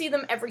don't see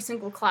them every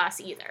single class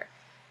either.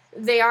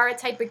 They are a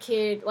type of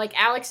kid, like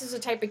Alex is a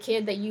type of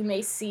kid that you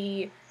may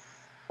see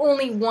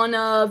only one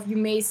of, you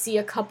may see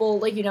a couple,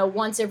 like, you know,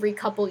 once every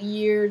couple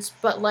years,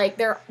 but, like,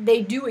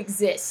 they do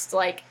exist.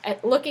 Like,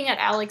 looking at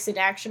Alex in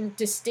action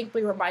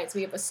distinctly reminds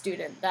me of a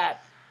student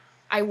that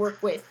I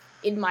work with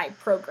in my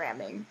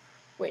programming,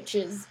 which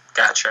is,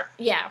 Gotcha.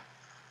 yeah.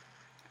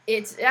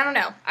 It's, I don't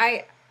know,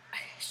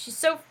 she's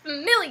so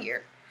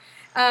familiar.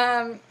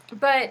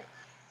 But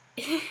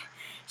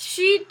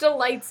she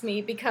delights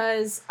me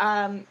because,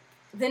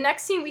 the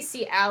next scene we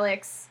see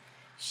Alex,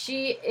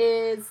 she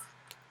is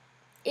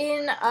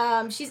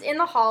she's in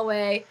the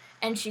hallway,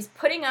 and she's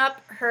putting up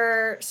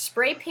her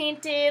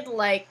spray-painted,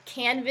 like,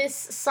 canvas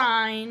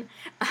sign,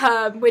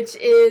 which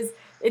is,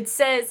 it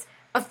says,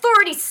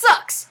 "Authority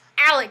sucks!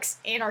 Alex,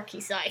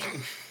 anarchy sign."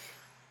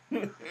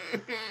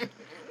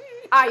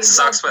 I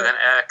Sucks love with her.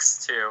 an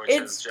X, too, which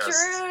It's is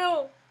just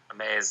true!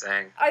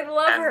 amazing. I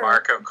love And her.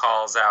 Marco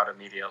calls out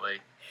immediately.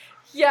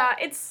 Yeah,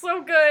 it's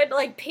so good.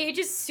 Like, Paige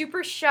is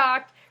super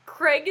shocked.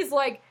 Craig is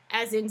like,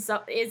 is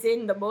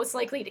in the most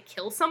likely to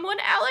kill someone,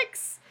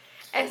 Alex?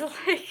 And,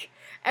 like,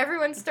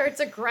 everyone starts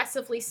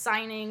aggressively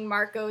signing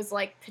Marco's,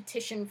 like,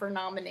 petition for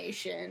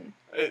nomination.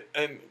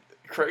 and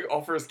Craig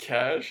offers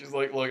cash. He's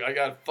like, "Look, I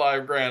got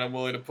 $5,000. I'm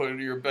willing to put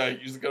into your bank.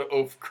 You just gotta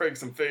owe Craig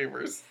some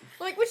favors."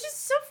 Like, which is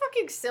so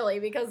fucking silly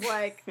because,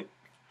 like,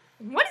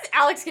 what is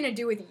Alex gonna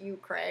do with you,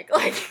 Craig?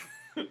 Like,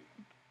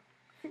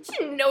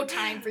 she had no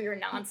time for your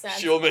nonsense.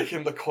 She'll make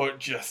him the court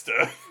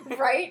jester.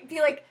 Right?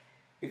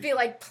 Be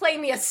like, play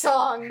me a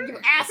song, you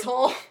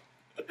asshole.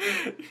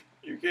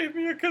 You gave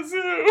me a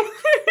kazoo.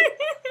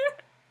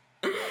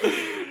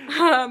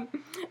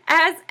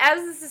 As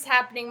this is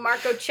happening,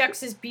 Marco checks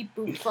his beep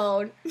boop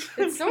phone.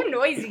 It's so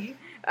noisy.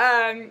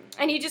 And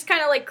he just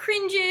kind of, like,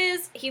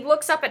 cringes. He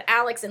looks up at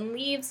Alex and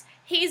leaves.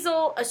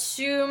 Hazel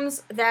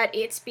assumes that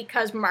it's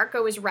because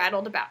Marco is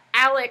rattled about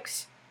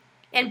Alex.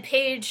 And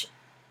Paige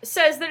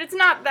says that it's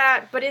not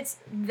that, but it's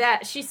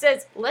that. She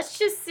says, let's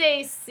just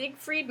say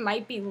Siegfried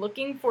might be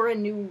looking for a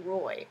new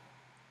Roy.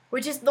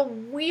 Which is the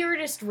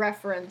weirdest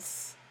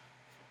reference.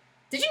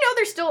 Did you know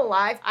they're still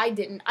alive? I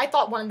didn't. I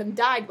thought one of them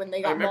died when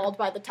they got mauled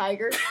by the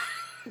tiger.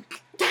 I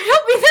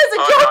don't mean that's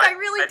a joke. I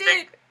really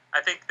did.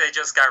 I think they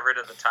just got rid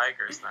of the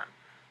tigers then.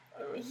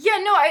 Yeah,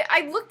 no,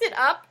 I looked it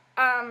up.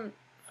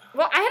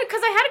 Well, I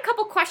had a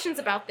couple questions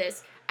about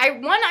this. I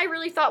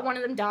really thought one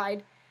of them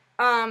died.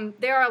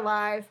 They're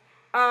alive.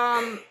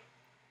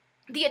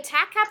 The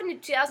attack happened in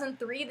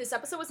 2003. This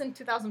episode was in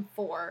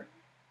 2004,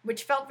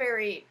 which felt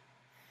very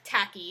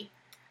tacky.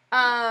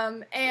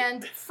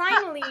 And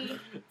finally,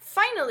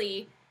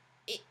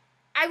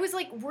 I was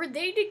like, were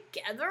they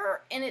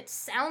together? And it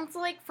sounds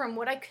like, from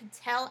what I could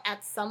tell,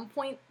 at some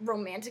point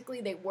romantically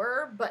they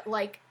were, but,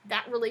 like,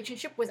 that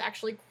relationship was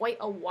actually quite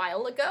a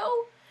while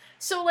ago.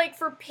 So, like,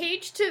 for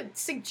Paige to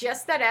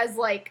suggest that as,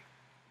 like,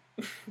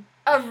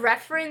 a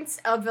reference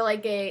of,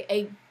 like,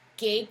 a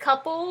gay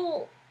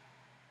couple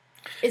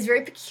is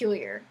very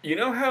peculiar. You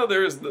know how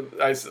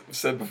I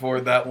said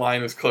before that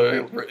line is clearly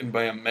written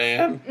by a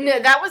man? No,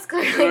 that was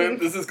clearly...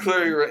 This is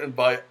clearly written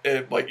by,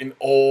 like, an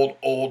old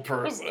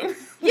person.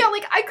 Yeah,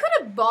 like, I could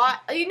have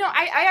bought... You know,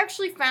 I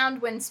actually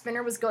found when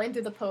Spinner was going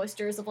through the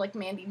posters of, like,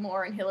 Mandy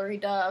Moore and Hilary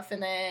Duff,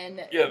 and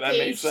then Yeah, that Paige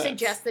makes sense.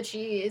 suggests that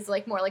she is,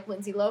 like, more like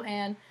Lindsay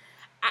Lohan.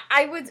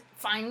 I was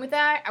fine with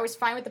that. I was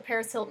fine with the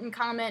Paris Hilton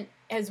comment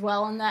as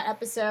well in that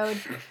episode.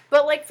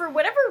 But, like, for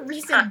whatever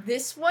reason,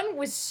 this one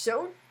was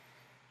so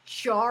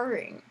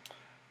jarring.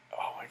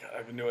 Oh my god, I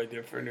have a new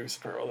idea for a new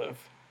superlative.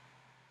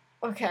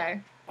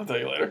 Okay. I'll tell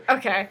you later.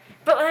 Okay.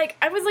 But, like,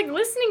 I was, like,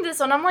 listening to this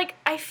one, I'm like,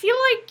 I feel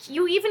like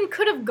you even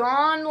could have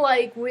gone,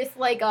 like, with,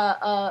 like,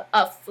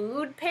 a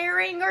food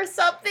pairing or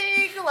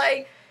something.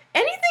 Like,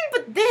 anything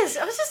but this.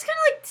 I was just kind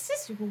of like, this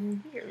is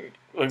weird.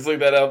 Looks like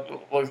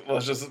that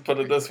let's just put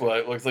it this way.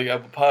 It looks like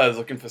apple pie is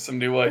looking for some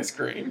new ice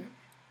cream.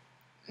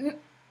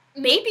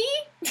 Maybe?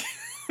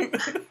 Would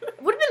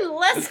have been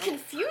less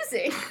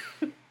confusing.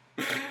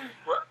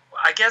 Well,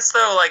 I guess,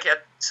 though, like,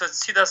 so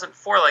it's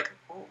 2004, like,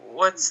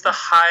 what's the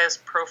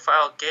highest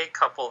profile gay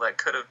couple that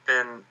could have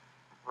been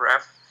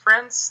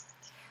referenced?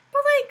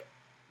 But, like,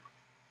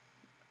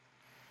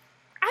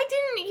 I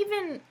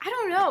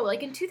don't know,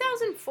 like, in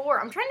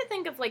 2004, I'm trying to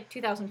think of, like,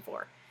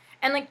 2004.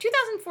 And, like,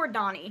 2004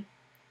 Donnie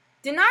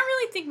did not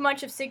really think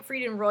much of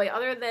Siegfried and Roy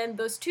other than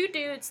those two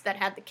dudes that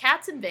had the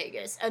cats in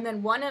Vegas, and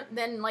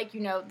then like,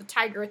 you know, the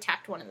tiger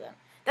attacked one of them.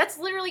 That's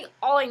literally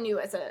all I knew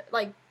as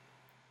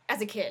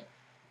a kid.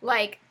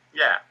 Like,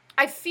 Yeah.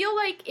 I feel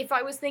like if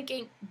I was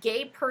thinking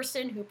gay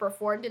person who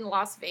performed in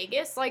Las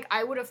Vegas, like,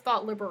 I would have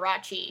thought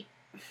Liberace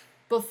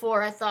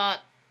before I thought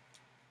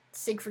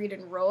Siegfried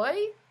and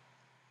Roy.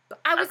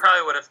 I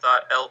probably would have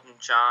thought Elton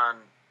John,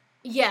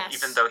 Yes.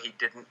 even though he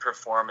didn't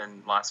perform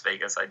in Las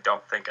Vegas, I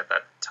don't think at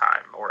that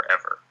time or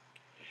ever.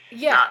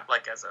 Yeah. Not,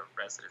 like, as a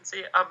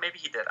residency. Maybe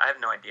he did. I have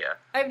no idea.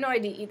 I have no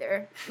idea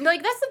either.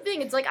 Like, that's the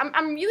thing. It's like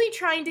I'm really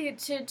trying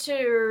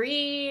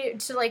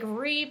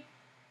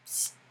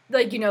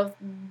like, you know,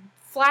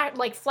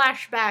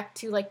 flashback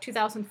to, like,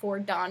 2004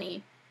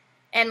 Donnie,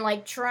 and,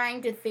 like,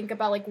 trying to think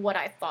about, like, what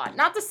I thought.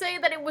 Not to say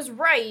that it was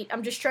right.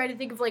 I'm just trying to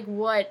think of, like,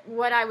 what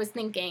I was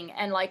thinking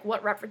and, like,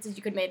 what references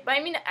you could make. But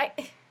I mean, that's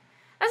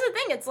the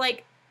thing. It's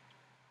like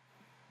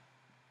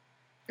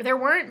there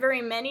weren't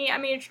very many. I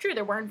mean, it's true.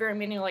 There weren't very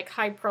many, like,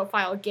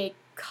 high-profile gay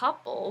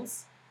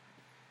couples.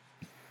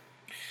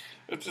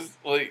 It's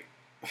just, like,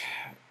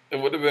 it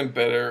would have been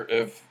better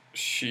if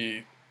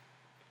she...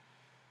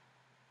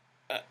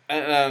 I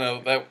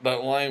don't know,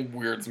 that line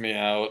weirds me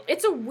out.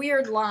 It's a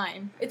weird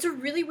line. It's a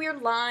really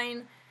weird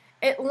line.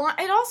 It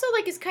also,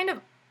 like, is kind of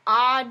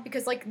odd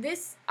because, like,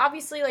 this,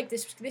 obviously, like,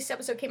 this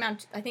episode came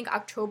out, I think,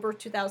 October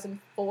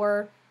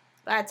 2004.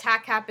 That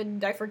attack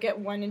happened, I forget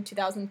when, in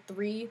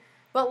 2003.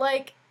 But,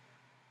 like,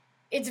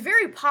 it's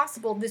very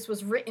possible this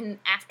was written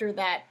after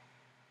that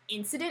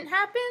incident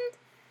happened.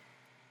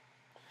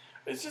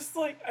 It's just,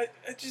 like, I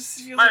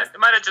just feel It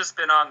might have just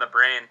been on the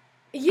brain.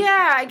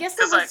 Yeah, I guess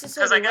that was just what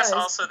because I guess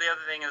also the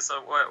other thing is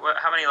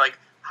how many, like,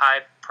 high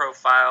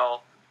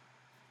profile,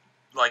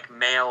 like,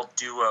 male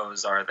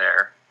duos are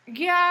there?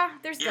 Yeah,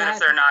 there's Even that.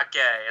 if they're not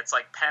gay, it's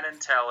like Penn and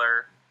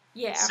Teller,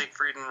 yeah,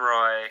 Siegfried and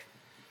Roy.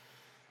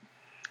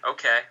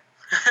 Okay,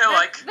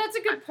 that's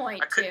a good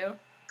point too.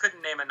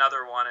 Couldn't name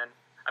another one, and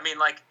I mean,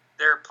 like,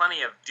 there are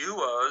plenty of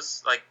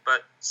duos, like,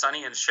 but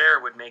Sonny and Cher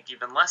would make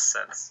even less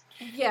sense.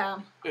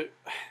 Yeah. It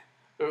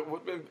would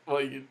have been,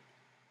 like...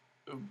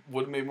 It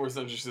would have made more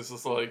sense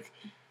just like,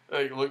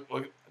 hey, look,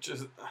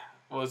 just,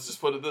 well, let's just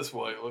put it this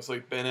way. It looks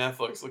like Ben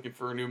Affleck's looking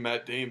for a new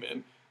Matt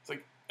Damon. It's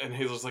like, and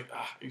Hazel's like,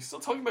 are you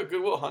still talking about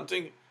Good Will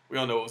Hunting? We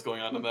all know what was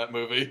going on in that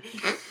movie.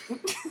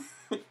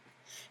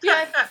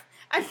 Yeah,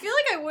 I feel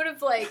like I would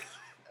have, like,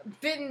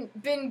 been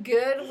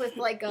good with,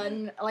 like,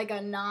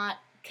 a not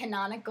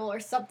canonical or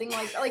something,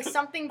 like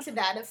something to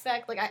that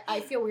effect. Like,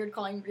 I feel weird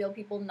calling real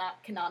people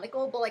not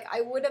canonical, but, like,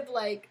 I would have,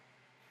 like,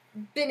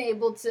 been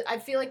able to, I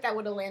feel like that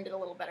would have landed a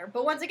little better.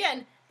 But once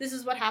again, this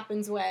is what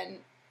happens when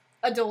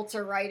adults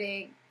are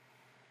writing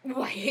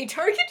YA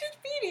targeted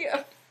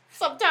media.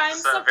 Sometimes.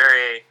 It's a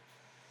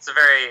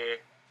very,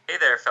 hey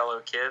there,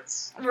 fellow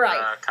kids,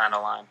 right, kind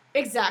of line.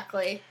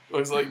 Exactly.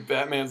 Looks like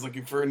Batman's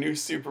looking for a new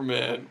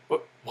Superman.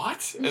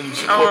 What? And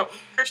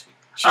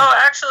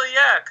Actually,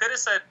 yeah, could have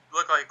said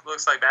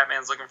looks like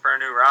Batman's looking for a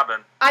new Robin.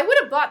 I would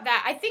have bought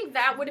that. I think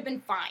that would have been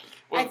fine.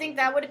 Well, I think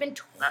that would have been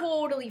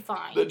totally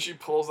fine. Then she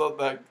pulls out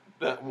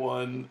that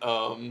one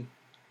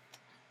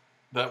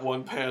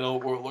panel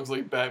where it looks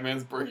like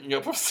Batman's breaking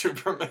up with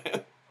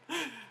Superman,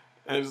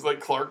 and it's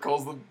like Clark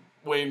calls the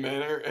Wayne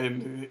Manor,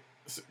 and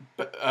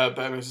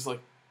Batman's just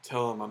like,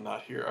 "Tell him I'm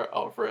not here,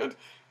 Alfred."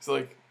 He's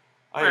like,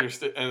 "I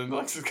understand," and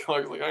then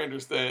Clark's like, "I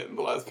understand." And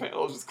the last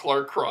panel is just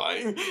Clark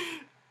crying.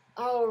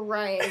 Oh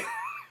right.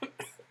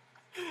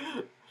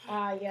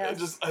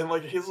 Yes. And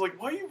like he's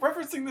like, why are you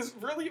referencing this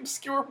really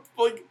obscure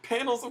like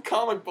panels of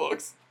comic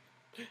books?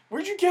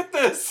 Where'd you get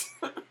this?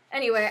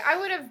 Anyway, I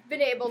would have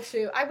been able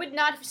to. I would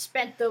not have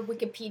spent the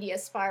Wikipedia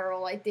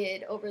spiral I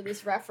did over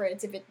this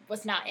reference if it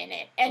was not in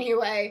it.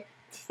 Anyway,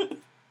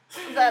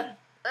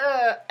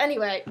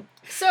 anyway.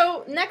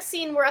 So next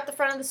scene, we're at the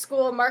front of the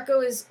school.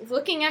 Marco is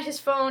looking at his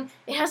phone.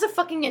 It has a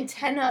fucking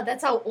antenna.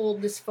 That's how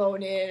old this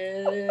phone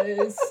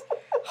is.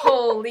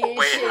 Holy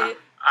shit!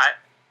 I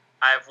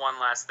have one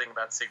last thing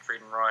about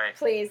Siegfried and Roy.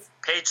 Please.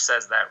 Paige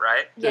says that,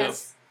 right?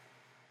 Yes.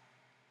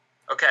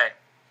 Okay.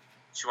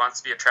 she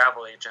wants to be a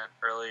travel agent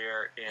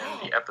earlier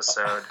in the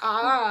episode.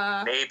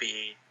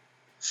 Maybe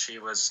she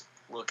was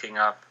looking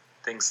up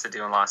things to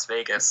do in Las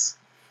Vegas,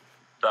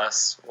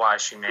 thus why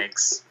she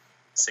makes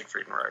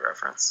Siegfried and Roy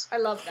reference. I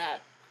love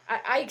that.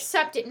 I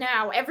accept it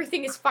now.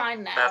 Everything is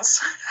fine now. That's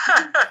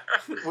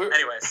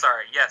anyway,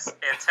 sorry. Yes,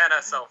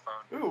 antenna cell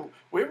phone. Ooh,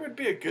 where would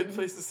be a good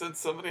place to send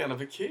somebody on a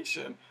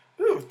vacation?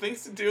 Ooh,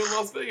 things to do in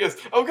Las Vegas.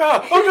 Oh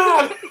God! Oh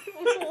God!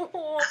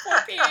 Oh,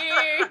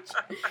 Paige.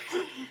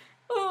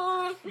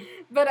 Oh.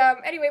 But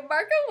anyway,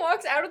 Marco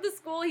walks out of the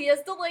school. He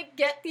has to like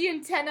get the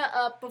antenna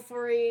up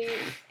before he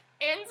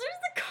answers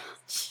the call.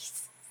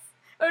 Jesus.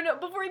 Oh no,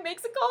 before he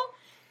makes a call.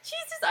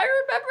 Jesus, I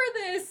remember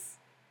this.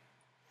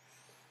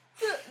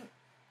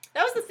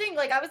 That was the thing,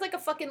 like, I was, like, a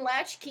fucking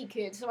latchkey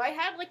kid, so I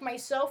had, like, my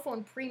cell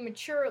phone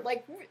premature,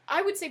 like,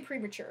 I would say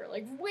premature,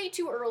 like, way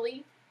too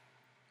early.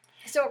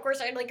 So, of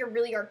course, I had, like, a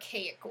really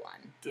archaic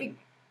one.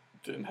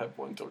 Didn't have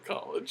one till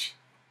college.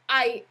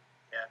 I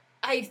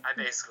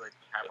basically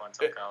didn't have one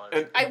till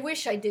college. I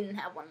wish I didn't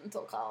have one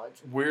until college.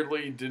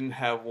 Weirdly, didn't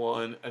have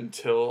one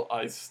until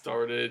I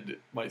started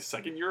my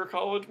second year of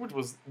college, which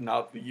was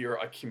not the year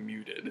I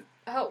commuted.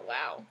 Oh,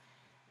 wow.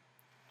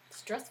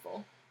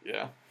 Stressful.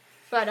 Yeah.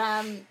 But,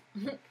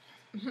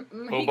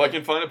 Hope I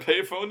can find a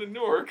payphone in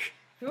Newark.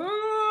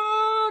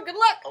 Ooh, good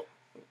luck.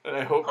 And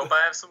I hope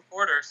I have some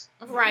quarters.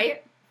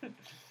 Right.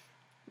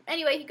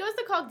 Anyway, he goes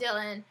to call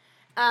Dylan.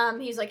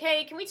 He's like,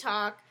 hey, can we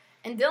talk?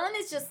 And Dylan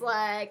is just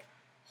like,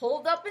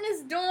 holed up in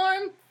his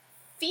dorm,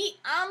 feet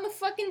on the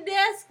fucking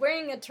desk,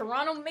 wearing a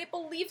Toronto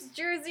Maple Leafs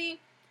jersey.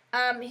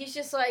 He's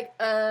just like,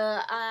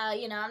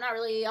 I'm not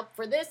really up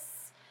for this.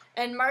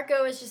 And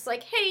Marco is just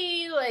like,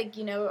 hey, like,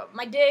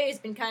 my day has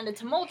been kind of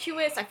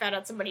tumultuous. I found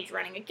out somebody's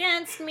running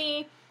against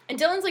me. And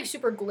Dylan's, like,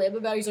 super glib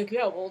about it. He's like,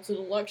 yeah, well, it's an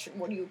election.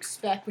 What do you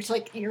expect? Which,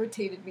 like,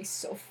 irritated me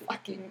so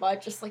fucking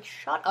much. Just, like,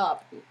 shut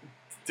up.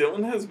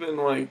 Dylan has been,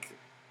 like,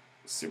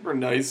 super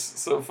nice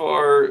so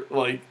far.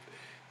 Like,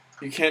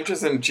 you can't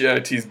just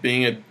inject he's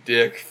being a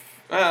dick.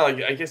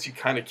 I guess you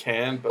kind of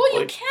can, but, well,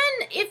 like... you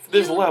can if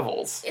there's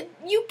levels.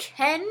 You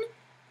can,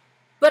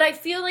 but I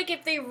feel like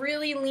if they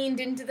really leaned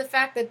into the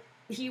fact that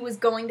he was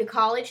going to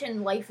college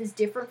and life is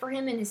different for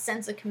him and his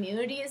sense of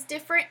community is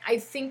different, I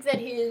think that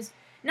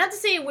not to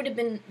say it would have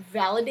been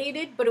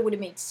validated, but it would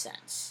have made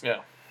sense.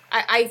 Yeah.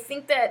 I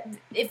think that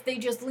if they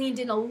just leaned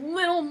in a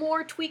little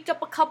more, tweaked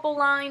up a couple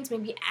lines,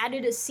 maybe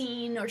added a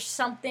scene or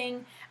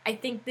something, I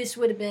think this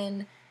would have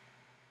been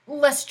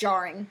less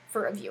jarring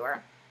for a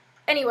viewer.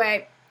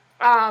 Anyway,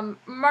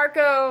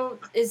 Marco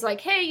is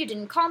like, hey, you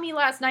didn't call me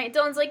last night.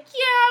 Dylan's like, yeah,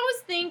 I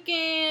was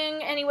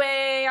thinking.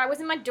 Anyway, I was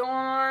in my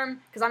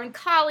dorm, because I'm in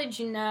college,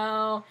 and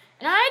I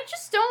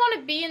just don't want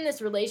to be in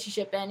this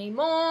relationship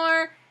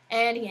anymore.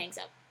 And he hangs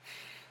up.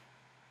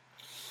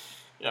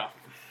 Yeah,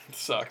 it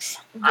sucks.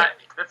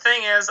 The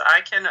thing is, I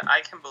can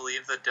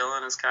believe that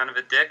Dylan is kind of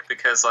a dick,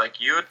 because,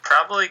 like, you would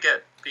probably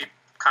be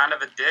kind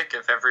of a dick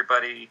if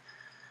everybody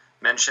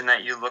mention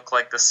that you look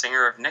like the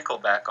singer of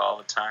Nickelback all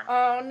the time.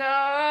 Oh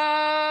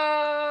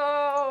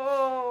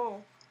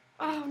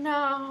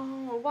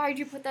no! Why'd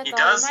you put that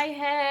thought in my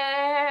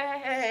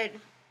head?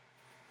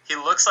 He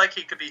looks like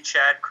he could be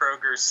Chad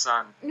Kroger's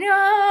son. No!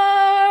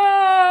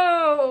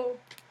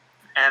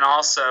 And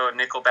also,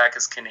 Nickelback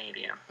is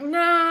Canadian.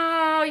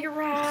 No, you're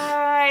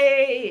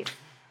right.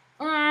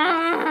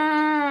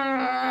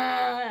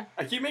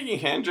 I keep making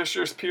hand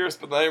gestures, Pierce,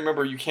 but then I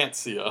remember you can't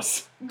see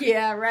us.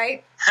 Yeah,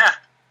 right? Yeah.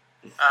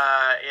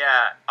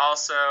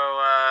 Also,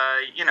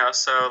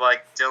 so,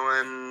 like,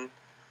 Dylan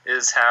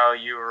is how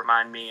you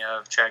remind me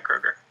of Chad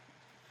Kroger.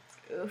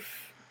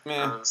 Oof.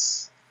 Man.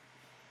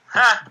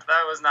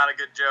 That was not a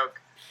good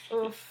joke.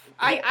 Oof.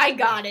 I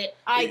got it.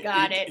 I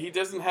got it. He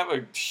doesn't have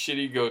a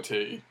shitty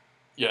goatee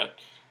yet.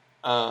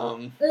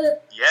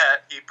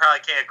 Yet. He probably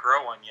can't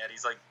grow one yet.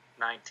 He's, like,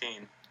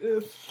 19.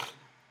 Oof.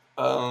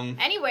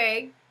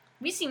 Anyway,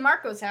 we see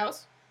Marco's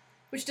house,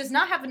 which does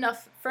not have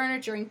enough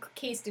furniture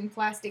encased in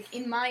plastic,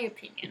 in my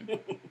opinion.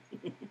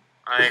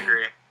 I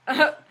agree.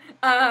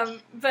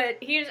 But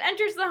he just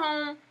enters the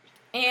home,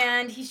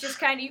 and he's just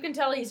kind of, you can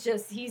tell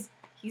he's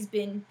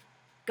been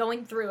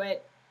going through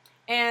it.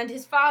 And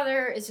his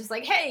father is just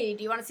like, hey,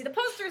 do you want to see the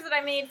posters that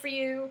I made for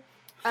you?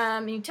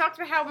 And he talks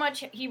about how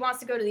much he wants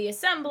to go to the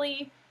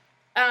assembly.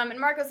 And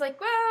Marco's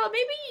like, well,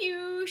 maybe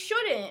you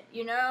shouldn't,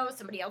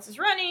 somebody else is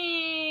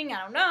running,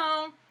 I don't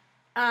know.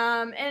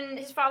 And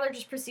his father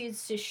just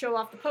proceeds to show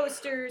off the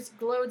posters,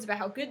 gloats about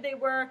how good they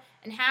were,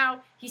 and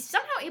how he's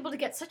somehow able to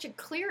get such a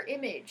clear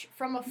image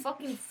from a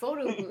fucking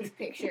photo booth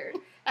picture.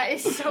 That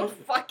is so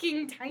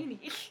fucking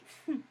tiny.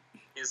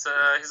 He's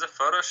a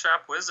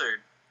Photoshop wizard.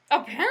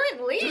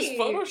 Apparently. Does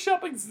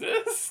Photoshop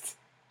exist?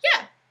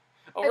 Yeah.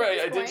 All right,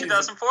 I did.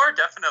 2004,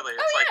 definitely.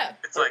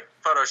 It's like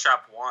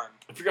Photoshop 1.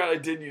 I forgot I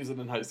did use it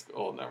in high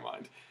school. Oh, never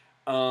mind.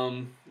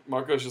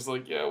 Marco's just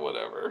like, yeah,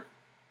 whatever.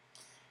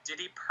 Did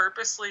he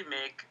purposely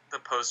make the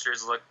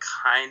posters look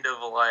kind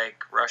of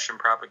like Russian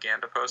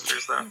propaganda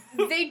posters, though?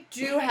 They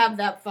do have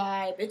that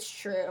vibe. It's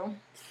true.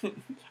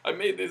 I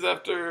made these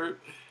after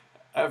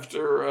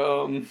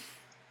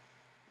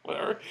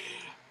Whatever.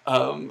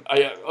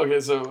 Okay,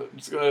 so I'm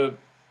just gonna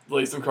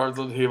lay some cards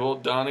on the table.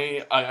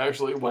 Donnie, I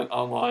actually went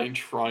online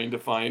trying to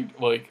find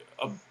like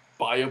a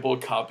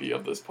buyable copy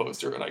of this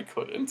poster, and I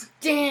couldn't.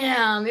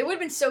 Damn, it would have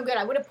been so good.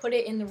 I would have put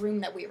it in the room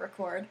that we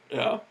record.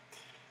 Yeah.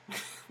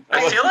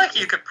 I feel like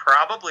you could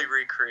probably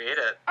recreate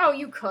it. Oh,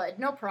 you could,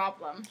 no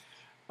problem.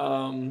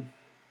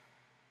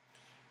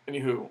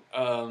 Anywho,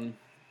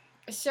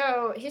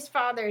 So his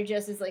father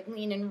just is like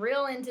leaning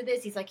real into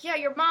this. He's like, yeah,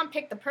 your mom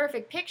picked the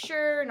perfect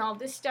picture and all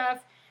this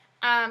stuff.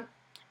 And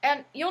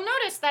you'll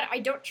notice that I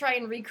don't try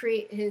and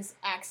recreate his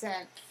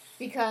accent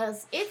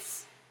because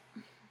it's.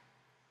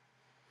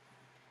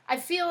 I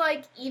feel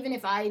like even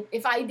if I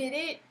did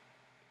it.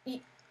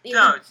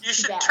 No, you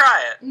should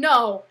try it.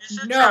 No, you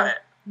should try it.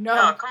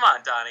 No, come on,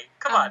 Donnie.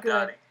 Come on, good.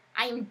 Donnie.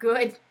 I am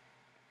good.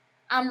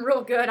 I'm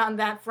real good on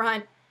that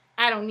front.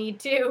 I don't need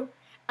to.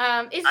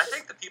 I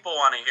think the people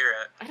want to hear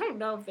it. I don't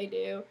know if they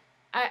do.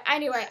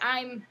 Anyway,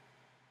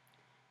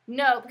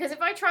 No, because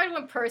if I try to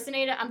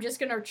impersonate it, I'm just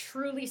going to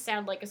truly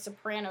sound like a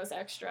Sopranos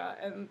extra.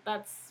 And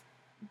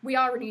we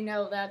already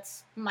know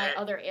that's my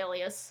other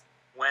alias.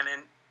 When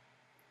in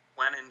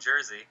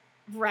Jersey.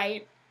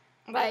 Right.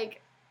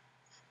 Like,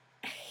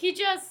 he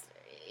just,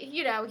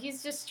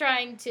 he's just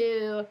trying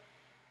to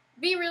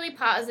be really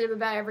positive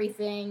about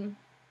everything.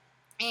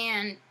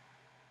 And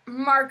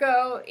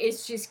Marco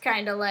is just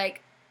kind of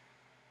like,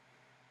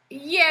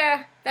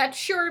 yeah, that's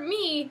sure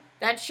me.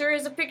 That sure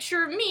is a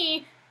picture of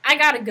me. I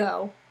gotta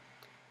go.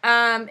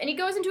 And he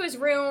goes into his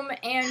room,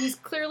 and he's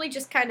clearly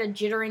just kind of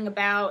jittering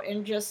about,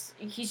 and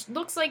he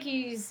looks like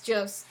he's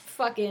just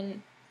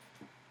fucking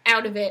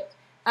out of it.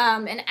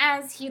 And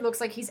as he looks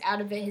like he's out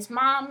of it, his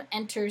mom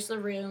enters the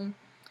room,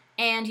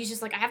 and he's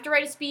just like, I have to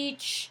write a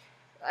speech.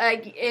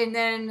 And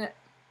then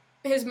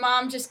his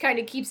mom just kind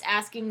of keeps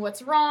asking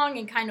what's wrong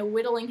and kind of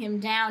whittling him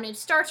down. It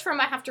starts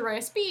from, I have to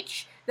write a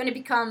speech, then it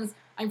becomes,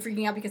 I'm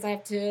freaking out because I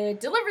have to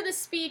deliver this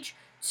speech,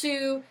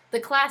 to the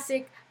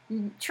classic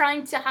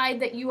trying to hide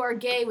that you are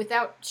gay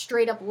without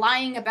straight up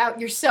lying about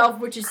yourself,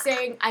 which is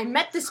saying, I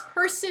met this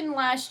person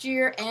last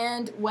year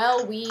and,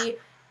 well,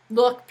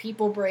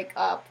 people break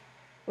up.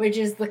 Which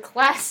is the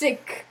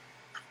classic,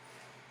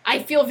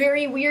 I feel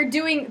very weird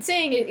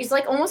saying it. It's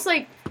like, almost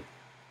like,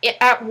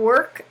 at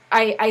work,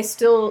 I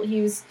still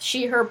use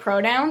she, her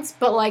pronouns,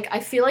 but like,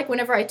 I feel like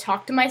whenever I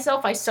talk to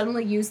myself, I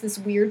suddenly use this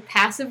weird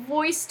passive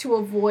voice to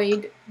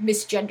avoid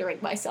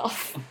misgendering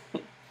myself.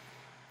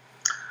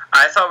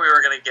 I thought we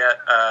were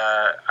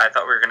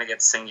gonna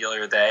get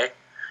singular they,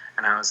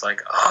 and I was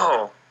like,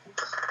 oh,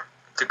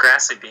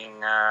 Degrassi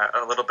being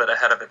a little bit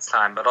ahead of its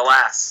time, but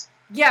alas.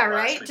 Yeah,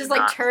 right? Just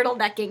like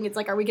turtlenecking. It's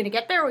like, are we gonna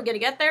get there? Are we gonna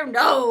get there?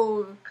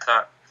 No!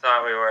 Thought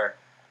we were.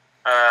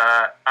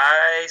 I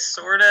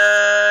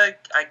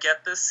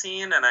get this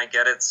scene, and I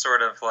get it's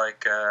sort of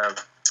like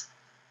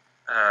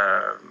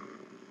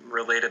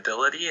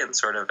relatability and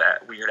sort of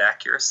weird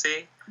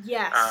accuracy.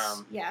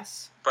 Yes,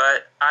 yes.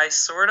 But I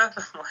sort of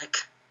am like,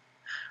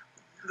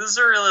 this is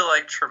a really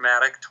like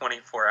traumatic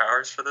 24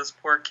 hours for this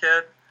poor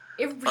kid.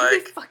 It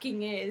really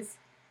fucking is.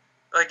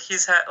 Like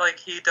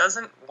he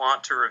doesn't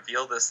want to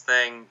reveal this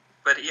thing,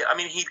 but he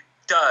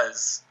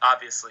does,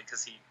 obviously,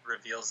 because he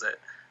reveals it.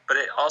 But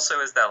it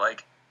also is that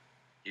like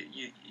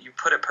you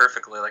put it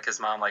perfectly, like his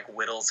mom like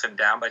whittles him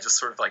down by just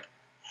sort of like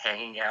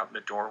hanging out in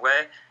the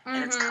doorway,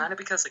 and it's kind of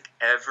because like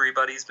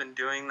everybody's been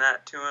doing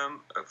that to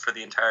him for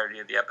the entirety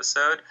of the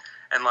episode,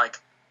 and like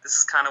this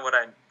is kind of what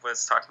I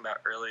was talking about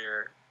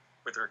earlier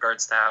with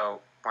regards to how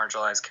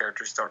marginalized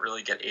characters don't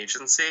really get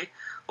agency.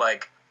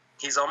 Like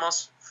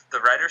the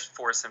writers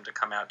force him to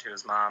come out to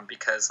his mom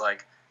because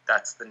like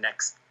that's the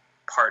next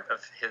part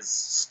of his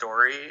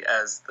story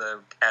as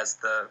the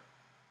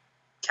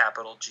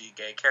capital G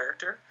gay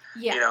character.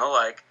 Yeah.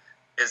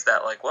 Is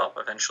that like, well,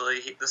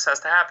 eventually this has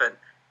to happen.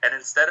 And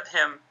instead of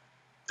him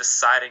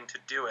deciding to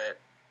do it,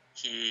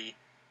 he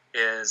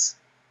is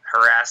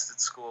harassed at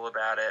school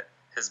about it.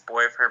 His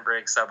boyfriend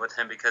breaks up with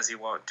him because he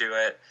won't do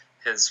it.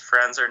 His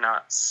friends are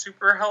not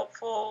super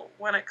helpful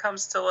when it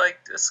comes to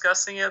like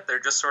discussing it. They're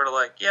just sort of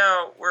like,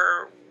 yeah,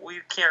 we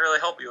can't really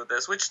help you with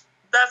this, which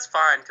that's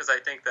fine because I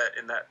think that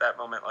in that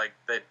moment, like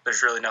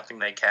there's really nothing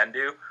they can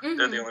do. Mm-hmm.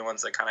 They're the only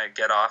ones that kind of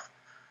get off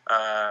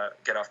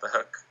the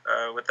hook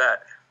with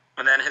that.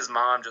 And then his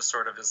mom just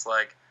sort of is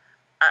like,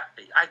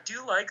 I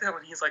do like that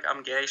when he's like,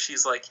 I'm gay.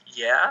 She's like,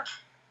 yeah,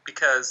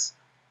 because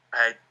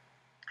I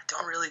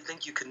don't really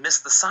think you can miss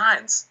the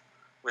signs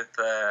with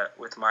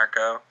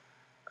Marco.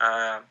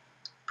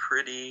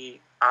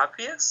 Pretty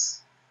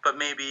obvious, but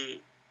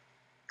maybe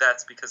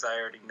that's because I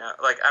already know.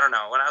 Like, I don't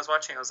know. When I was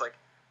watching, I was like,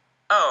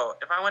 oh,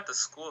 if I went to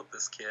school with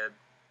this kid,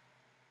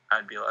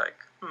 I'd be like,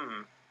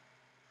 I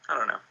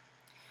don't know.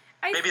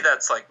 Maybe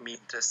that's like mean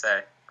to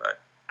say, but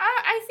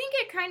I think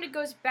it kind of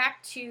goes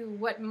back to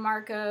what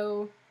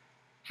Marco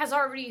has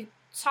already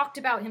talked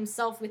about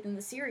himself within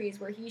the series,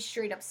 where he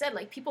straight up said,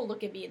 like, people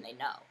look at me and they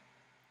know.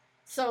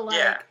 So, like,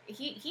 yeah.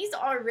 He's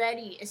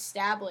already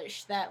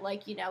established that,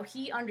 like,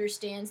 he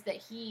understands that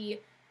he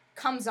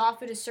comes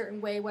off it a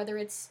certain way, whether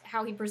it's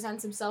how he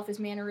presents himself, his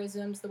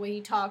mannerisms, the way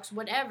he talks,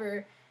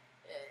 whatever,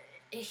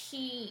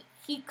 he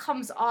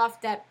comes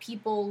off that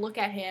people look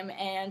at him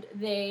and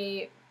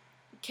they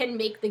can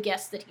make the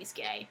guess that he's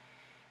gay.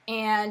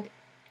 And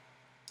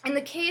in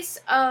the case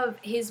of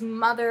his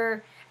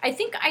mother, I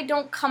think I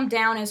don't come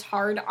down as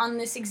hard on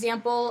this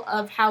example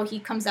of how he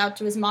comes out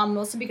to his mom,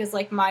 mostly because,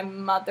 like, my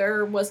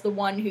mother was the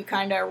one who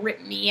kind of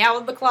ripped me out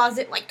of the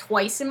closet, like,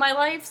 twice in my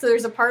life. So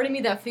there's a part of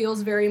me that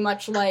feels very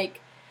much like,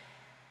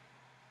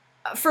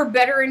 for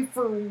better and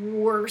for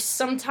worse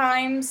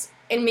sometimes,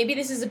 and maybe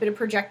this is a bit of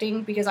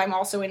projecting because I'm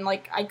also in,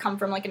 like, I come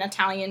from, like, an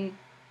Italian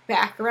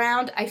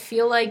background. I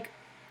feel like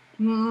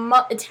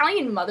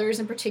Italian mothers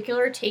in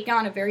particular take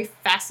on a very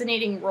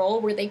fascinating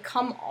role where they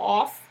come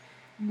off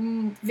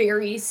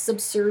very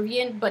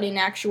subservient, but in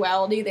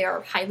actuality they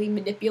are highly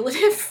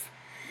manipulative.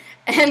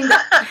 And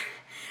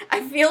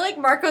I feel like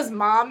Marco's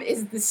mom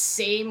is the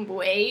same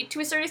way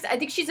to a certain extent. I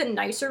think she's a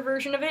nicer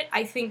version of it.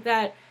 I think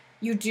that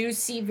you do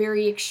see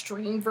very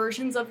extreme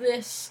versions of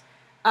this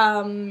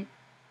in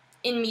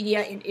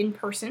media and in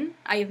person.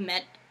 I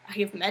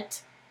have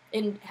met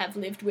and have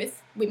lived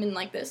with women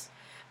like this.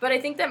 But I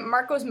think that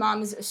Marco's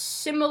mom is a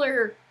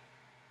similar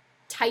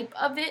type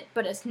of it,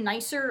 but a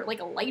nicer,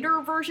 like a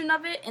lighter version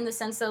of it, in the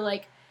sense that,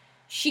 like,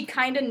 she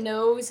kind of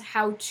knows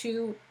how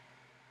to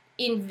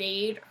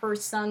invade her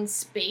son's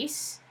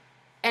space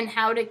and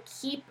how to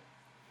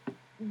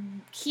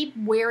keep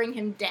wearing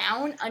him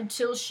down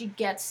until she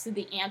gets to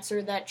the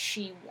answer that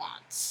she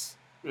wants.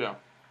 Yeah.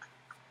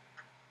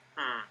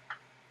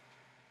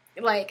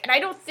 Like, and I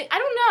don't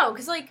know,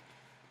 because, like,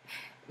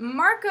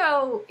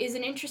 Marco is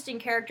an interesting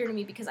character to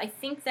me because I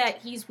think that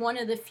he's one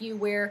of the few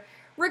where,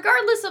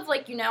 regardless of,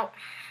 like, you know,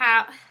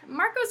 how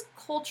Marco's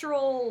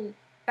cultural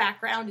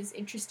background is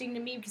interesting to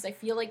me because I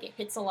feel like it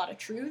hits a lot of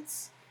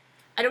truths.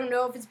 I don't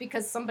know if it's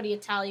because somebody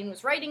Italian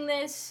was writing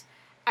this.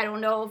 I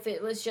don't know if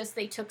it was just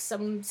they took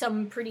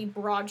some pretty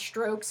broad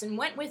strokes and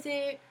went with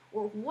it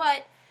or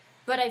what,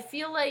 but I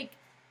feel like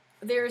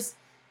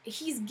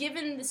he's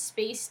given the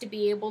space to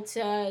be able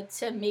to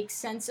make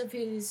sense of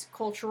his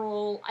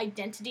cultural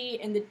identity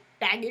and the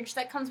baggage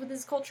that comes with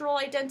his cultural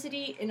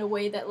identity in a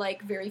way that,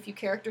 like, very few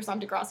characters on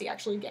Degrassi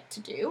actually get to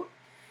do.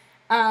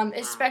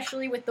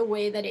 Especially with the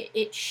way that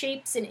it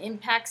shapes and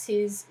impacts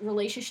his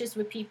relationships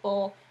with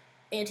people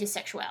and his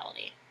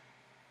sexuality.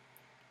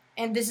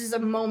 And this is a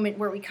moment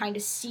where we kind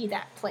of see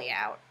that play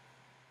out.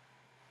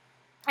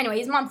 Anyway,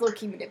 his mom's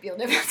low-key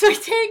manipulative, that's my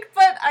take,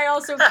 but I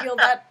also feel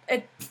that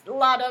a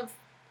lot of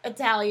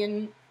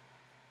Italian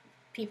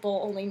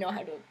people only know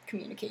how to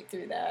communicate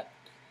through that.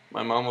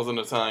 My mom wasn't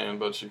Italian,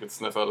 but she could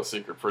sniff out a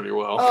secret pretty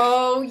well.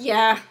 Oh,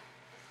 yeah.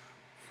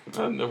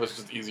 And it was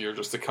just easier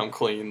just to come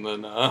clean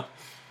than, it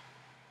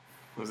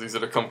was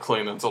easier to come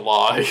clean than to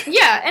lie.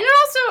 Yeah, and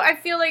also, I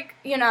feel like,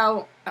 you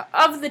know,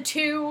 of the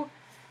two,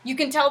 you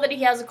can tell that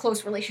he has a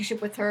close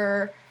relationship with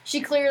her.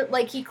 He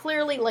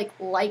clearly, like,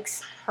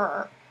 likes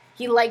her.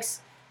 He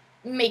likes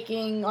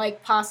making,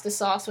 like, pasta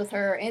sauce with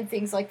her and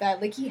things like that.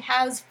 Like, he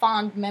has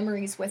fond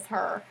memories with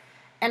her.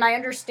 And I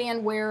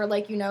understand where,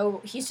 like, you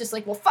know, he's just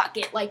like, well, fuck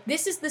it. Like,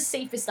 this is the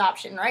safest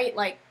option, right?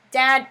 Like,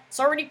 Dad's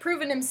already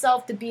proven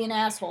himself to be an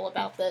asshole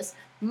about this.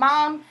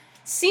 Mom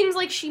seems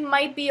like she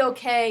might be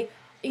okay.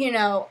 You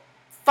know,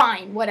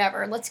 fine,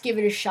 whatever. Let's give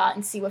it a shot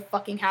and see what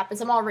fucking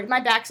happens. My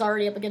back's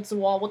already up against the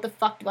wall. What the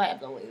fuck do I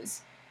have to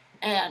lose?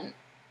 And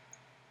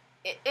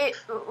it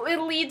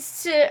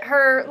leads to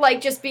her,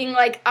 like, just being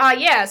like,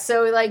 yeah,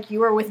 so, like, you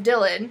were with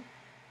Dylan.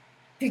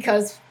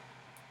 Because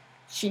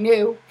she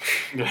knew.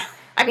 Yeah.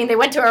 I mean, they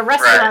went to a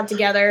restaurant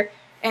together,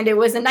 and it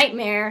was a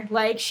nightmare.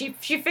 Like, she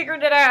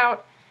figured it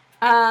out.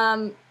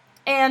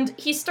 And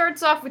he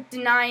starts off with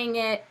denying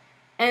it,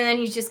 and then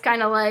he's just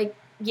kind of like,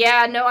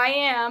 yeah, no, I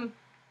am.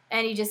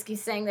 And he just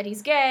keeps saying that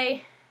he's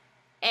gay,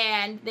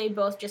 and they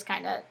both just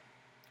kind of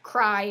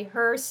cry.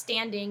 Her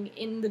standing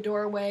in the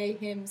doorway,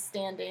 him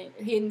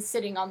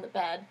sitting on the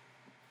bed.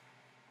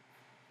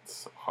 It's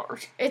so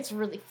hard. It's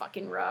really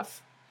fucking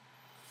rough.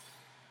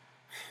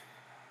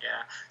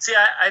 Yeah. See,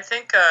 I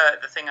think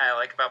the thing I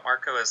like about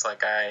Marco is,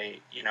 like, I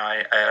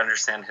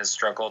understand his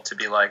struggle to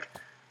be, like,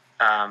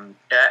 and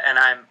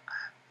I'm,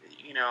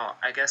 you know,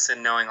 I guess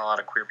in knowing a lot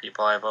of queer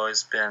people, I've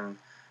always been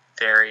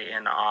very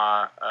in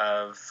awe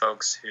of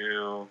folks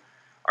who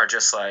are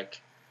just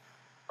like,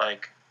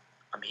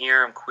 I'm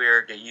here, I'm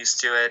queer, get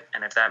used to it,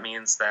 and if that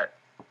means that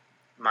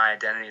my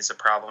identity is a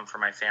problem for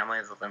my family,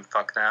 then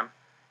fuck them,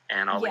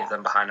 and I'll leave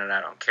them behind and I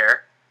don't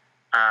care.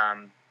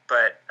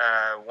 But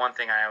one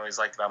thing I always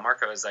liked about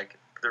Marco is, like,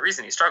 the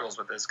reason he struggles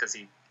with this is because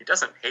he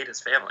doesn't hate his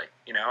family,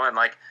 you know, and,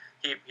 like,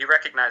 he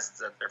recognizes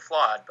that they're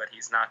flawed, but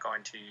he's not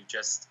going to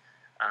just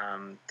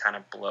kind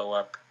of blow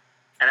up.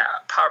 And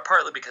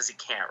partly because he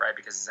can't, right?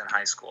 Because he's in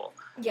high school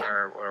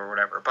or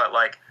whatever. But,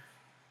 like,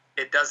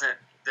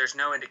 there's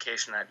no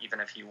indication that even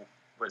if he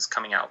was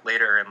coming out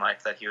later in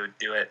life that he would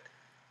do it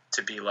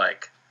to be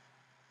like,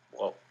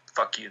 well,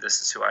 fuck you, this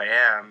is who I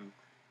am.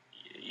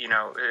 You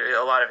know,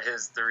 a lot of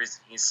the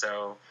reason he's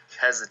so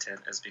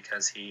hesitant is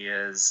because he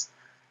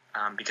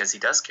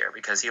does care,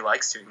 because he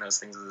likes doing those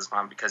things with his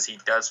mom, because he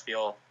does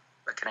feel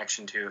a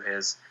connection to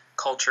his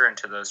culture and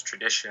to those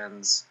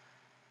traditions.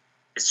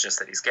 It's just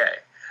that he's gay.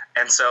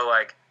 And so,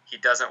 like, he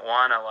doesn't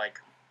want to, like,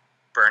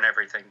 burn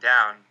everything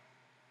down.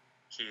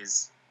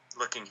 He's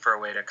looking for a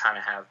way to kind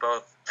of have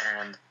both.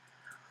 And,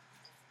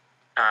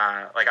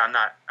 like, I'm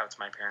not out to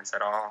my parents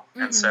at all.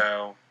 Mm-hmm. And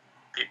so,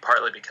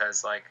 partly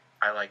because, like,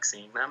 I like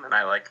seeing them and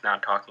I like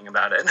not talking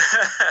about it.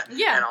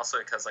 Yeah. And also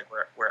because, like,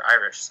 we're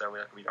Irish, so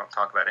we don't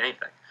talk about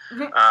anything.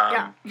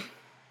 Yeah.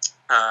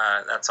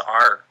 That's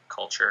our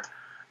culture.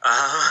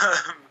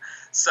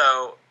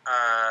 So,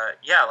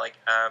 yeah, like,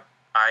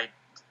 I'm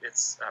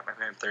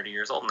 30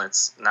 years old, and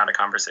it's not a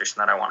conversation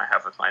that I want to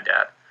have with my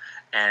dad.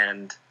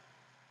 And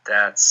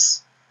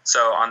that's,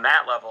 so on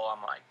that level,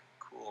 I'm like,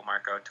 cool,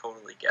 Marco,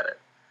 totally get it.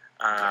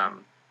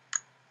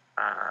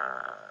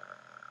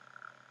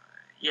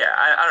 Yeah,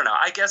 I don't know.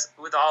 I guess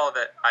with all of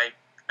it, I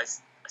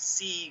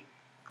see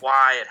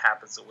why it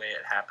happens the way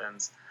it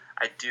happens.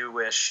 I do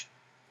wish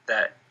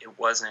that it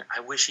wasn't, I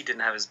wish he didn't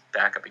have his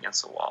back up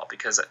against the wall,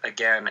 because,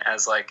 again,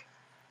 as, like,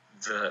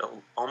 the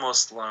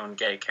almost lone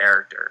gay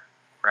character,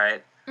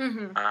 right?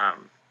 Mm-hmm.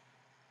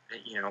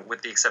 You know,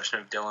 with the exception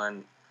of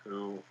Dylan,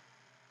 who,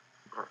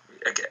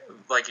 again,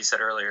 like you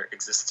said earlier,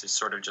 exists to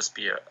sort of just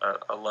be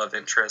a love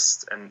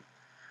interest, and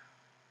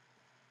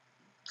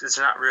it's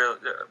not real,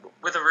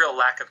 with a real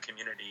lack of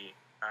community.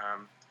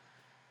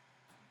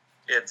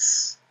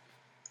 It's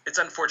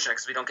unfortunate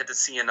because we don't get to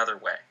see another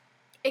way.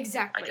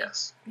 Exactly. I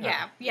guess.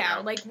 Yeah. You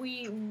know? Like,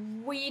 we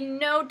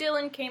know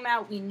Dylan came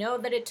out. We know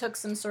that it took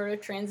some sort of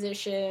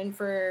transition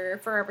for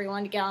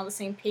everyone to get on the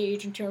same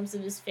page in terms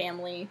of his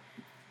family.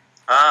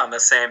 On the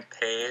same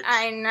page.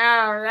 I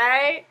know,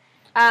 right?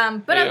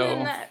 But other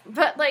than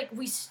that, like,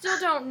 we still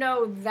don't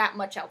know that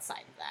much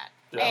outside of that.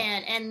 Yeah.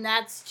 And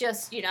that's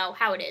just, you know,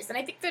 how it is. And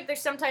I think that there's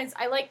sometimes,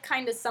 I like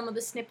kind of some of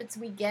the snippets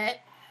we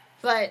get,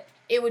 but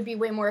it would be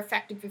way more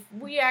effective if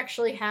we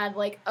actually had,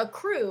 like, a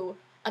crew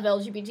of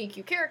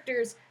LGBTQ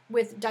characters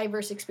with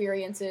diverse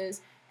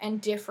experiences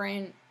and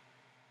different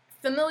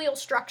familial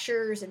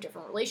structures and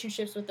different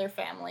relationships with their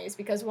families.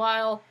 Because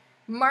while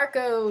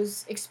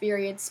Marco's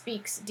experience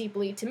speaks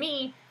deeply to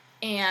me,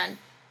 and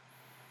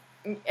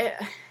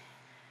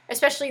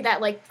especially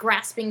that, like,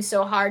 grasping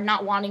so hard,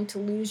 not wanting to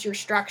lose your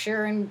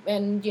structure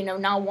and you know,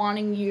 not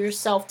wanting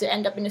yourself to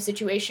end up in a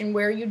situation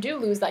where you do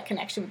lose that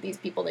connection with these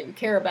people that you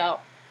care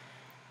about,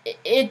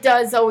 it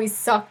does always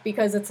suck,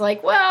 because it's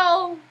like,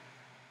 well,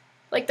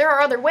 like, there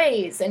are other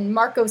ways, and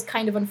Marco's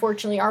kind of,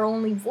 unfortunately, our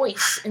only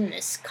voice in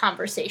this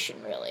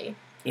conversation, really.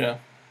 Yeah.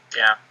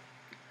 Yeah.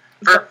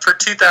 For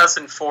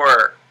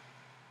 2004,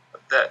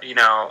 that, you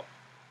know,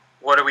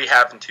 what do we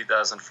have in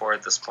 2004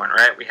 at this point,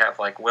 right? We have,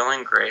 like, Will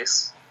and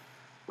Grace.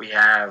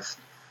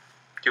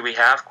 Do we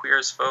have Queer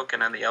as Folk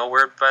and then the L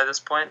Word by this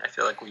point? I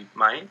feel like we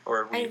might,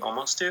 or we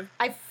almost do.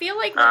 I feel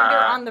like we're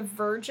either on the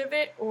verge of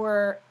it,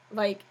 or,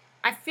 like,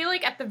 I feel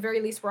like at the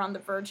very least we're on the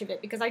verge of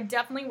it, because I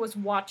definitely was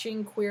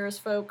watching Queer as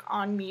Folk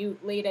on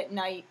mute late at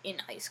night in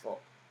high school.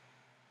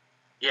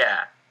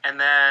 Yeah, and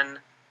then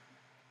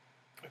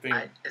I think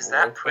is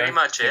that pretty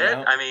much it?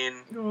 Out. I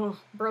mean,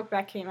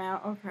 Brokeback came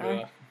out. Okay.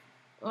 Yeah.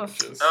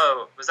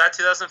 Oh, was that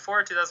 2004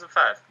 or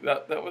 2005?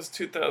 That was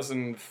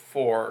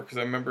 2004, because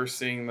I remember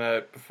seeing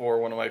that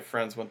before one of my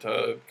friends went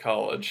to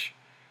college.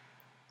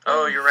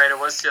 Oh, you're right. It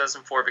was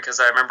 2004, because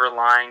I remember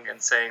lying and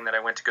saying that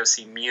I went to go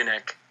see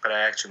Munich, but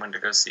I actually went to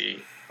go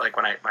see, like,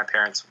 when my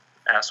parents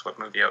asked what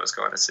movie I was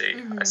going to see,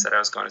 I said I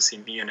was going to see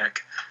Munich.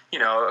 You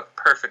know, a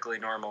perfectly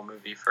normal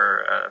movie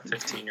for a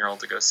 15-year-old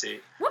to go see.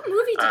 What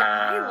movie did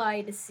I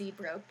lie to see,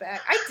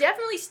 Brokeback? I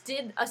definitely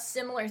did a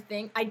similar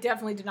thing. I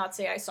definitely did not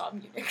say I saw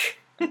Munich.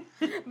 But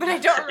I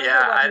don't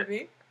remember what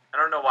movie. I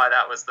don't know why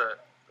that was the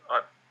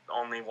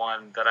only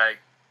one that I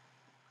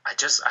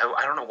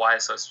don't know why I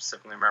so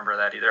specifically remember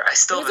that either. I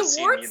still haven't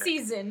seen Munich. It was award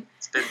season.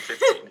 It's been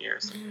 15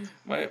 years.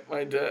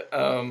 My dad,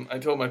 I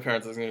told my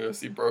parents I was going to go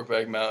see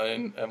Brokeback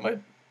Mountain, and my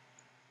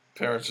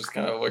parents just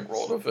kind of, like,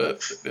 rolled with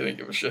it. They didn't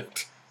give a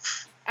shit.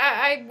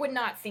 I would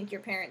not think your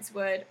parents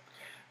would.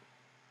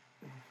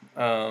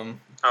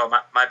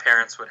 My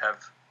parents would have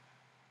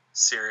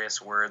serious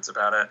words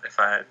about it if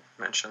I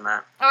mentioned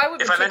that.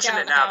 If I mentioned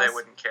it now, they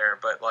wouldn't care,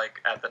 but,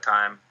 like, at the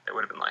time, it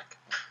would have been like,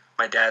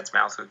 my dad's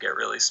mouth would get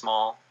really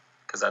small,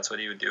 because that's what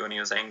he would do when he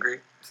was angry,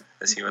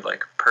 is he would,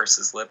 like, purse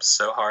his lips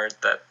so hard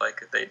that,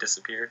 like, they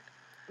disappeared,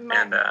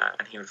 and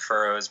he would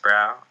furrow his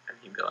brow, and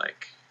he'd be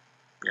like,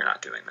 "You're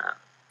not doing that."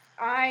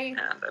 And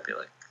I'd be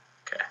like,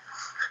 "Okay."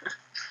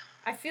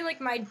 I feel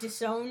like my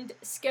disowned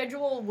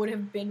schedule would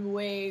have been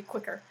way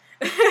quicker.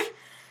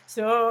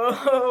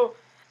 So,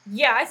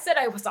 yeah, I said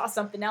I saw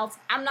something else.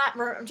 I'm not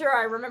sure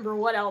I remember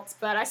what else,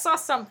 but I saw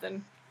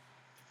something.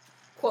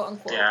 Quote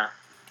unquote. Yeah.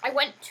 I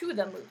went to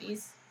the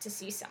movies to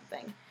see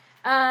something.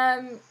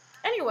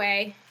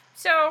 Anyway,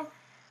 so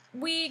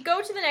we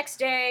go to the next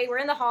day. We're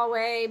in the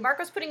hallway.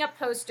 Marco's putting up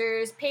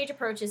posters. Paige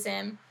approaches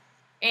him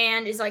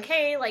and is like,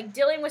 hey, like,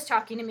 Dylan was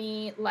talking to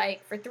me,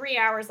 like, for 3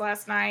 hours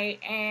last night,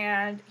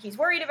 and he's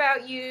worried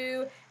about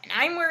you, and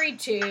I'm worried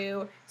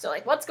too. So,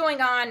 like, what's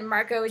going on? And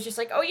Marco is just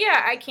like, oh,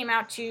 yeah, I came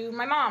out to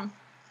my mom.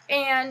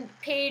 And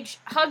Paige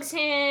hugs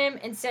him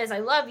and says, I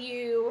love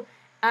you.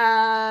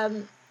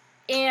 And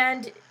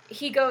And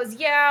he goes,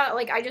 yeah,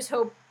 like, I just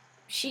hope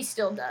she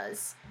still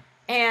does.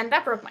 And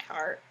that broke my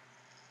heart.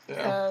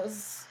 Yeah.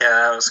 Yeah,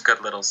 that was a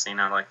good little scene.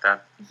 I like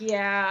that.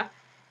 Yeah.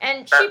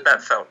 And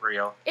that felt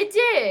real. It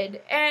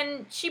did.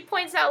 And she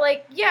points out,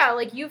 like, yeah,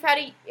 like, you've had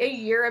a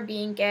year of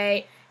being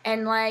gay,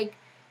 and, like,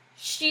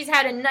 she's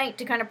had a night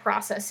to kind of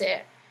process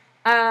it.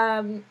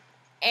 And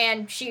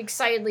she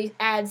excitedly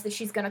adds that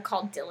she's going to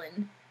call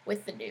Dylan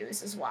with the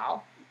news as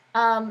well.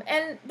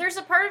 And there's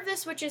a part of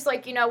this which is,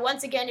 like, you know,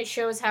 once again, it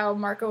shows how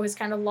Marco has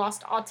kind of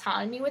lost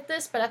autonomy with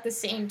this, but at the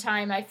same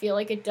time, I feel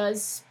like it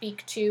does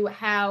speak to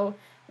how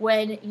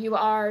when you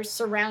are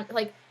surrounded,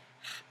 like,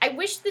 I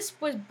wish this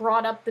was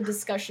brought up the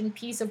discussion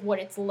piece of what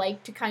it's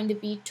like to kind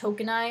of be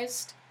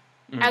tokenized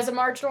as a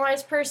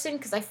marginalized person,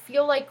 because I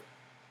feel like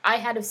I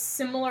had a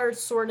similar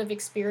sort of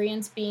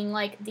experience being,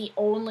 like, the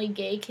only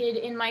gay kid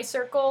in my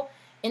circle,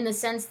 in the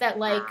sense that,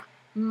 like,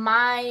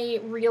 my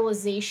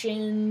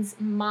realizations,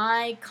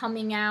 my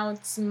coming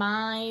outs,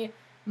 my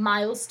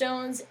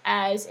milestones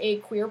as a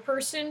queer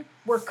person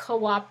were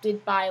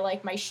co-opted by,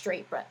 like, my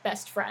straight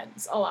best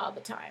friends a lot of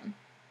the time.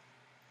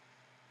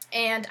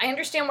 And I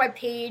understand why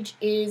Paige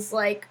is,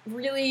 like,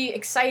 really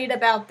excited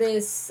about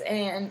this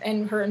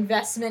and her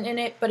investment in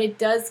it, but it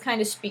does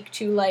kind of speak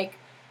to, like,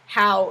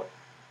 how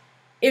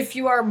if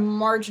you are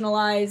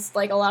marginalized,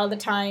 like, a lot of the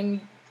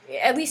time,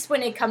 at least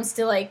when it comes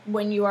to, like,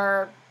 when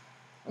you're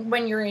in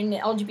the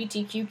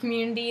LGBTQ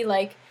community,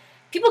 like,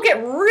 people get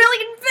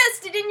really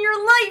invested in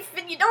your life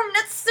and you don't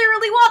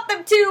necessarily want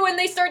them to, and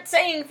they start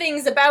saying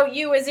things about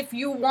you as if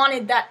you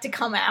wanted that to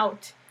come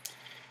out.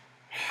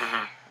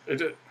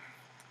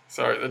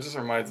 Sorry, that just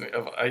reminds me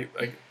of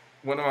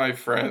one of my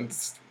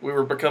friends. We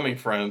were becoming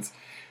friends,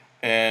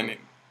 and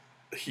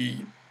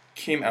he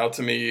came out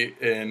to me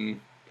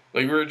in,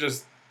 like, we were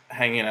just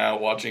hanging out,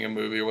 watching a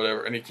movie or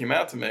whatever, and he came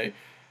out to me,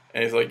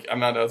 and he's like, "I'm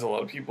not out to a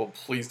lot of people.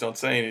 Please don't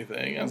say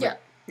anything." And I was like,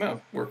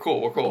 "No, we're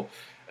cool."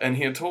 And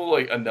he had told,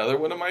 like, another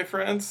one of my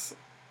friends,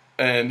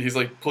 and he's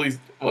like, "Please,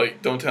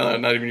 like, don't tell her.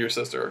 Not even your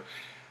sister."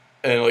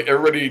 And, like,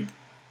 everybody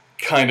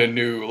kind of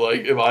knew,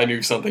 like, if I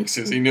knew something,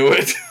 Susie knew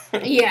it.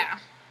 Yeah.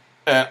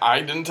 And I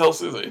didn't tell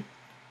Susie.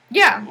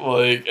 Yeah.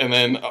 Like, and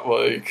then,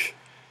 like,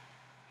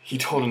 he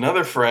told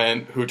another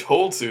friend who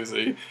told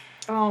Susie.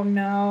 Oh,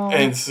 no.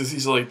 And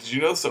Susie's like, "Did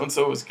you know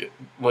so-and-so was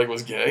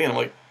gay? And I'm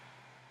like,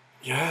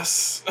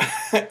 "Yes."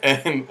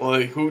 And,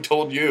 like, "Who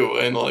told you?"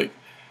 And, like,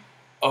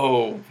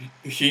 "Oh,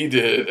 he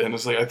did." And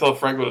it's like, "I thought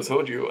Frank would have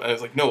told you." And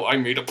it's like, "No, I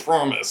made a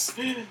promise."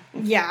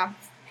 Yeah.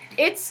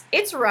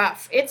 It's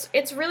rough.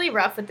 It's really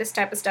rough with this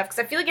type of stuff, because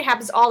I feel like it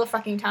happens all the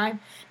fucking time.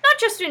 Not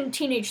just in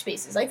teenage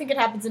spaces. I think it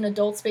happens in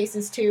adult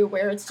spaces too,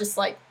 where it's just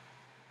like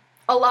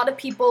a lot of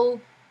people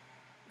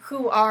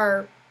who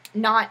are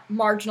not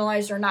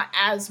marginalized or not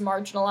as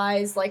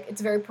marginalized, like,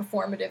 it's very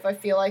performative. I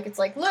feel like it's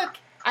like, look,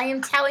 I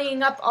am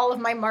tallying up all of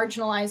my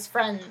marginalized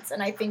friends,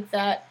 and I think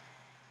that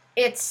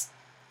it's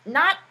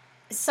not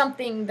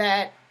something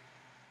that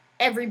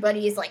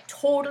everybody is, like,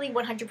 totally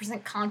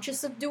 100%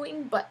 conscious of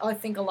doing, but I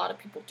think a lot of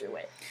people do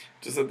it.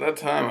 Just at that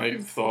time, I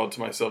thought to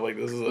myself, like,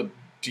 this is a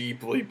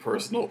deeply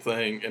personal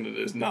thing, and it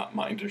is not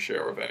mine to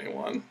share with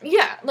anyone.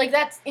 Yeah, like,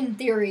 that's, in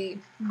theory,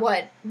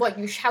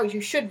 how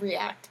you should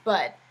react,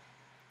 but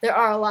there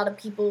are a lot of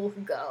people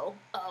who go,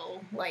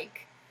 oh,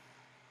 like,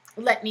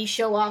 let me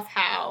show off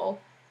how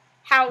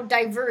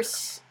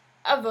diverse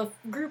of a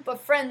group of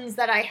friends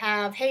that I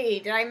have. Hey,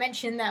 did I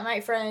mention that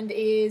my friend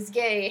is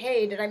gay?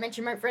 Hey, did I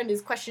mention my friend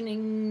is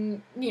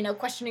questioning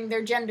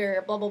their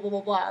gender? Blah, blah, blah,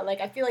 blah, blah.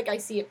 Like, I feel like I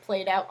see it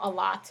played out a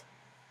lot.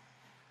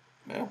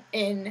 Yeah.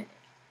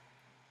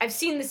 I've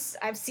seen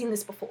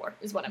this before,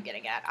 is what I'm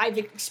getting at. I've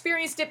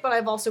experienced it, but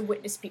I've also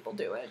witnessed people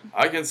do it.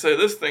 I can say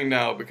this thing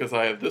now because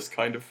I have this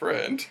kind of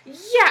friend. Yeah,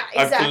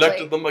 exactly. I've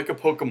collected them like a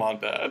Pokemon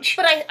badge.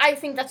 But I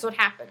think that's what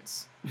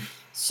happens.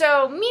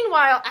 So,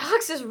 meanwhile,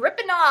 Alex is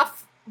ripping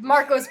off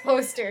Marco's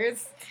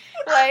posters.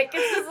 Like,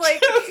 it's just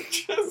like...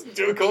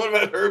 just going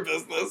about her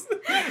business.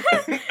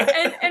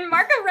 and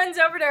Marco runs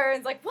over to her and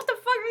is like, "What the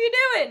fuck are you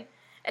doing?"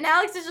 And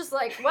Alex is just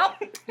like, "Well,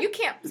 you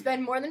can't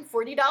spend more than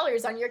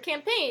 $40 on your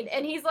campaign."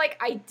 And he's like,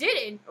 "I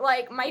didn't.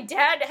 Like, my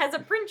dad has a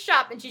print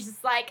shop." And she's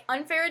just like,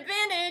 "Unfair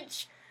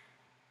advantage.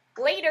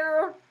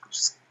 Later."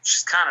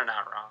 She's kind of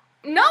not wrong.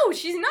 No,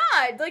 she's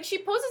not. Like, she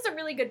poses a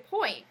really good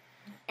point.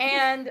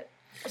 And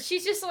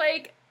she's just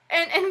like...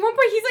 And at one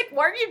point he's like,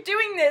 "Why are you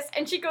doing this?"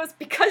 And she goes,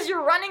 "Because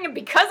you're running and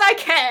because I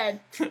can."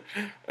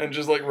 And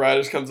just, like,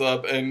 Radish comes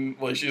up and,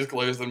 like, she just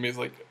glares at me. He's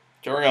like,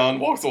 "Carry on,"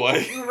 walks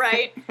away.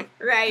 Right.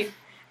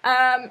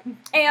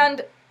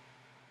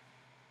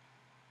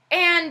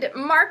 And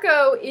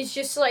Marco is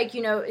just like,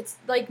 you know, it's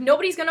like,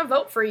 nobody's gonna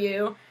vote for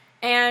you.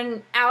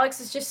 And Alex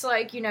is just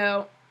like, you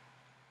know,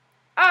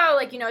 oh,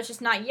 like, you know, it's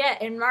just not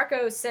yet. And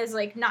Marco says,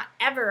 like, not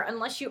ever,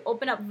 unless you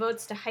open up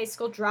votes to high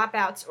school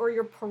dropouts or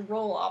your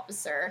parole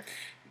officer.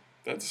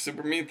 That's a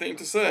super mean thing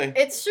to say.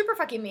 It's super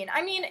fucking mean.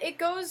 I mean, it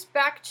goes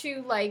back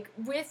to, like,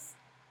 with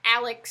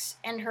Alex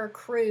and her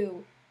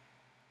crew,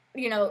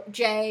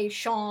 Jay,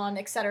 Sean,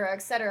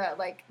 etc.,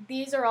 like,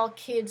 these are all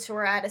kids who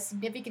are at a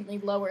significantly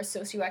lower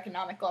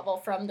socioeconomic level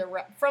from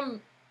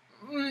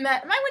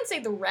I wouldn't say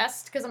the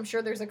rest, because I'm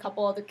sure there's a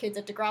couple other kids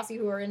at Degrassi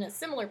who are in a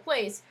similar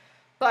place,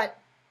 but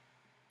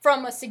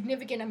from a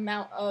significant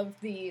amount of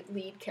the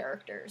lead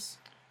characters.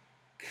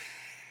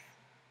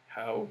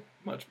 How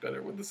much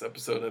better would this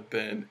episode have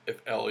been if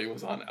Ellie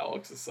was on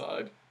Alex's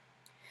side?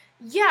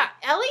 Yeah,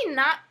 Ellie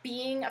not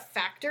being a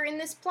factor in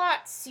this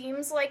plot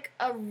seems like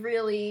a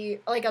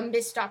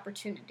missed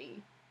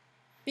opportunity.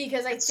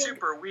 Because I think... It's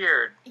super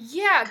weird.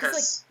 Yeah, because,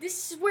 like,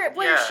 this is where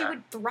she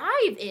would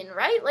thrive in,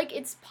 right? Like,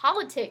 it's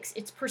politics,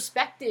 it's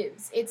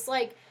perspectives, it's,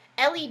 like,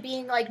 Ellie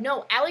being like,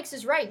 no, Alex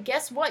is right,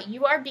 guess what?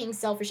 You are being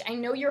selfish. I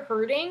know you're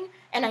hurting,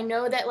 and I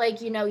know that, like,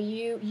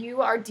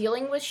 you are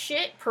dealing with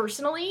shit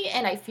personally,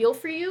 and I feel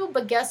for you,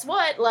 but guess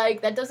what?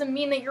 Like, that doesn't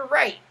mean that you're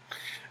right.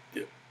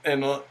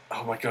 And, oh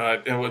my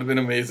god, it would have been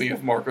amazing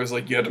if Marco was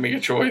like, you had to make a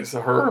choice,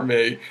 her or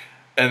me.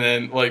 And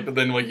then,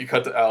 like, you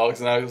cut to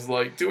Alex, and I was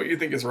like, do what you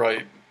think is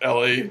right,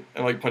 Ellie.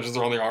 And, like, punches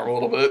her on the arm a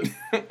little bit.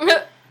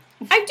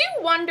 I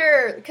do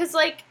wonder, because,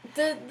 like,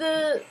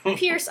 the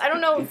Pierce, I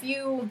don't know if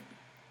you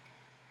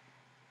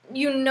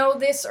know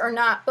this or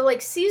not, but,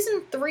 like,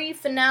 season 3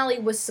 finale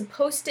was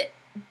supposed to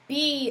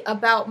be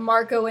about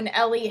Marco and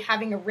Ellie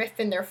having a rift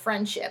in their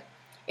friendship.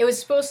 It was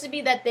supposed to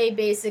be that they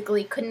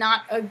basically could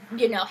not,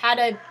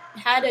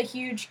 had a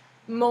huge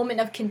moment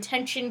of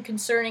contention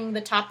concerning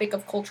the topic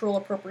of cultural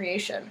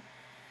appropriation.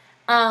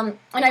 And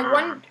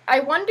I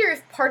wonder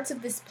if parts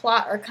of this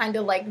plot are kind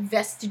of like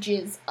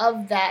vestiges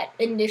of that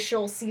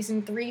initial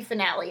season 3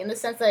 finale, in the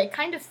sense that it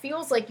kind of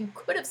feels like you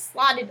could have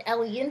slotted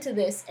Ellie into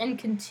this and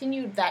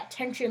continued that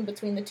tension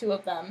between the two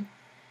of them.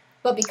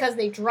 But because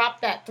they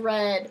dropped that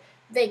thread,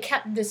 they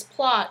kept this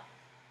plot.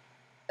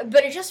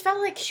 But it just felt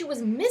like she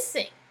was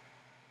missing.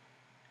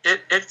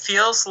 It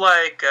feels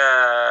like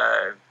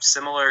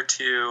similar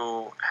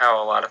to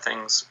how a lot of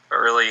things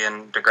early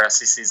in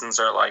Degrassi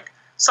seasons are like,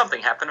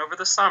 something happened over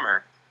the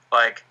summer.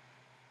 Like,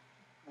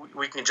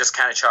 we can just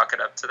kind of chalk it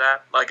up to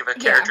that. Like, if a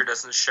character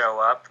doesn't show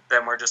up,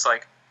 then we're just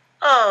like,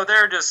 oh,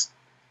 they're just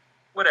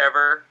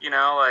whatever,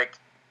 like,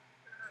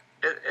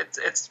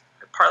 it's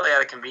partly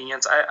out of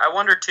convenience. I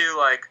wonder, too,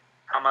 like,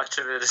 how much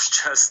of it is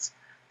just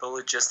the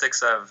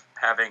logistics of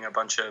having a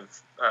bunch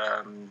of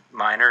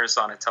minors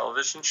on a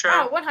television show.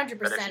 Oh,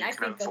 100%. I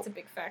think that's a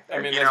big factor. I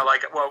mean,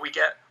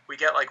 we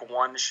get like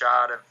one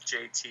shot of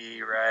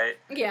JT, right?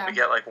 Yeah. We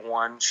get like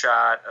one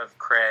shot of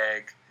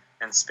Craig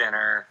and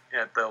Spinner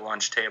at the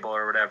lunch table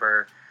or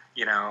whatever,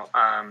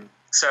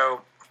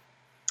 So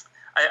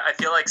I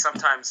feel like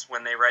sometimes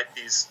when they write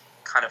these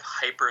kind of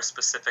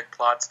hyper-specific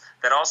plots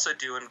that also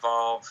do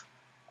involve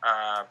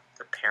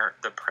the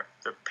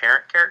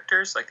parent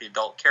characters, like the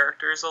adult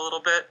characters a little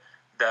bit,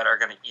 that are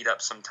going to eat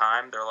up some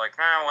time. They're like,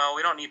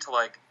 we don't need to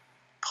like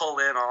pull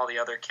in all the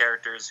other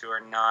characters who are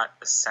not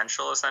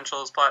essential as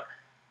plot.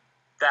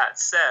 That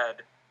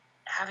said,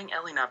 having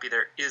Ellie not be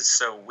there is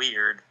so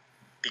weird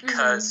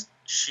because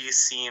she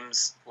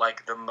seems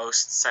like one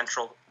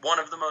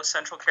of the most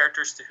central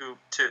characters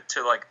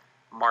to like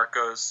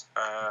Marco's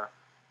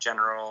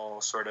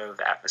general sort of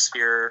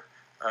atmosphere.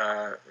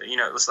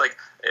 It's like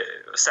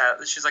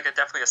she's like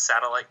definitely a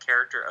satellite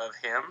character of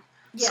him.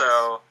 Yes.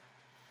 So,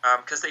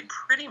 because they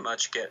pretty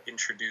much get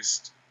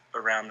introduced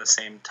around the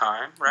same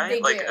time,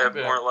 right? They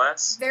do. More or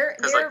less.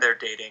 Because like they're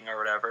dating or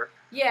whatever.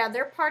 Yeah,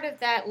 they're part of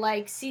that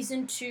like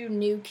season 2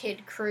 new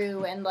kid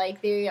crew, and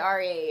like they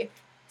are a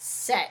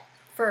set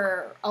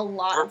for a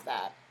lot of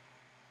that.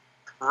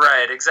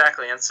 Right,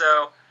 exactly, and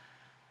so,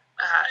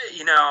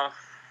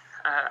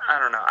 I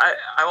don't know.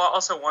 I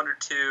also wonder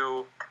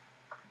too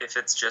if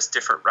it's just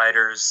different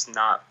writers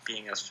not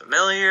being as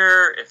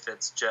familiar, if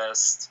it's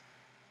just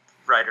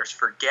writers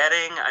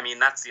forgetting. I mean,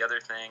 that's the other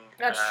thing.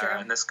 That's true.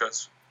 And this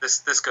goes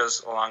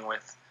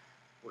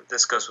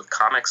with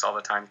comics all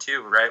the time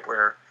too, right?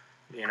 Where,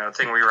 the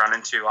thing we run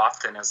into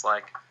often is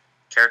like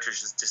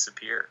characters just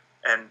disappear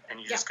and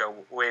you just go,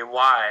 wait,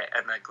 why?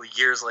 And like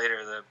years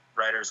later, the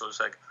writers will just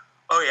like,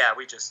 oh yeah,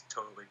 we just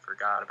totally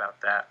forgot about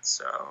that.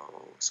 So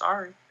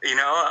sorry,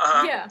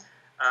 Yeah.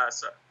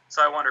 So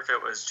I wonder if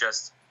it was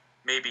just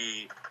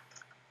maybe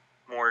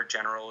more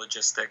general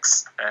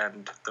logistics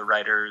and the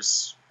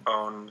writer's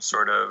own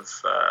sort of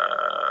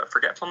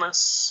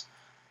forgetfulness,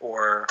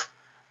 or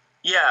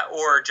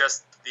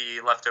just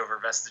the leftover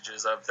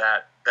vestiges of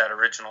that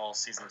original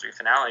season 3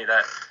 finale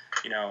that,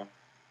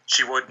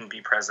 she wouldn't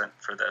be present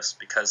for this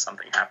because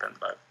something happened.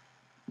 But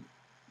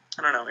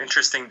I don't know,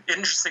 interesting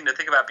to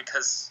think about,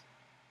 because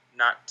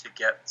not to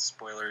get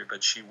spoilery,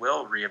 but she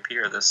will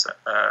reappear this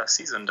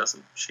season,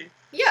 doesn't she?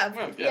 Yeah.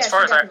 As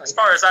far as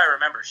I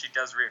remember, she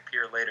does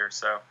reappear later.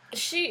 So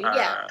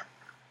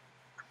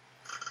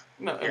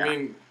No, I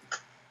mean,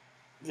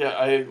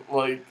 I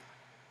like.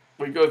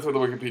 We go through the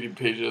Wikipedia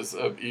pages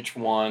of each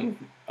one,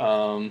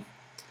 and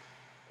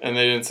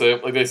they didn't say,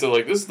 like, they said,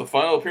 like, this is the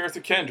final appearance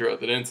of Kendra.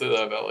 They didn't say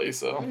that of Ellie,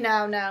 so.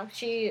 No.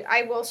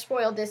 I will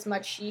spoil this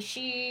much.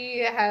 She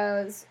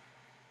has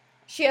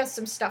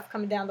some stuff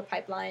coming down the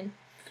pipeline.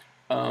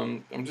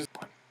 I'm just.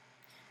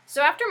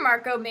 So after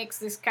Marco makes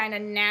this kind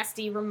of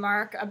nasty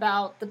remark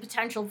about the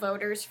potential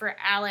voters for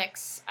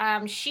Alex,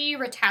 she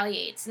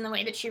retaliates. And the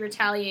way that she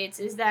retaliates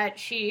is that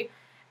she,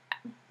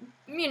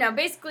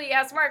 basically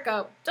asks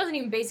Marco,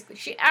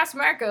 she asks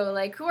Marco,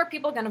 like, who are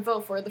people going to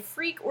vote for, the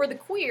freak or the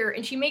queer?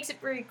 And she makes it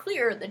very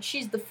clear that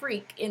she's the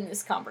freak in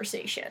this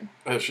conversation.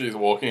 As she's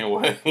walking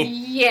away.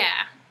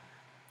 Yeah.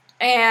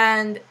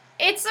 And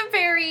it's a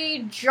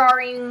very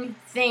jarring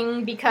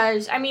thing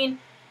because,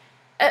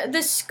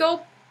 the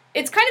scope,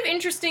 it's kind of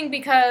interesting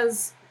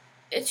because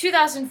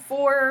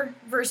 2004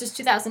 versus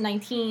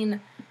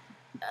 2019,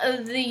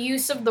 the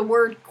use of the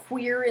word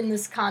queer in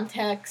this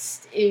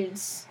context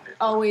is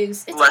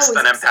always... It's less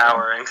always than exciting.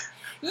 empowering.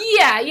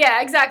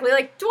 Yeah, exactly.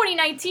 Like,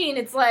 2019,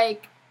 it's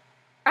like,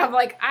 I'm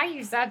like, I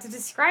use that to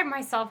describe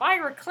myself. I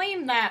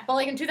reclaim that. But,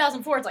 like, in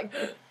 2004, it's like...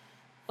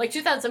 Like,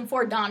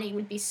 2004 Donnie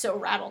would be so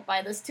rattled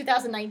by this.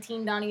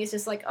 2019 Donnie is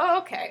just like, oh,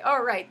 okay,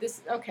 all right, this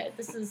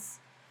is...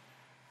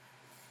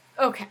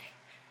 Okay.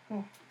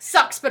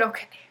 Sucks, but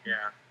okay.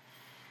 Yeah.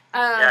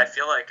 I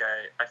feel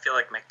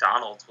like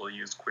McDonald's will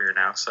use queer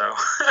now, so...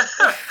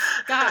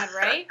 God,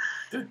 right?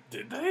 Did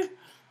they?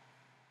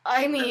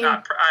 I mean,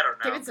 I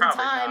don't know. give it some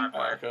Probably time. not,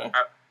 but Okay.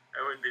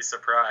 I wouldn't be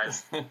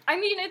surprised. I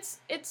mean,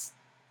 it's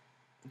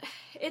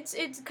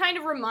kind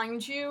of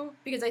reminds you,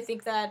 because I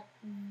think that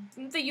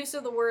the use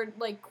of the word,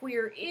 like,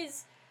 queer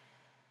is,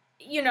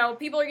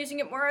 people are using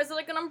it more as,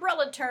 like, an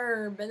umbrella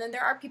term, and then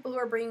there are people who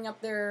are bringing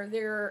up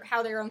their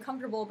how they're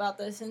uncomfortable about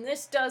this, and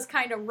this does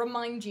kind of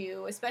remind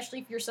you, especially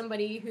if you're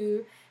somebody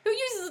who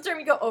uses the term,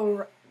 you go,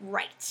 oh,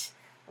 right.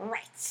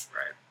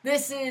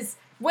 This is,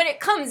 when it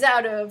comes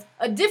out of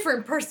a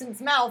different person's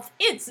mouth,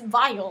 it's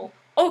vile.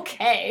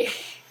 Okay.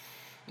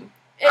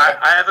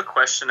 I have a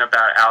question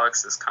about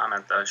Alex's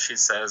comment, though. She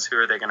says, who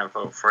are they going to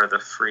vote for, the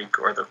freak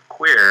or the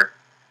queer?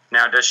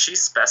 Now, does she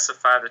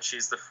specify that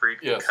she's the freak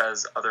Yes.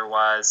 because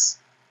otherwise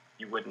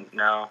you wouldn't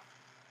know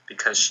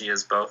because she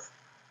is both?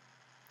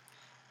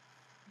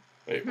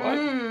 Wait, what?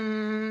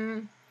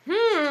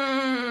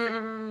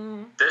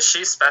 Does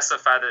she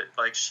specify that,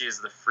 like, she's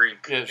the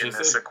freak Yeah, in she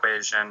this said-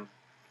 equation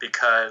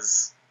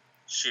because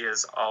she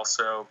is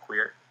also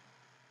queer?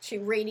 She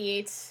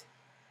radiates,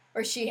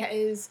 or she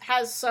has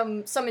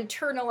some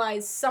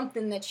internalized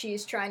something that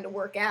she's trying to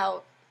work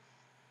out.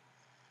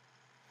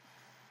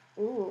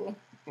 Ooh.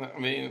 I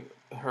mean,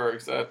 her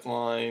exact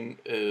line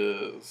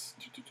is...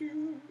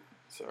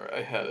 Sorry,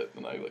 I had it,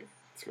 and I,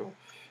 let's go.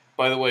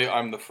 By the way,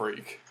 I'm the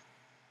freak.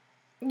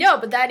 No,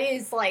 but that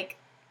is, like,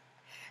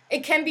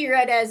 it can be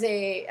read as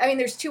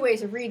there's two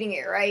ways of reading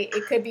it, right?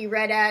 It could be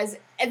read as,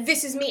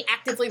 this is me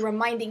actively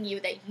reminding you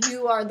that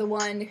you are the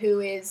one who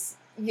is,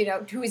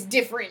 who is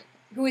different,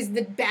 who is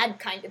the bad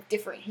kind of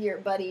different here,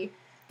 buddy.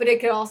 But it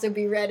could also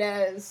be read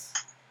as,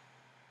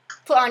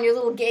 put on your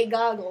little gay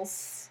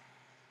goggles.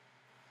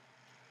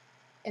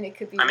 And it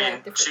could be read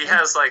differently. She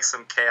has, like,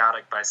 some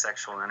chaotic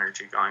bisexual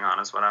energy going on,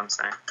 is what I'm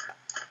saying.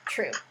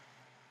 True.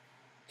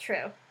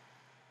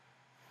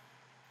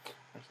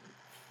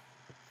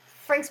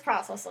 Frank's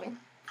processing.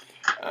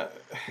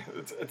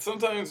 It's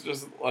sometimes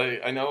just,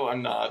 like, I know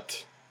I'm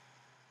not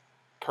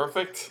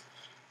perfect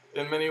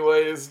in many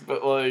ways,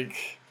 but,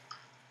 like,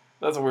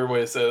 that's a weird way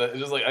to say that. It's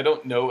just, like, I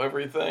don't know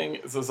everything,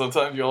 so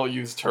sometimes you all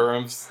use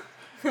terms,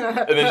 and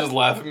then just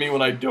laugh at me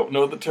when I don't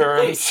know the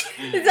terms.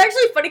 It's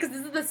actually funny because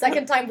this is the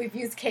second time we've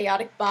used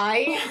chaotic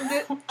bi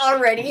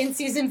already in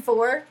season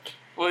 4.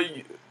 But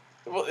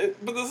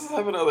this has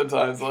happened other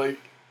times. Like,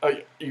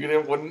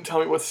 you wouldn't tell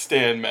me what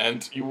stan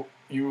meant.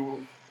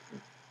 You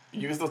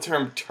used the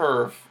term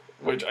turf,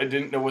 which I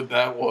didn't know what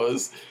that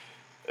was.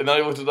 And then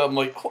I looked it up, I'm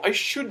like, oh, I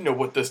should know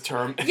what this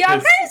term is. Yeah,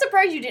 I'm kind of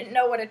surprised you didn't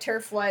know what a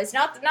turf was.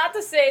 Not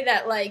to say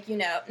that, like,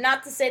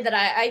 not to say that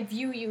I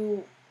view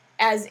you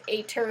as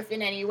a turf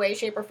in any way,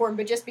 shape, or form,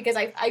 but just because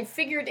I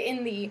figured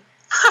in the...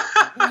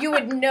 you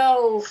would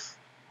know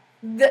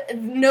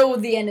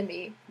the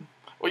enemy.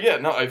 Well, yeah,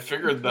 no, I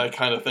figured that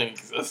kind of thing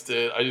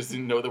existed. I just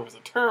didn't know there was a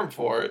term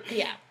for it.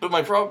 Yeah. But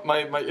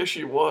my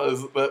issue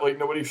was that, like,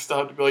 nobody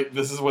stopped to be like,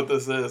 this is what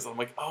this is. I'm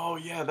like, oh,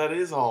 yeah, that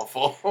is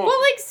awful. Well,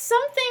 like,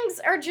 some things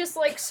are just,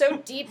 like, so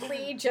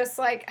deeply just,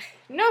 like,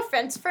 no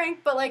offense, Frank,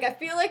 but, like, I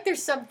feel like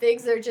there's some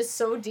things that are just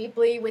so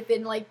deeply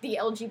within, like, the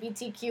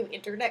LGBTQ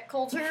internet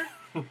culture.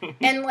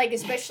 And, like,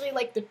 especially,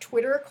 like, the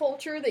Twitter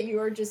culture that you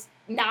are just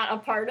not a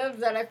part of,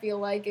 that I feel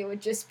like it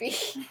would just be...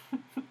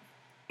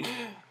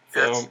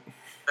 So...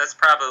 That's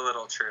probably a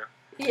little true.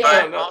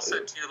 Yeah. But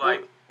also, too,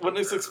 like... When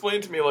it's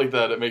explained to me like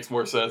that, it makes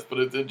more sense, but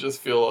it did just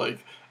feel like,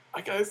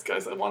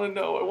 guys, I want to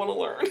know, I want to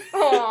learn.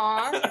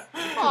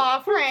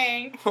 Aw,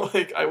 Frank.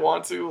 Like, I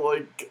want to,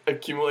 like,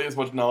 accumulate as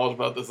much knowledge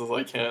about this as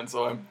I can,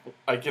 so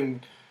I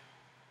can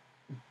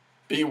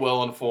be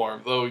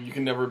well-informed, though you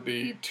can never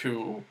be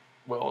too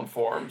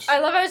well-informed. I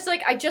love how it's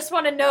like, I just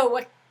want to know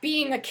what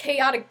being a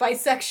chaotic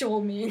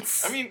bisexual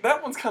means. I mean,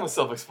 that one's kind of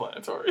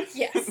self-explanatory.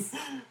 Yes.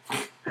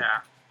 Yeah.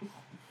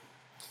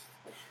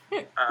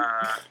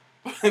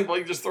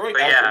 Like, just throwing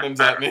But yeah, acronyms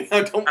at me.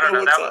 I don't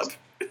know what's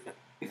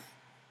up.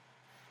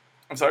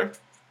 I'm sorry?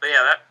 But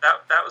yeah,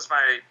 that was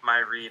my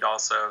read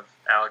also of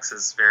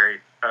Alex's very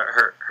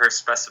her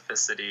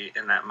specificity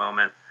in that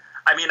moment.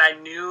 I mean, I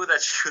knew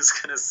that she was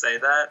gonna say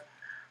that,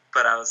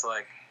 but I was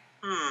like,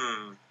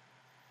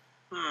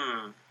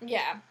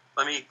 Yeah.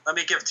 Let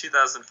me give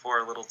 2004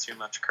 a little too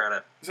much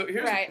credit. So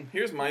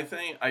here's my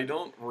thing. I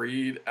don't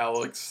read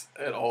Alex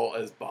at all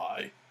as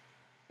bi.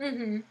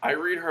 Mm-hmm. I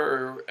read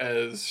her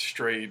as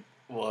straight,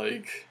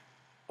 like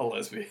a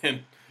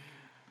lesbian,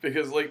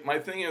 because like my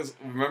thing is,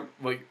 remember,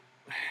 like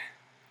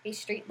a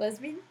straight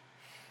lesbian.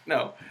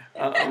 No.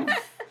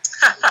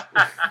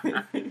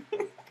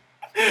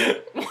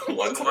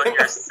 One time, what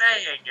you're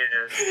saying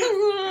is,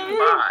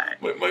 why?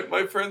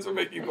 My friends were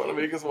making fun of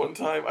me because one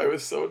time I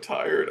was so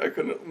tired I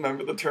couldn't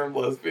remember the term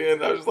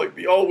lesbian. I was just like,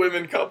 the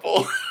all-women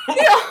couple.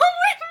 The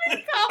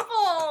all-women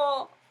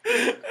couple!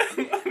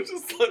 And I'm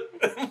just like,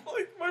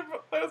 my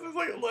husband's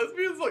like,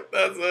 lesbian's like,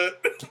 that's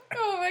it.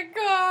 Oh my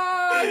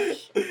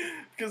gosh!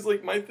 Because,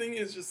 like, my thing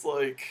is just,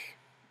 like,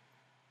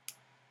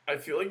 I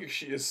feel like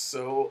she is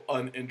so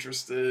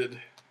uninterested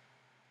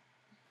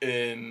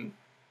in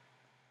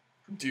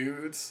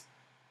dudes,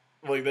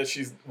 like, that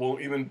she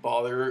won't even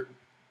bother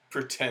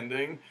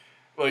pretending.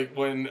 Like,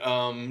 when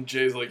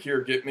Jay's like,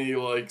 here, get me,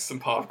 like, some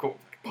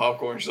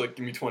popcorn, she's like,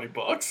 give me $20.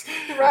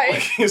 Right.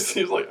 Like,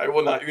 she's like, I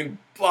will not even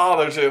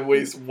bother to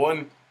waste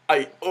one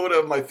iota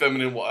of my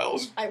feminine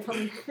wiles. I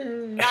will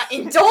not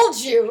indulge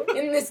you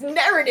in this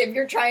narrative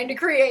you're trying to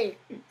create.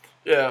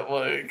 Yeah,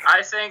 like...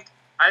 I think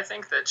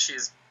that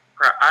she's...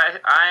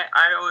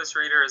 I always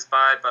read her as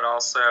bi, but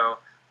also,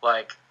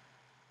 like,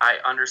 I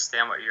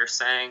understand what you're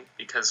saying,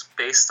 because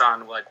based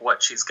on, like,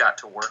 what she's got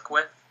to work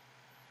with,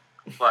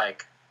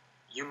 like,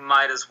 you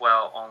might as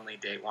well only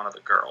date one of the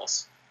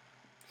girls.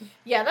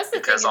 Yeah, that's the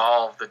thing. Because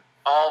all of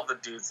the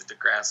dudes at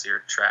Degrassi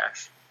are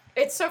trash.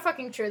 It's so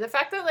fucking true. The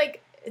fact that,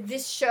 like,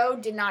 this show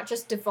did not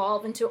just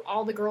devolve into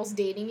all the girls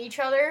dating each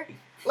other.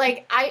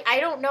 Like, I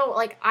don't know,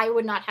 like, I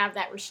would not have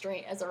that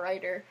restraint as a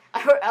writer.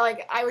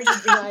 I would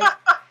just be like...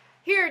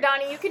 Here,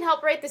 Donnie, you can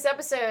help write this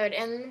episode,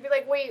 and be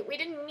like, wait, we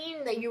didn't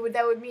mean that you would.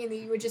 That would mean that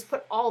you would just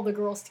put all the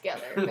girls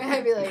together. And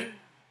I'd be like,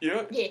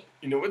 yeah.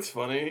 You know what's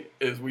funny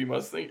is we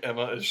must think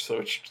Emma is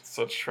such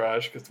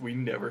trash because we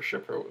never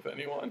ship her with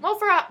anyone. Well,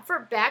 for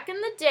back in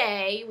the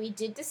day, we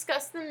did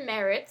discuss the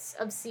merits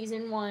of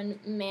season 1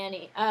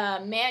 Manny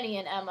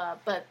and Emma,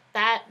 but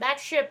that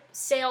ship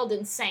sailed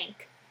and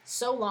sank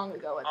so long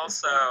ago.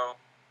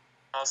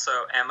 Also,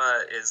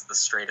 Emma is the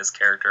straightest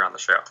character on the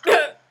show.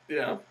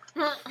 Yeah.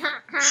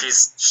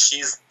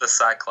 She's the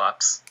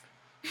Cyclops.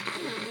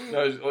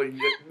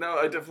 No,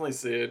 I definitely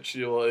see it.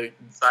 She like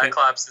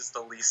Cyclops is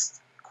the least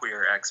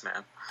queer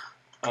X-Man.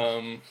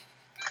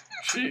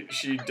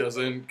 She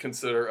doesn't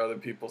consider other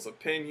people's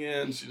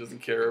opinions. She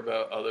doesn't care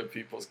about other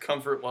people's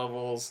comfort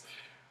levels.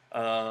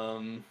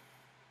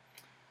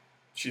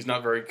 She's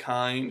not very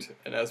kind,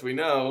 and as we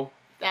know,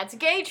 that's a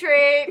gay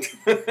trait.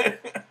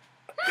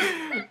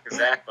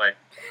 Exactly.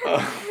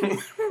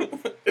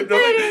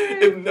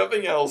 If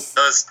nothing else,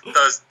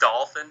 those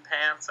dolphin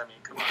pants. I mean,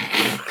 come on.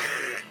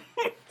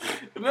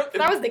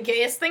 That was the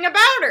gayest thing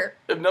about her.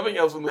 If nothing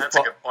else, that's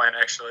a good point,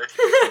 actually.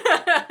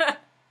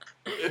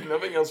 If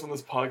nothing else from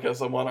this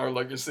podcast, I want our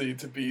legacy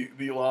to be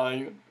the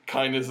line,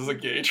 kindness is a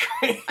gay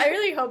trait. I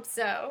really hope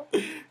so.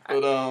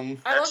 But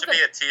that should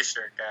be a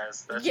t-shirt,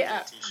 guys. That should be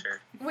a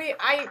t-shirt.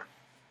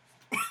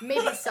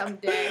 Maybe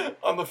someday.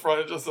 On the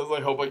front it just says,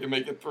 I hope I can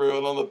make it through,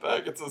 and on the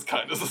back it says,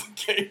 kindness is a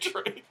gay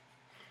trait.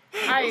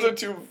 Those are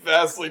two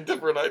vastly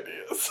different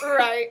ideas.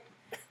 Right.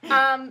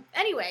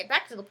 Anyway,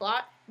 back to the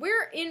plot.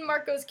 We're in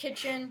Marco's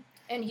kitchen,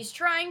 and he's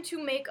trying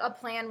to make a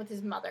plan with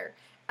his mother.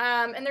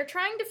 And they're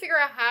trying to figure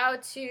out how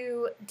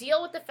to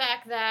deal with the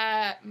fact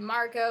that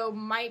Marco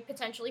might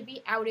potentially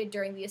be outed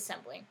during the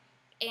assembly.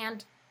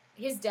 And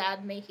his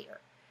dad may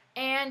hear.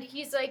 And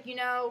he's like,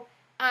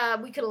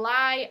 we could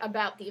lie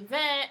about the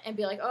event and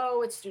be like,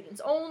 oh, it's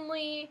students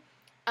only.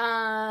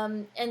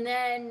 And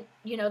then,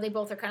 they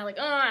both are kind of like,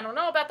 oh, I don't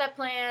know about that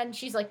plan.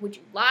 She's like, would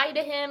you lie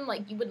to him?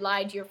 Like, you would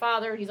lie to your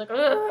father. And he's like,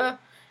 ugh.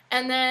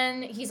 And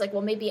then he's like,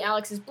 well, maybe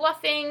Alex is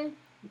bluffing.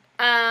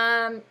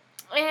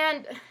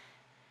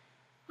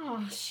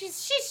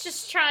 She's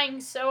just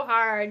trying so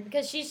hard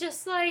because she's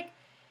just like,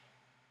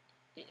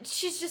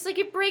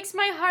 it breaks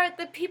my heart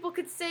that people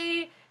could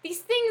say these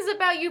things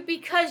about you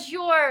because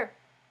you're,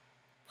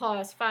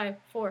 pause, 5,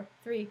 4,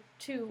 3,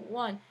 2,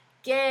 1,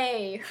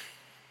 gay.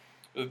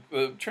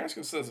 The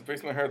transcript says it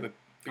breaks my heart that...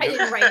 I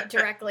didn't write it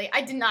directly.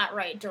 I did not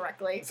write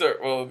directly. Sorry,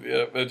 well,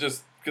 yeah, but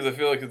just because I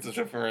feel like it's a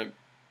different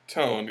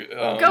tone.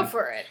 Go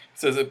for it. It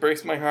says, it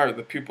breaks my heart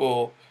that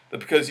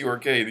because you are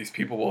gay, these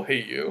people will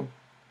hate you.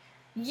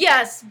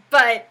 Yes,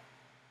 but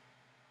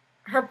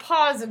her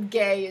pause of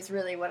gay is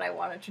really what I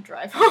wanted to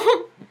drive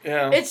home.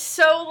 Yeah. It's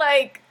so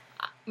like,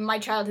 my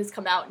child has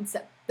come out in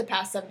the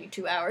past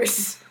 72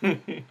 hours.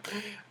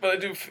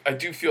 But I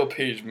do feel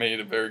Paige made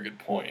a very good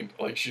point.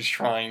 Like, she's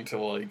trying to,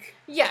 like...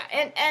 Yeah,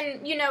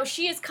 and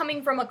she is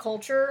coming from a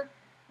culture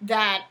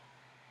that,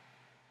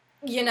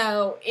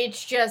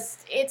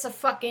 it's a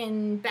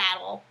fucking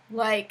battle.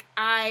 Like,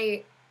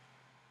 I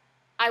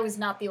I was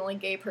not the only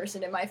gay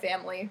person in my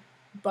family,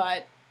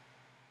 but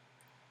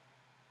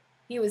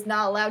he was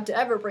not allowed to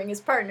ever bring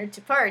his partner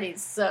to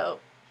parties, so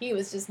he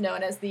was just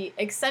known as the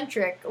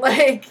eccentric,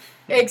 like,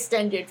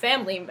 extended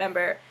family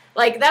member.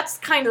 Like, that's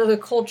kind of the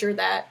culture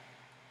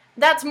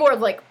that's more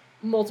of, like,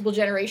 multiple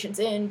generations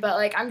in, but,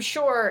 like, I'm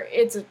sure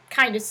it's a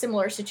kind of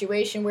similar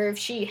situation where if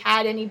she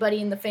had anybody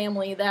in the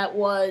family that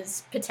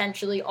was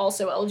potentially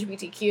also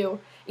LGBTQ,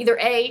 either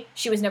A,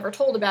 she was never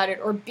told about it,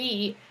 or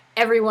B,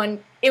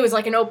 it was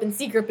like an open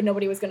secret, but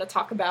nobody was going to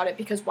talk about it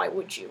because why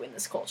would you in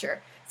this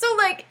culture? So,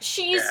 like,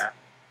 she's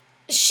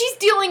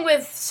dealing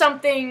with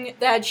something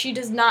that she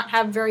does not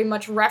have very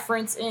much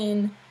reference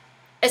in,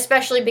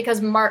 especially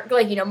because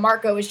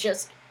Marco is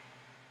just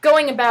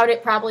going about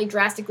it probably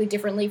drastically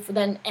differently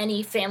than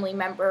any family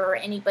member or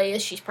anybody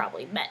that she's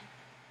probably met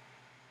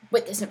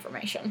with this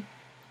information.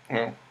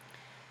 Yeah.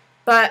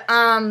 But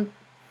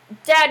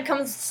Dad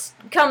comes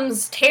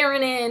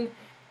tearing in,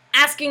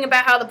 asking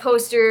about the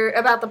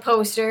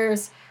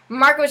posters.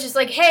 Marco's just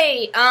like,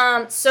 hey,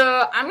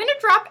 so I'm gonna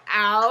drop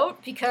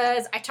out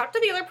because I talked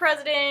to the other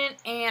president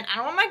and I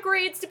don't want my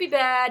grades to be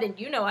bad, and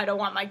I don't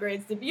want my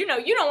grades to be, you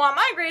don't want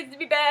my grades to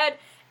be bad.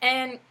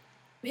 And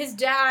his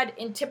dad,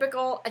 in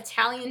typical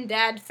Italian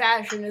dad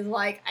fashion, is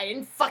like, I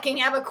didn't fucking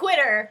have a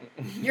quitter.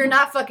 You're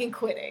not fucking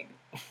quitting.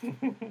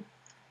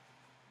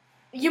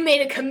 You made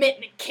a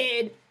commitment,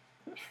 kid.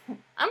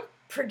 I'm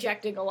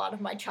projecting a lot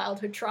of my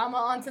childhood trauma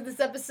onto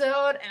this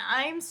episode, and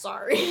I'm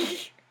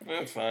sorry.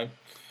 That's fine.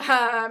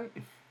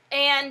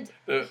 And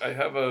I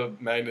have a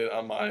magnet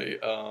on my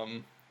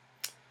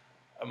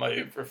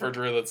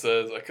refrigerator that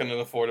says I couldn't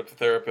afford a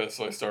therapist,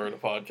 so I started a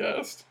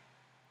podcast.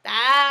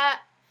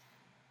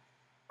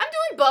 I'm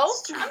doing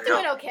both. I'm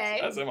doing okay.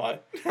 As am I.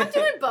 I'm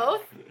doing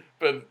both.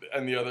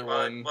 And the other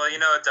one... Well,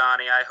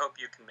 Donnie, I hope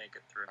you can make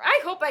it through.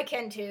 I hope I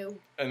can, too.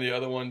 And the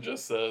other one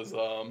just says,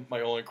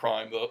 my only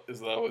crime, though, is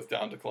that I was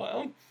down to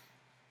clown.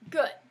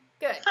 Good.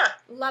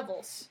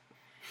 Levels.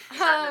 Is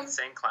that an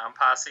Insane Clown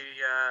Posse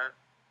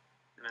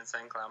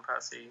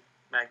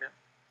magnet?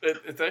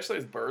 It actually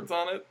has birds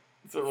on it.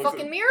 So it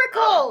fucking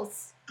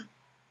miracles!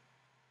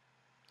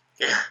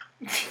 Yeah.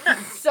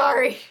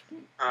 Sorry.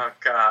 Oh,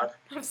 God.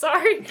 I'm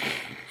sorry.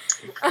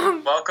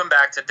 Welcome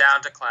back to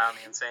Down to Clown,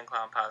 the Insane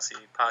Clown Posse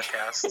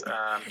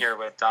podcast. Here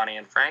with Donnie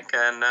and Frank,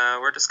 and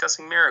we're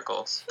discussing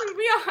miracles.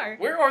 We are.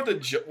 What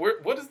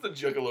is the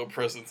Juggalo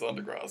presence on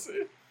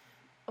Degrassi?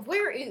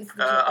 Where is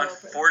the Juggalo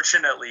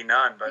unfortunately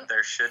none, but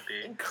there should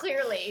be.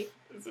 Clearly.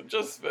 Is it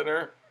just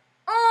Spinner?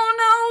 Oh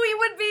no, he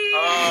would be.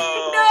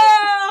 Oh,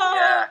 no.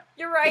 Yeah.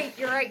 You're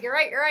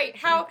right.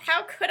 How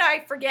could I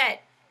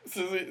forget?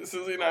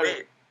 Susie and I.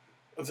 Wait.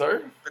 I'm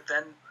sorry?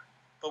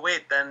 But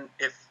wait, then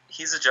if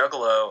he's a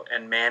Juggalo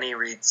and Manny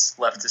reads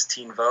leftist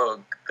Teen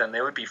Vogue, then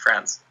they would be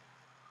friends.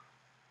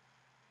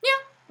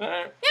 Yeah.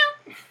 Alright.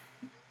 Yeah.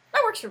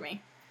 That works for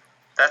me.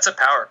 That's a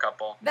power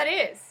couple. That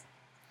is.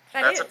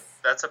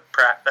 That's a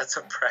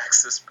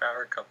Praxis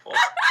power couple.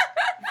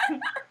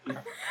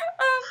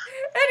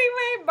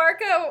 Anyway,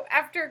 Marco,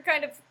 after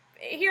kind of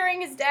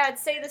hearing his dad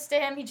say this to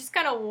him, he just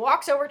kind of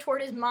walks over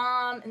toward his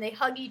mom, and they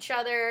hug each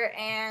other,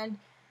 and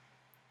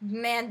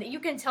man, you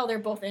can tell they're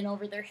both in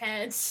over their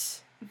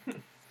heads.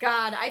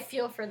 God, I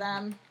feel for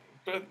them.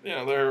 But,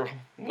 they're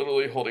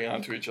literally holding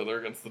on to each other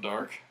against the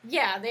dark.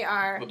 Yeah, they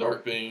are. The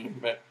dark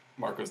being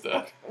Marco's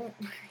dad.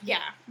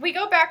 Yeah. We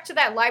go back to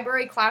that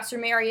library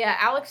classroom area.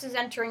 Alex is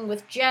entering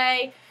with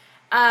Jay.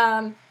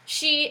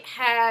 She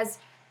has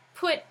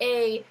put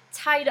a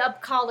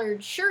tied-up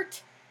collared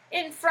shirt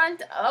in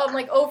front of,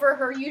 over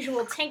her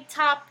usual tank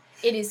top.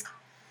 It is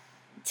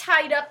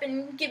tied up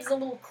and gives a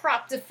little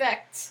cropped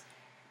effect.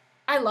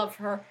 I love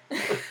her.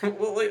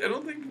 Well, I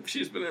don't think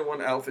she's been in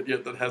one outfit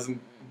yet that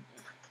hasn't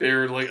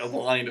bared, a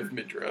line of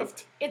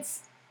midriff.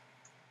 It's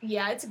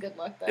a good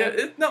look, though.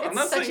 Yeah, I'm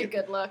not such saying, a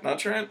good look.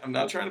 I'm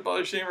not trying to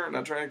body shame her. I'm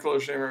not trying to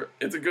clothes shame her.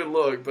 It's a good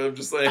look, but I'm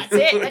just saying.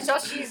 That's it. That's all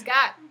she's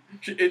got.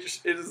 It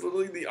is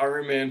literally the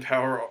Iron Man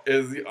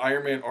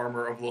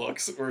armor of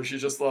looks, where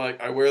she's just like,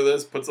 I wear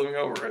this, put something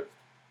over it.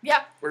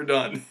 Yep. We're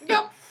done.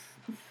 Yep.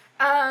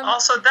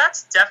 Also,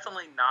 that's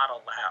definitely not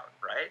allowed,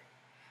 right?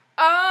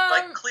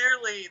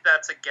 Clearly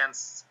that's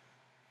against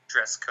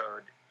dress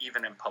code,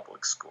 even in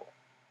public school.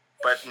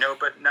 But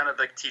none of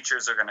the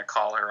teachers are going to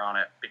call her on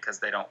it because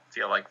they don't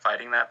feel like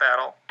fighting that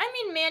battle. I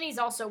mean, Manny's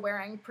also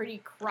wearing pretty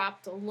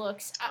cropped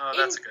looks. Oh,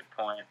 that's a good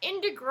point. In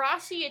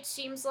Degrassi, it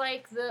seems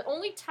like the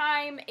only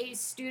time a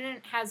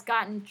student has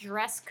gotten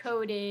dress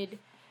coded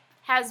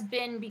has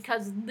been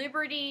because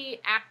Liberty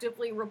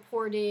actively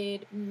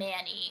reported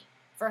Manny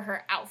for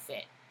her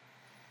outfit.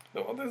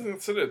 No one doesn't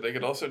consider it. They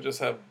could also just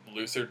have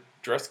looser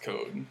dress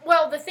code.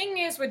 Well, the thing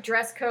is with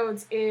dress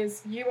codes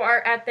is you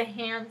are at the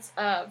hands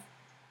of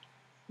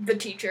the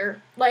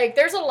teacher.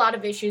 There's a lot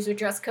of issues with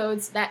dress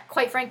codes that,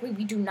 quite frankly,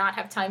 we do not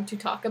have time to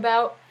talk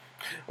about.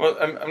 Well,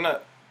 I'm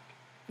not...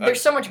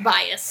 There's so much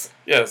bias.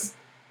 Yes.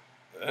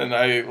 And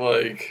I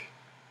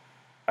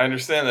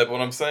understand that, but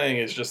what I'm saying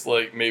is just,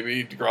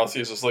 maybe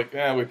Degrassi is just we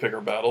pick our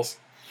battles.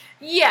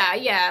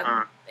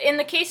 Yeah. In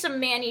the case of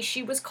Manny,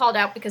 she was called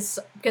out because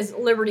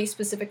Liberty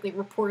specifically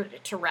reported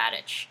it to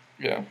Radich.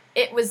 Yeah.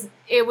 It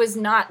was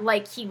not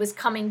like he was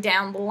coming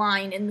down the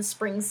line in the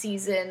spring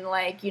season,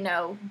 like,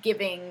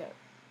 giving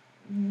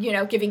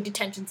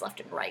detentions left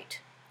and right.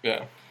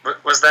 Yeah.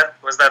 Was that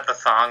the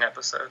thong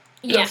episode?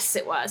 Yes,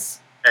 it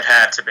was. It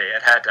had to be.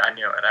 I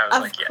knew it. I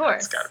was of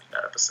course. It's got to be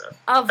that episode.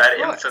 That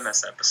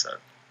infamous episode.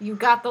 You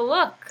got the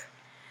look.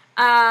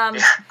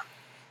 As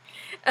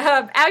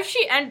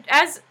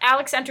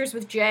Alex enters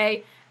with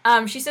Jay,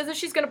 she says that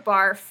she's gonna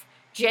barf.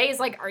 Jay is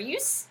like, "Are you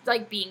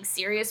being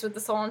serious with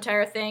this whole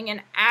entire thing?"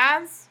 And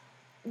as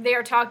they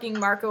are talking,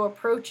 Marco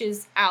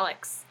approaches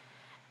Alex,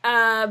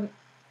 and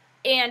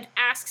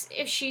asks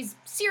if she's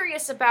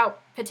serious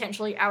about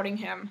potentially outing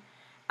him.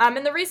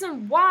 And the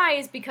reason why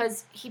is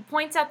because he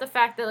points out the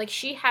fact that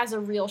she has a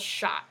real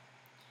shot,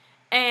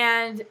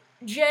 and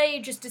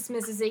Jay just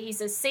dismisses it. He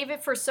says, "Save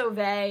it for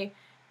Sauvé."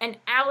 And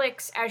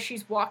Alex, as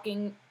she's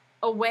walking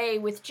away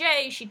with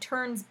Jay, she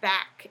turns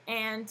back,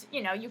 and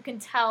you can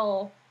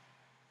tell,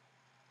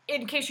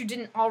 in case you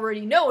didn't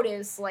already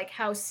notice,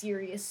 how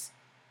serious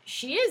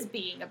she is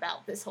being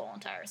about this whole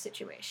entire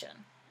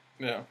situation.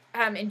 Yeah.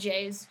 And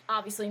Jay is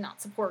obviously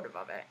not supportive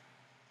of it.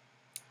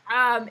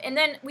 And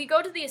then we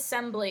go to the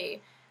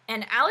assembly,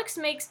 and Alex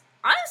makes,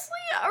 honestly,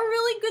 a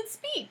really good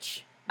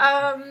speech,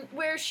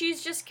 where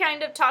she's just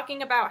kind of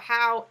talking about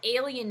how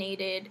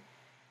alienated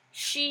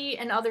she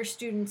and other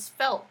students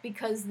felt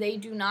because they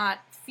do not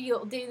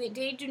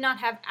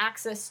have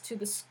access to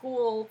the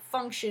school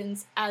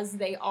functions as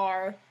they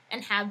are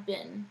and have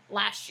been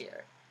last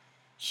year.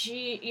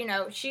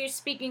 She's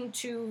speaking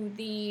to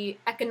the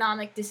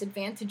economic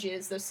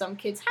disadvantages that some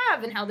kids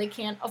have and how they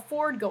can't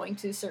afford going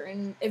to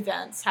certain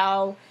events,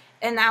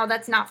 and now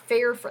that's not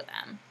fair for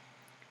them.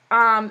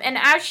 And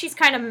as she's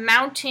kind of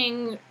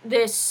mounting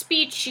this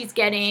speech, she's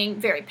getting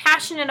very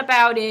passionate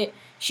about it.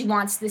 She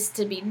wants this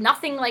to be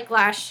nothing like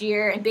last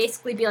year and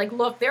basically be like,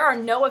 look, there are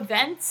no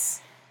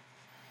events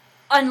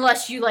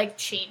unless you,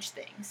 change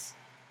things.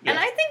 Yeah. And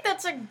I think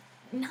that's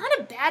not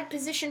a bad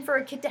position for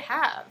a kid to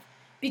have,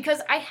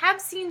 because I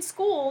have seen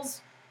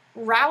schools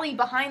rally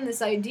behind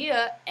this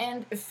idea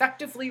and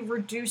effectively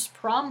reduce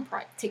prom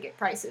ticket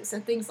prices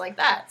and things like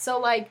that.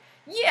 So,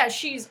 yeah,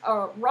 she's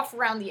a rough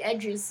around the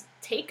edges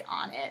take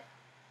on it,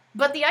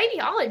 but the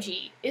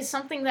ideology is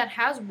something that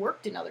has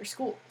worked in other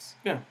schools.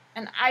 Yeah.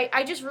 And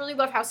I just really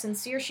love how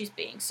sincere she's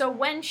being. So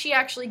when she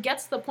actually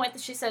gets to the point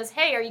that she says,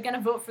 hey, are you going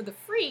to vote for the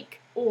freak?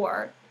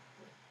 Or,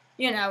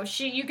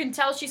 you can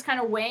tell she's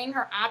kind of weighing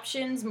her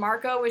options.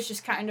 Marco is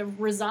just kind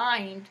of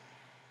resigned.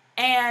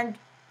 And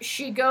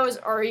she goes,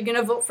 are you going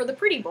to vote for the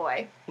pretty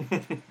boy?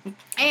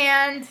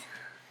 And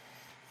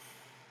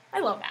I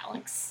love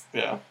Alex.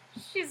 Yeah.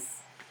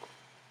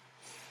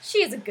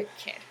 She is a good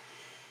kid.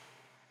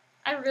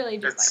 I really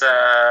do it's, like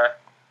her.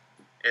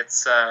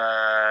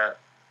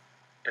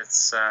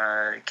 It's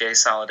gay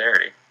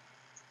solidarity.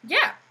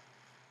 Yeah.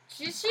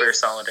 She's queer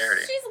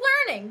solidarity. She's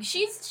learning.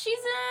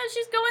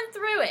 She's going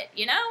through it,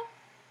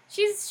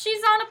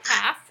 She's on a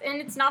path, and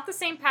it's not the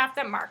same path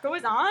that Marco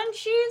is on.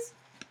 She's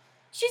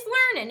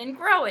learning and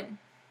growing,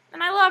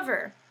 and I love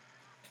her.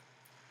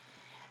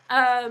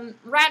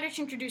 Radich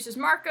introduces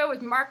Marco.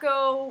 As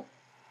Marco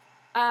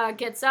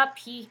gets up,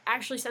 he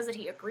actually says that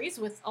he agrees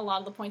with a lot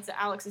of the points that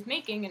Alex is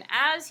making, and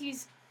as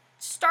he's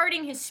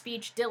starting his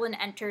speech, Dylan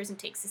enters and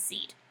takes a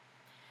seat.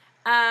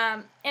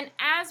 And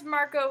as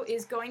Marco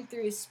is going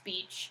through his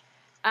speech,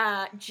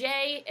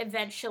 Jay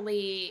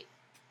eventually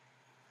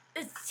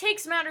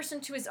takes matters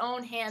into his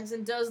own hands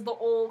and does the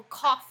old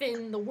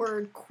coughin the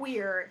word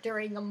queer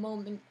during a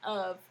moment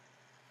of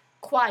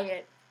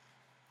quiet.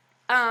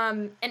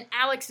 And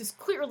Alex is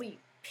clearly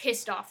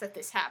pissed off that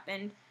this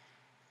happened.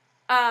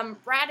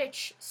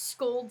 Radich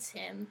scolds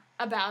him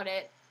about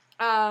it,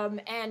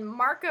 and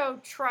Marco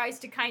tries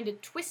to kind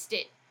of twist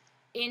it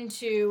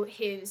into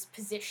his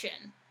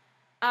position,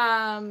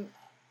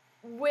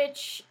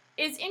 which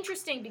is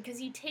interesting because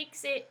he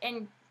takes it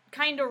and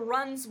kind of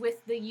runs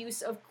with the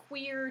use of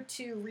queer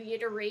to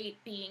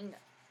reiterate being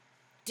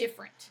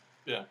different.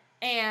 Yeah.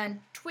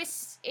 And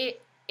twists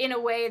it in a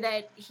way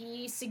that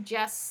he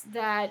suggests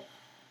that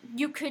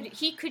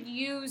he could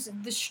use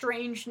the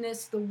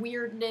strangeness, the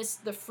weirdness,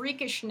 the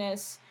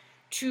freakishness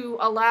to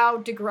allow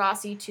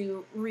Degrassi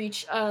to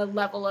reach a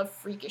level of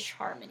freakish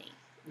harmony.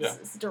 Yeah.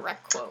 This is a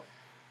direct quote.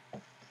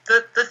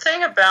 The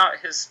thing about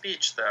his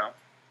speech, though,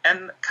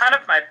 and kind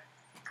of my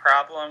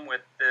problem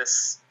with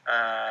this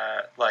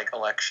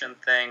election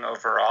thing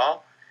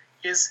overall,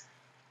 is,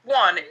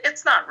 one,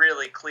 it's not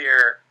really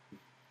clear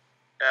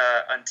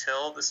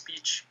until the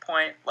speech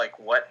point,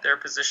 what their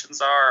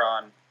positions are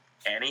on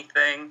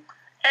anything,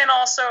 and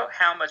also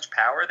how much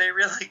power they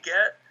really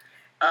get.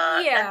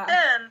 Yeah. And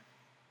then,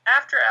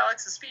 after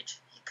Alex's speech,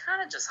 he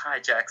kind of just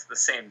hijacks the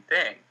same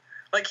thing.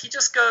 He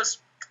just goes,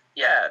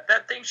 yeah,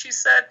 that thing she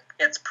said,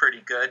 it's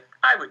pretty good.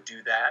 I would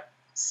do that.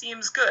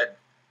 Seems good.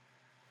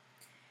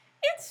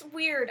 It's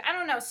weird. I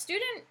don't know.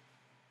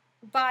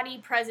 body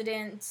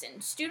presidents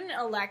and student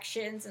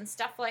elections and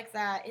stuff like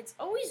that, it's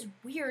always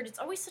weird. It's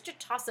always such a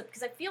toss-up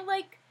because I feel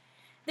like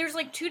there's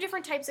like two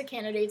different types of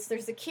candidates.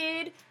 There's the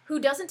kid who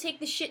doesn't take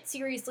the shit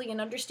seriously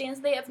and understands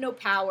they have no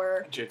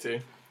power.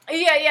 JT.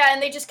 Yeah,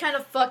 and they just kind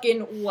of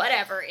fucking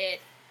whatever it.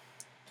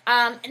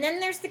 And then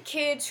there's the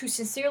kids who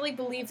sincerely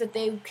believe that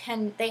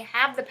they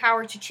have the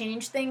power to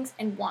change things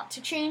and want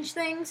to change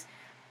things.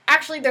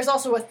 Actually, there's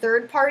also a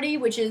third party,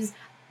 which is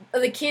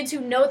the kids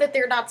who know that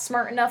they're not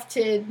smart enough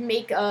to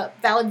make a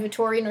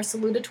valedictorian or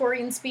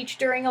salutatorian speech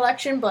during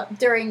election, but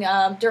during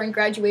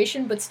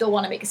graduation, but still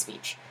want to make a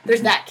speech.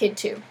 There's that kid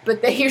too,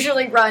 but they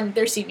usually run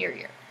their senior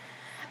year.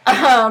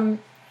 And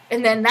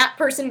then that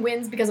person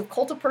wins because of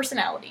cult of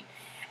personality.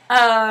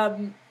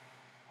 But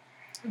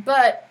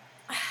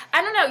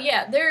I don't know.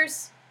 Yeah,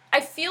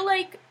 I feel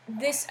like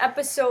this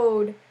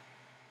episode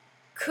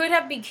could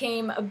have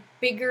became a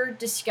bigger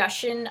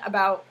discussion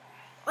about.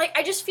 Like,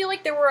 I just feel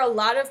like there were a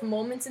lot of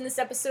moments in this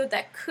episode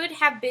that could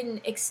have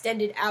been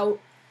extended out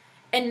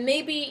and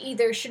maybe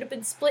either should have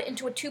been split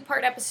into a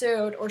 2-part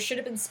episode or should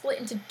have been split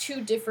into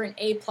 2 different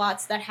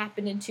A-plots that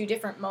happened in 2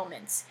 different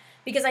moments.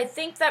 Because I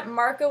think that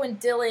Marco and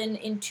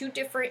Dylan in 2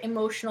 different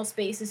emotional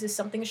spaces is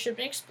something that should have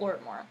been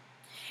explored more.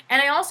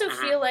 And I also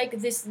feel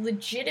like this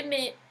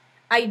legitimate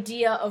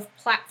idea of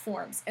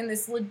platforms and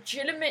this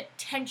legitimate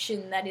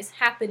tension that is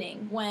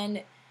happening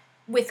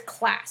with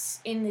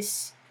class in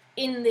this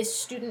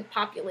student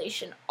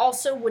population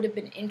also would have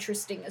been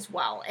interesting as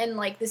well. And,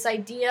 like, this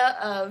idea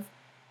of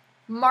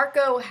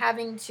Marco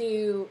having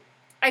to...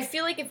 I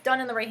feel like if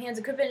done in the right hands,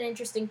 it could have been an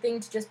interesting thing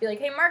to just be like,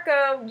 hey,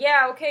 Marco,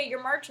 yeah, okay,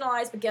 you're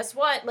marginalized, but guess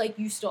what? Like,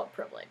 you still have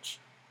privilege.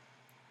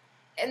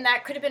 And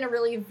that could have been a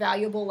really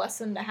valuable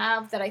lesson to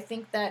have that I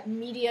think that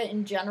media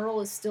in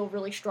general is still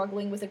really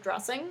struggling with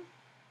addressing.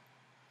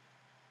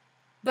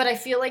 But I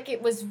feel like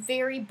it was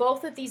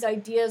both of these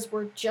ideas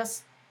were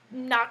just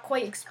not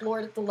quite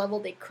explored at the level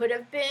they could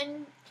have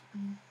been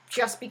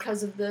just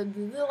because of the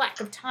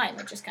lack of time,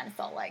 it just kind of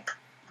felt like.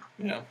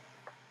 Yeah.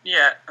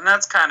 Yeah, and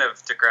that's kind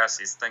of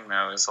Degrassi's thing,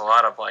 though, is a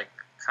lot of, like,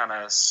 kind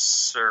of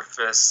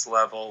surface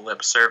level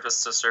lip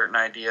service to certain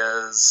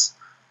ideas,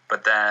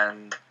 but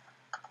then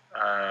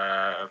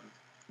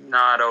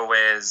not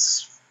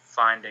always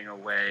finding a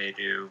way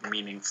to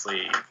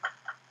meaningfully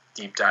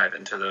deep dive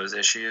into those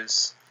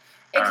issues.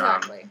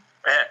 Exactly.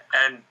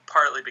 And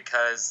partly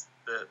because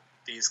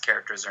these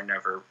characters are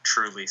never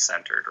truly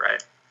centered,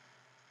 right?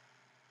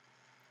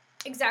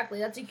 Exactly.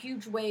 That's a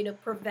huge way to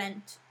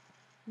prevent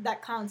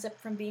that concept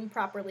from being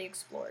properly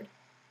explored.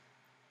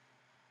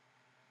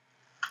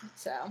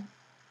 So,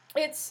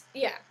 this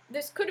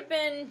could have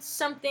been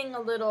something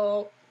a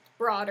little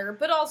broader,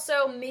 but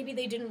also maybe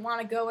they didn't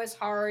want to go as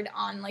hard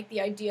on, like,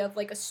 the idea of,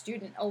 like, a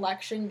student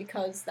election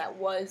because that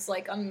was,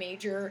 like, a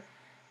major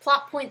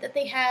plot point that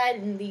they had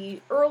in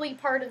the early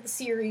part of the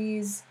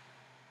series.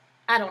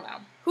 I don't know.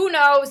 Who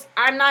knows?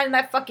 I'm not in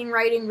that fucking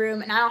writing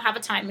room, and I don't have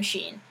a time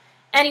machine.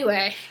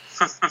 Anyway,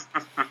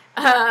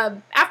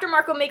 after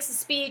Marco makes the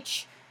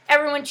speech,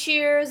 everyone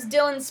cheers,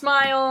 Dylan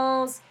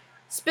smiles,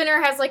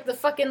 Spinner has, like, the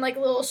fucking, like,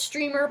 little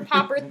streamer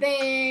popper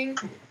thing,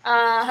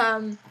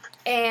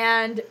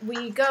 and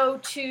we go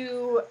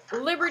to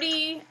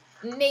Liberty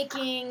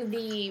making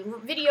the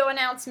video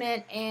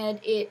announcement, and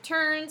it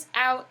turns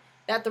out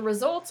that the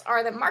results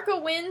are that Marco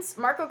wins.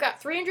 Marco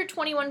got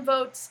 321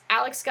 votes.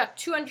 Alex got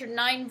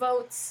 209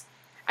 votes.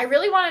 I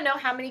really want to know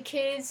how many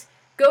kids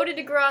go to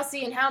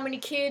Degrassi and how many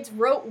kids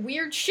wrote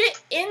weird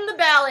shit in the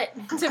ballot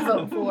to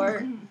vote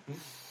for.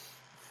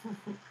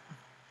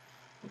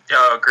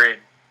 Oh, agreed.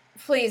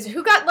 Please,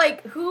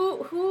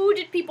 who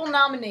did people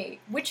nominate?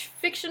 Which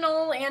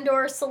fictional and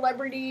or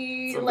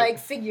celebrity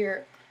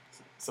figure?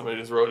 Somebody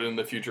just wrote in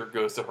the future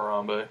goes to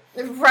Harambe.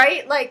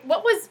 Right? Like,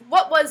 what was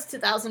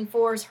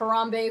 2004's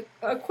Harambe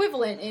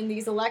equivalent in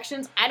these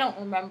elections? I don't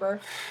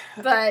remember.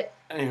 But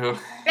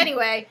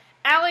anyway,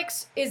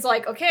 Alex is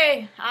like,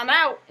 okay, I'm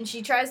out. And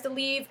she tries to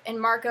leave, and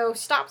Marco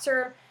stops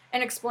her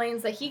and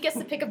explains that he gets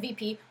to pick a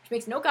VP, which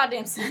makes no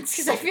goddamn sense,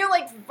 because I feel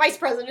like vice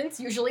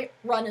presidents usually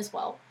run as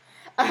well.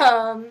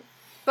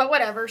 But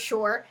whatever,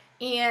 sure.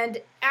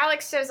 And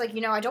Alex says, like,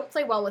 I don't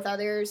play well with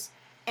others.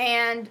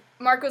 And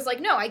Marco's like,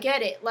 no, I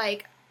get it.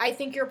 Like, I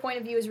think your point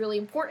of view is really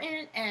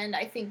important, and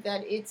I think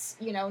that it's,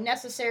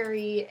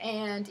 necessary,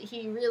 and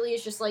he really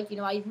is just like,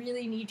 I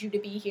really need you to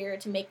be here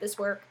to make this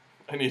work.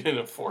 I need an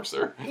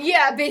enforcer.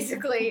 Yeah,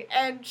 basically.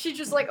 And she's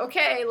just like,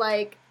 okay,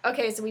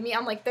 so we meet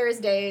on, like,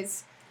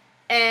 Thursdays.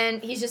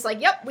 And he's just like,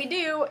 yep, we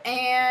do.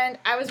 And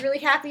I was really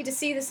happy to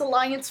see this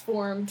alliance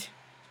formed.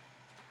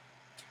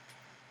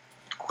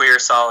 Queer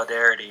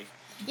solidarity.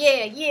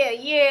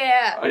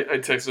 Yeah. I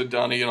texted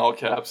Donnie in all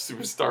caps,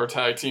 superstar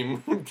tag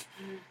team.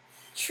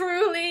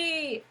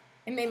 Truly!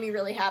 It made me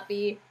really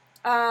happy.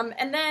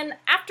 And then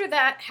after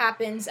that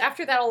happens,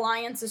 after that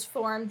alliance is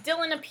formed,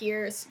 Dylan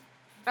appears.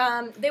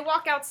 They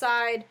walk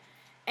outside,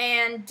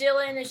 and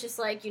Dylan is just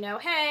like,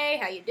 hey,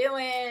 how you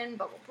doing?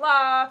 Blah,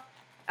 blah,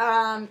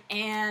 blah.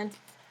 And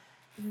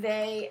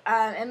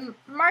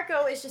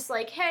Marco is just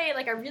like, hey,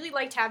 like, I really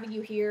liked having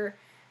you here.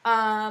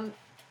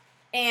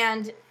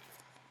 And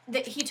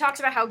he talks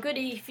about how good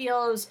he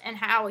feels and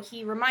how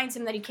he reminds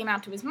him that he came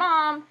out to his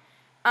mom.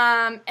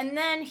 And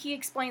then he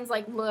explains,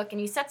 like, look,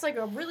 and he sets, like,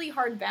 a really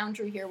hard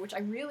boundary here, which I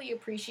really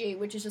appreciate,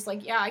 which is just,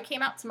 like, yeah, I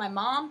came out to my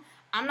mom.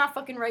 I'm not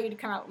fucking ready to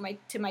come out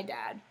to my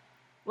dad.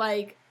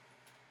 Like,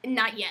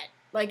 not yet.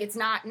 Like, it's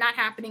not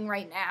happening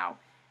right now.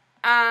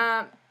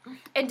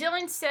 And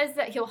Dylan says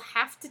that he'll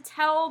have to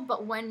tell,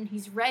 but when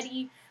he's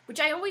ready, which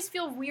I always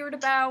feel weird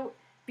about,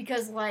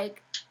 because,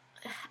 like,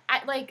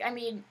 I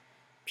mean,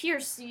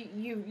 Pierce,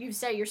 you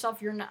say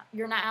yourself you're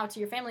not out to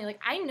your family. Like,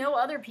 I know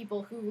other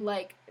people who,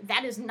 like,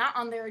 that is not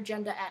on their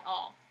agenda at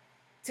all,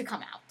 to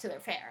come out to their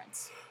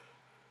parents,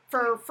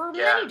 for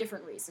many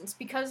different reasons,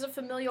 because of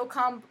familial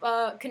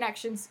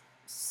connections,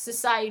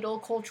 societal,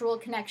 cultural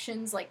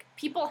connections. Like,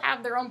 people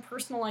have their own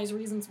personalized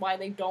reasons why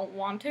they don't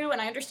want to,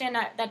 and I understand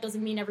that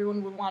doesn't mean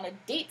everyone would want to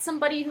date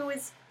somebody who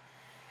is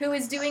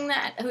doing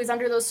that, who is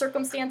under those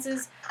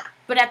circumstances,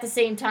 but at the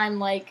same time,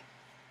 like,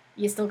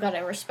 you still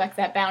gotta respect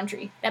that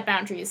boundary. That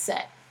boundary is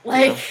set.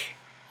 Like,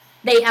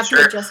 they have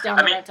to adjust down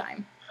the right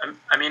time.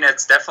 I mean,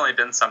 it's definitely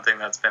been something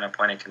that's been a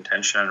point of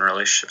contention in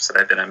relationships that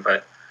I've been in,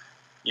 but,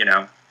 you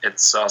know,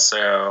 it's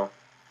also,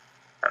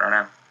 I don't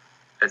know,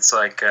 it's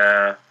like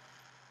a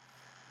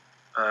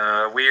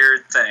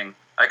weird thing.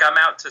 Like, I'm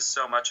out to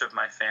so much of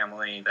my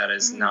family that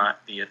is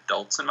not the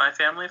adults in my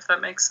family, if that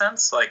makes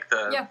sense. Like,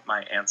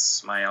 my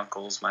aunts, my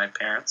uncles, my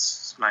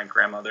parents, my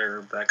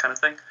grandmother, that kind of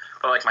thing.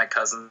 But, like, my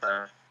cousins,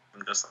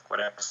 I'm just like,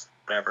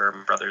 whatever,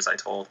 my brothers I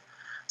told.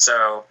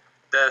 So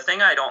the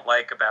thing I don't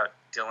like about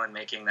Dylan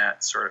making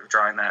that sort of,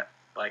 drawing that,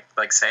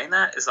 like saying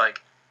that, is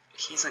like,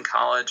 he's in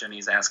college and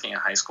he's asking a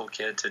high school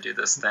kid to do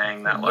this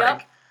thing that,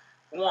 like,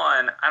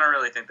 one, I don't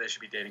really think they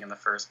should be dating in the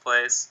first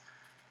place.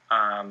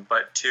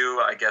 But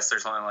two, I guess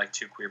there's only like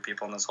 2 queer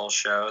people in this whole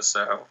show,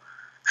 so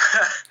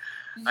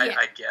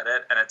I get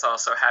it. And it's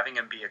also, having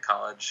him be a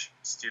college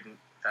student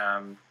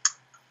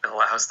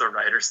allows the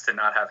writers to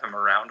not have him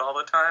around all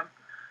the time.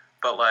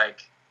 But,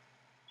 like,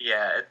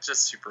 yeah, it's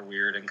just super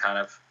weird and kind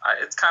of,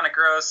 it's kind of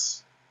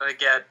gross. I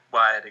get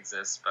why it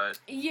exists, but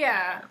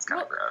it's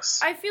kind of gross.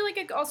 I feel like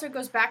it also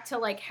goes back to,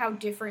 like, how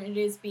different it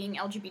is being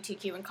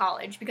LGBTQ in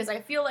college, because I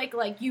feel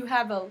like you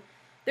have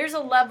there's a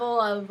level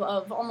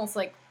of almost,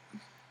 like,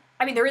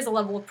 I mean, there is a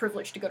level of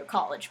privilege to go to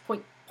college,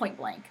 point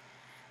blank.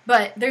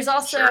 But there's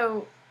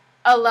also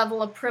a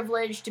level of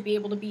privilege to be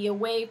able to be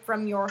away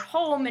from your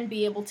home and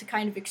be able to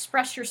kind of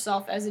express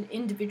yourself as an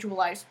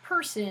individualized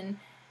person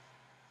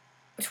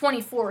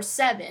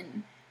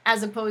 24/7,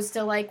 as opposed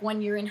to, like,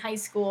 when you're in high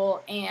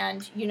school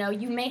and, you know,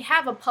 you may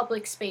have a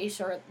public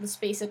space or the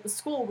space at the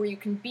school where you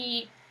can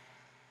be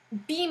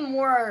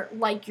more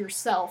like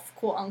yourself,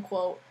 quote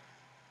unquote,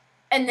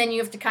 and then you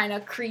have to kind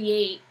of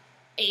create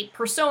a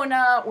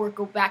persona or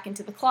go back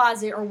into the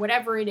closet or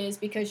whatever it is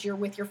because you're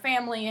with your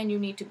family and you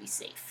need to be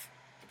safe.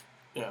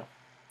 Yeah.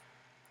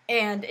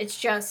 And it's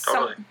just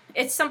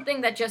it's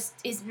something that just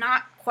is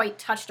not quite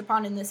touched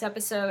upon in this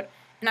episode.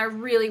 And I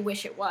really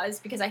wish it was,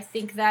 because I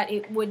think that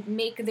it would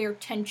make their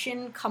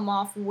tension come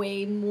off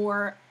way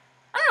more,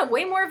 I don't know,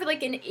 way more of,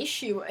 like, an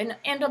issue and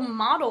a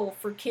model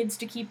for kids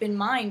to keep in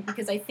mind.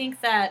 Because I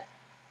think that,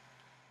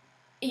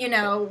 you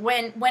know,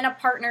 when a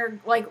partner,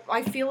 like,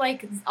 I feel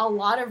like a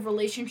lot of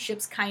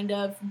relationships kind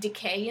of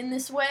decay in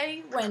this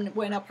way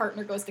when a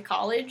partner goes to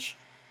college,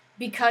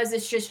 because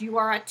it's just, you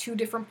are at 2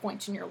 different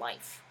points in your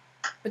life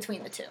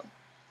between the 2.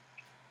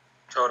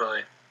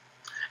 Totally.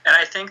 And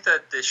I think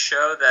that this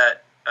show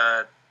that,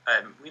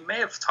 we may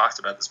have talked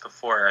about this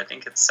before. I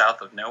think it's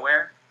South of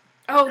Nowhere.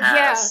 Oh,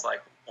 has,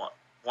 like,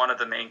 one of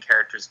the main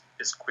characters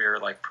is queer,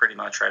 like, pretty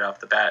much right off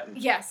the bat.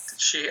 And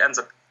she ends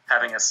up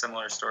having a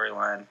similar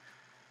storyline.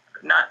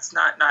 Not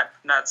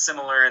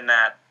similar in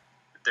that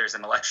there's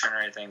an election or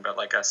anything, but,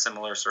 like, a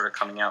similar sort of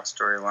coming out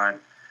storyline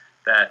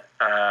that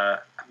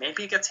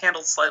maybe gets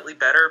handled slightly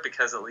better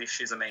because at least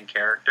she's a main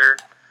character.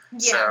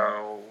 Yeah.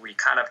 So we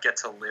kind of get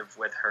to live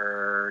with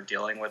her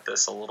dealing with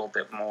this a little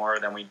bit more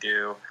than we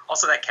do.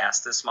 Also, that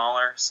cast is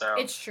smaller, so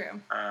it's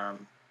true.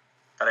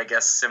 But I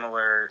guess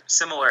similar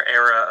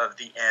era of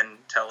the end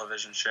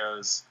television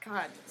shows.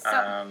 God,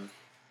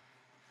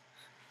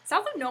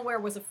 South of Nowhere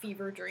was a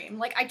fever dream.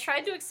 Like, I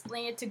tried to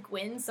explain it to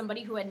Gwen,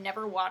 somebody who had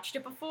never watched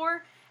it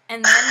before,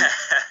 and then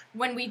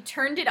when we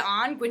turned it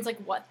on, Gwen's like,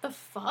 "What the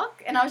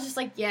fuck?" And I was just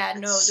like, "Yeah,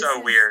 no, this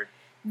is weird.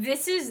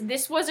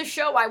 This was a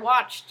show I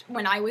watched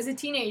when I was a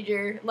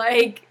teenager.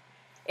 Like,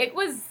 it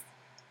was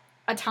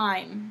a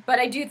time." But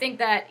I do think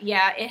that,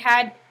 yeah, it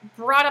had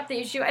brought up the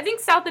issue. I think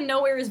South of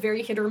Nowhere is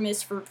very hit or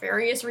miss for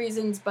various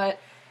reasons, but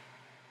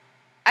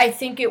I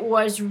think it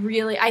was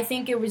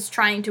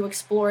trying to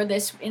explore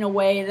this in a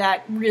way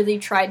that really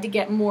tried to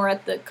get more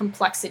at the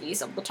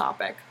complexities of the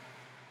topic.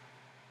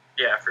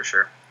 Yeah, for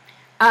sure.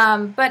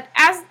 But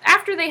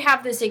after they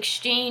have this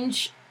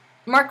exchange,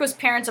 Marco's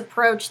parents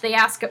approach. They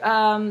ask,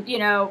 Marco's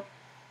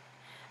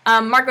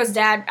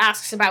dad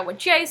asks about what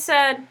Jay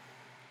said.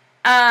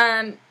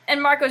 And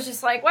Marco's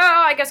just like,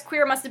 well, I guess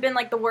queer must have been,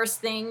 like, the worst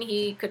thing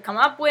he could come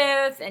up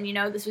with. And,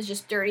 this was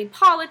just dirty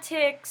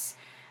politics.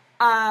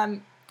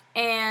 And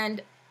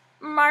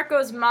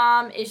Marco's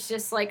mom is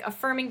just, like,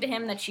 affirming to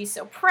him that she's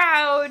so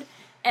proud,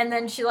 and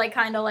then she, like,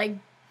 kind of, like,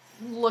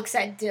 looks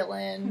at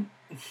Dylan,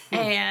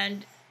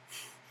 and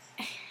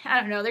I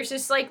don't know, there's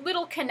just, like,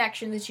 little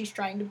connection that she's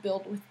trying to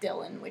build with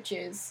Dylan, which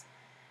is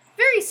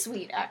very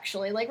sweet,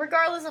 actually. Like,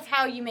 regardless of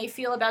how you may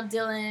feel about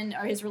Dylan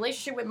or his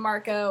relationship with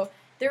Marco,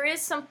 there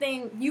is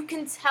something, you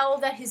can tell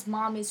that his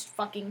mom is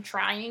fucking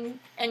trying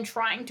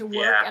to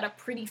work at a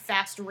pretty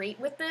fast rate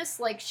with this.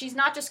 Like, she's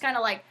not just kind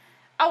of like,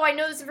 oh, I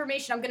know this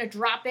information, I'm going to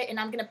drop it, and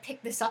I'm going to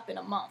pick this up in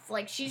a month.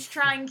 Like, she's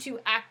trying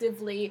to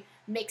actively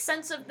make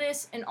sense of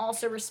this and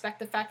also respect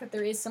the fact that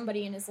there is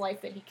somebody in his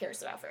life that he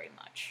cares about very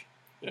much.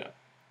 Yeah.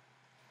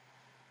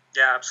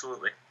 Yeah,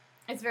 absolutely.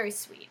 It's very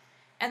sweet.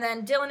 And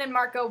then Dylan and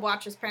Marco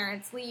watch his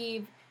parents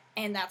leave,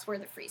 and that's where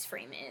the freeze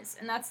frame is.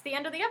 And that's the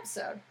end of the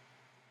episode.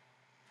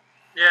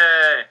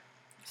 Yay!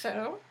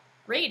 So,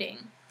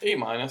 rating.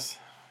 A-.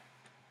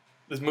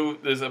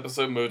 This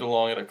episode moved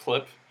along at a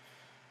clip.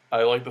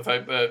 I like the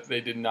fact that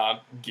they did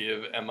not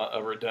give Emma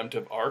a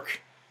redemptive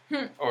arc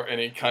or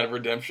any kind of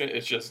redemption.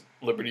 It's just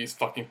Liberty's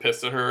fucking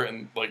pissed at her,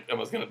 and like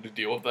Emma's gonna have to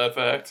deal with that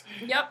fact.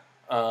 Yep.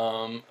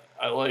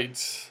 I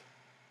liked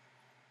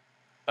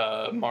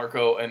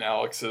Marco and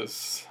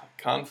Alex's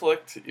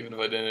conflict, even if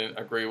I didn't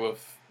agree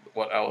with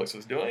what Alex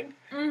was doing.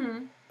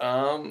 Mm-hmm.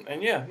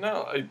 And yeah,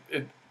 no,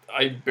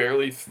 I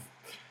barely.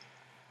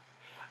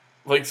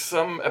 Like,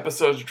 some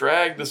episodes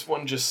dragged, this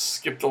one just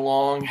skipped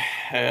along,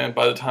 and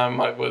by the time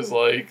I was,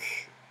 like,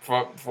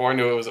 before I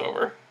knew it was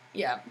over.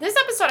 Yeah. This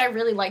episode I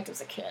really liked as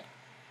a kid.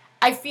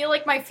 I feel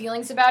like my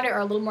feelings about it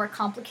are a little more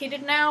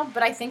complicated now,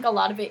 but I think a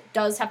lot of it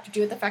does have to do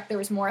with the fact there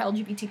was more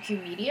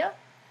LGBTQ media.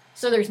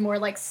 So there's more,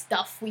 like,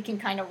 stuff we can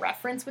kind of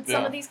reference with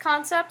some of these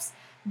concepts.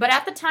 But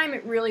at the time,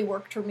 it really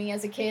worked for me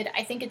as a kid.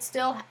 I think it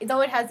still,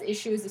 though it has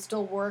issues, it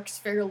still works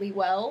fairly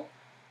well.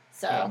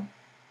 So... Yeah.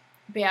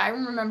 But yeah, I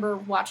remember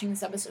watching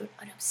this episode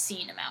an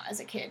obscene amount as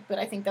a kid, but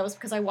I think that was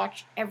because I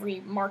watched every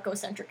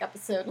Marco-centric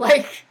episode,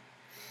 like,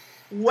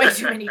 way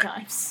too many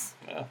times.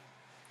 Yeah.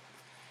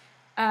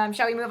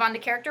 Shall we move on to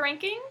character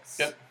rankings?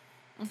 Yep.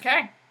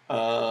 Okay.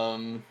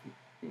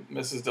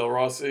 Mrs. Del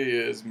Rossi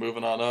is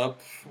moving on up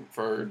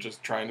for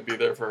just trying to be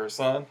there for her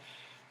son.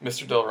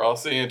 Mr. Del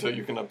Rossi, until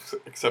you can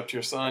accept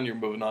your son, you're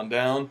moving on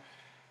down.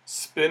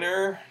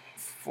 Spinner,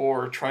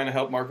 for trying to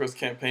help Marco's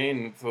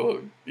campaign,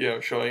 for,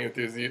 showing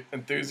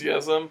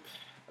enthusiasm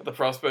at the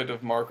prospect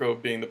of Marco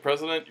being the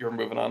president, you're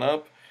moving on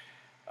up.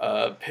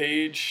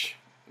 Paige,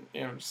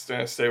 just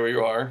stay where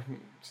you are,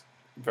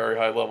 very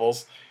high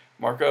levels.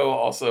 Marco,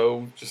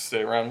 also just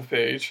stay around with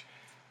Paige.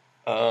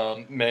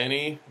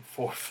 Manny,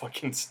 for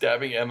fucking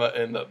stabbing Emma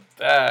in the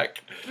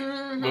back,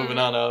 moving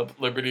on up.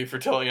 Liberty, for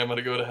telling Emma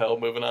to go to hell,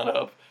 moving on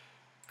up.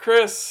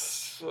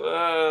 Chris,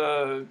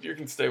 you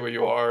can stay where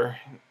you are.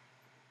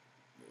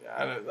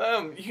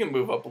 You can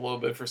move up a little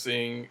bit for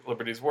seeing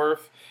Liberty's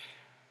worth.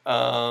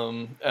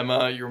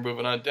 Emma, you're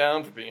moving on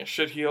down for being a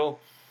shitheel.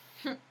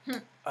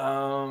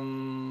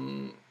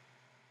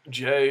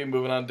 Jay,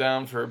 moving on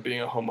down for being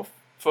a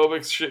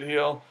homophobic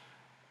shitheel.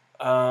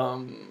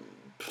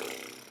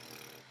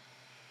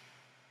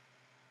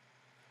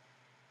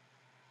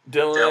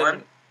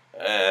 Dylan?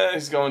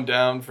 He's going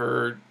down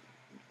for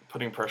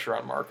putting pressure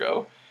on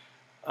Marco.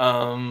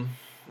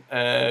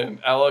 And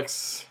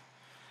Alex,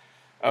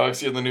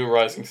 you're the new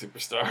rising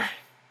superstar.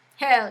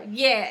 Hell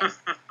yeah.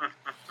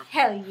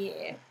 Hell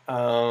yeah.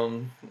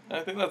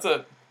 I think that's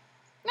it.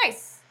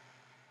 Nice.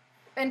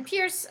 And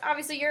Pierce,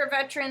 obviously you're a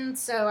veteran,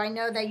 so I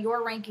know that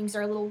your rankings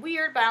are a little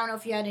weird, but I don't know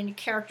if you had any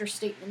character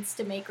statements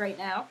to make right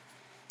now.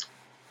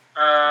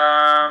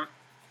 I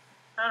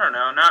don't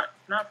know,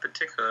 not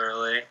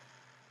particularly.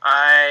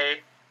 I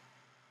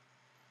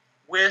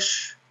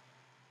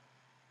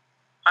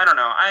don't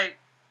know. I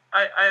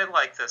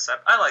like this.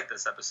 I like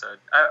this episode.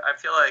 I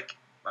feel like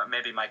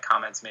maybe my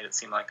comments made it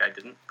seem like I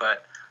didn't,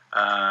 but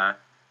I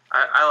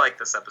like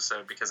this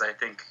episode because I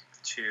think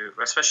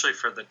especially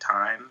for the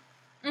time,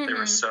 there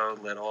was so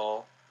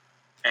little,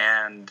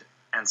 and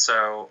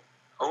so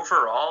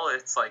overall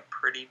it's like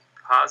pretty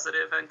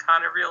positive and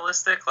kind of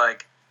realistic.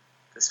 Like,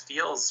 this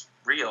feels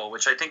real,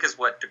 which I think is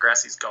what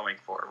Degrassi's going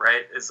for,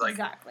 right? Is like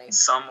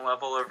some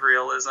level of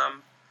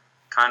realism,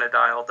 kind of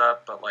dialed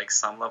up, but like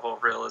some level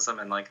of realism.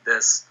 And like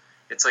this,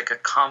 it's like a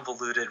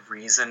convoluted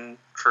reason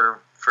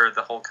for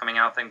the whole coming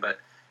out thing, but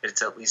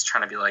it's at least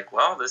trying to be like,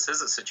 well, this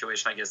is a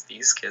situation I guess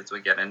these kids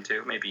would get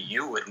into. Maybe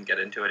you wouldn't get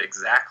into it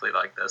exactly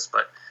like this,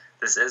 but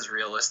this is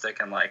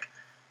realistic and like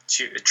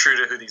true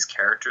to who these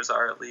characters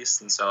are at least.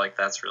 And so like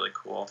that's really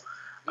cool.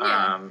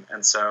 Yeah.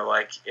 And so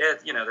like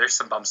it, there's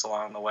some bumps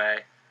along the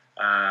way.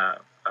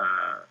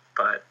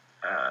 But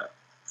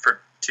for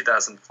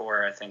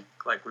 2004, I think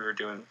like we were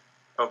doing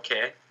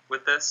okay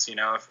with this.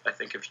 I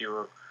think if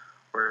you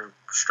were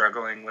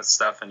struggling with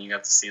stuff and you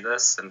got to see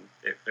this, and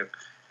it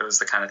was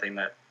the kind of thing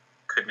that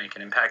could make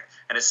an impact.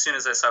 And as soon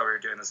as I saw we were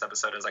doing this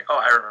episode, I was like,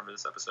 oh, I remember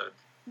this episode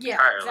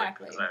entirely,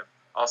 exactly. Because I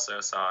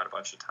also saw it a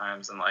bunch of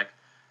times, and like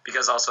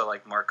because also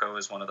like Marco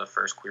is one of the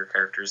first queer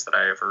characters that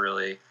I ever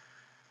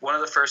one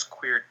of the first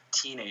queer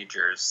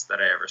teenagers that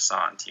I ever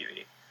saw on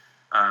TV.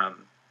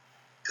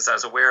 because I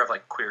was aware of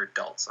like queer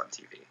adults on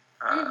TV.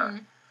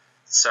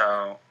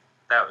 So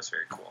that was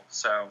very cool.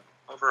 So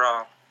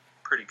overall,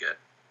 pretty good.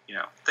 You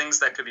know, things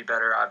that could be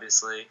better.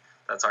 Obviously,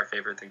 that's our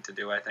favorite thing to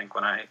do. I think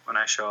when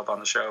I show up on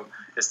the show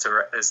is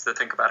to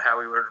think about how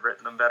we would have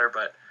written them better.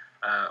 But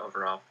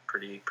overall,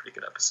 pretty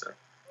good episode.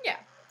 Yeah,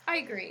 I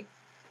agree.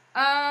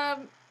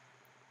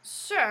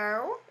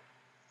 So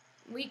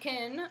we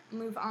can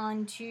move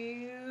on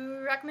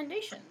to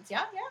recommendations.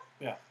 Yeah.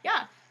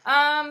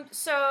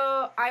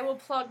 So I will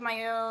plug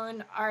my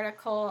own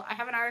article. I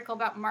have an article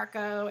about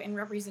Marco and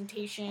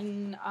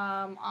representation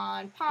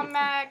on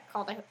PomMag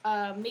called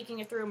Making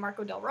It Through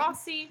Marco Del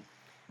Rossi,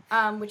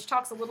 which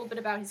talks a little bit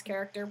about his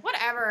character.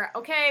 Whatever,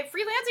 okay?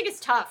 Freelancing is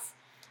tough.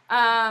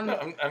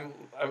 No,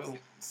 I was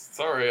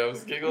sorry. I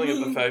was giggling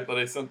at the fact that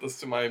I sent this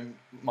to my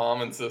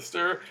mom and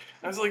sister.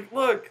 I was like,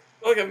 look,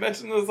 I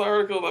mentioned this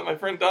article that my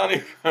friend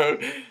Donnie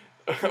wrote.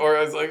 Or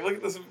I was like, look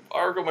at this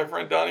article my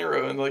friend Donnie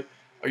wrote. And like,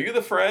 are you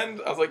the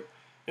friend? I was like,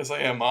 yes, I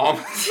am,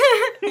 Mom.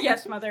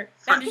 Yes, Mother.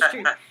 That is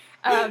true.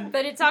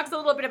 But it talks a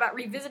little bit about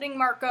revisiting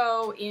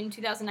Marco in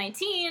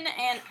 2019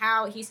 and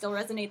how he still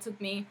resonates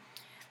with me.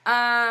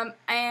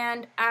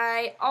 And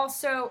I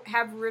also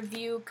have a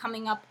review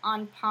coming up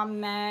on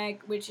PomMag,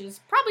 which is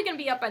probably going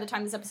to be up by the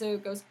time this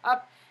episode goes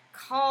up,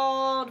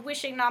 called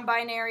Wishing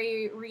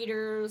Non-Binary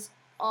Readers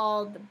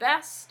All the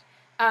Best,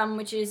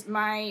 which is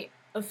my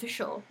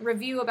official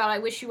review about I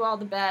Wish You All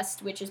the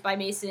Best, which is by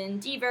Mason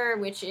Deaver,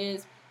 which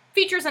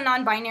features a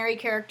non-binary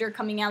character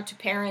coming out to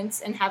parents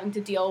and having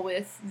to deal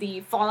with the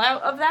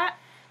fallout of that.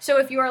 So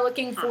if you are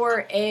looking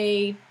for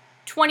a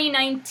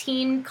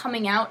 2019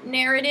 coming out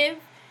narrative,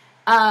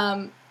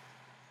 I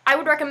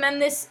would recommend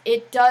this.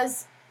 It's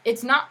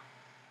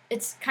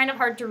kind of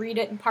hard to read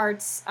it in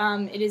parts.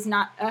 It is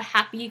not a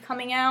happy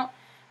coming out,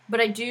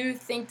 but I do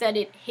think that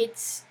it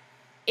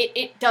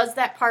does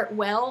that part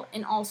well,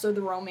 and also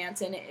the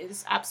romance in it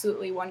is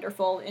absolutely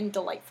wonderful and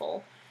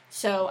delightful.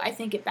 So I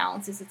think it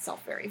balances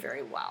itself very,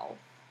 very well.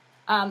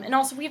 And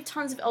also we have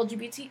tons of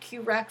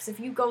LGBTQ recs. If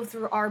you go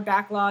through our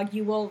backlog,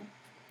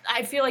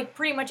 I feel like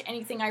pretty much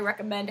anything I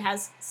recommend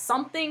has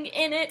something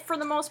in it for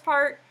the most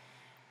part.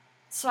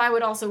 So I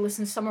would also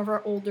listen to some of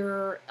our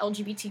older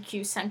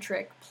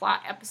LGBTQ-centric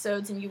plot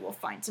episodes, and you will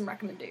find some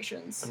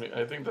recommendations. I mean,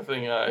 I think the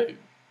thing I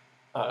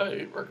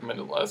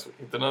recommended last week,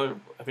 I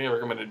think I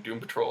recommended Doom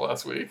Patrol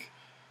last week.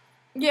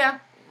 Yeah.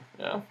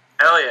 Yeah.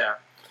 Hell yeah.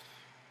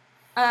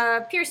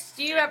 Pierce,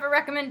 do you have a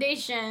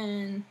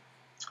recommendation?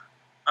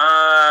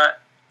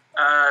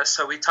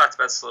 So we talked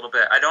about this a little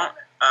bit. I don't,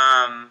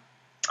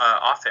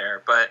 off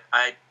air, but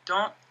I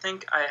don't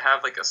think I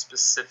have like a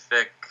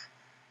specific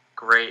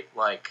great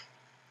like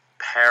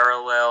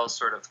parallel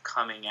sort of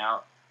coming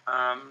out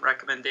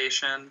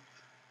recommendation.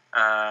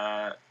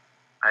 I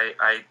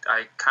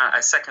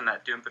second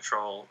that Doom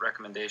Patrol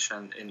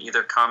recommendation in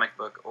either comic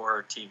book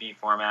or TV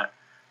format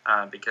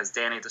because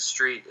Danny the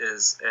Street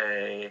is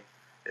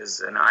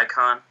an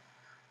icon.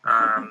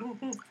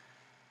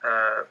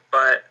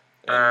 But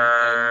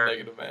and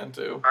Negative Man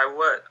too. I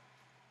would.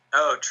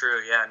 Oh,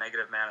 true. Yeah,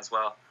 Negative Man as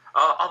well.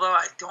 Although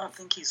I don't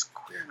think he's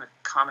queer in the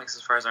comics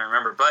as far as I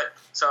remember. But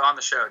so on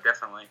the show,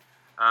 definitely.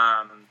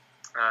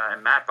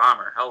 And Matt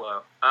Bomber,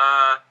 hello.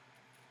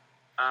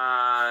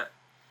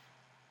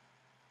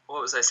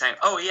 What was I saying?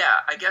 Oh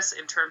yeah, I guess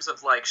in terms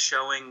of like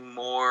showing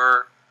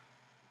more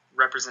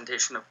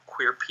representation of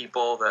queer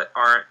people that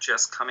aren't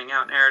just coming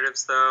out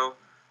narratives, though.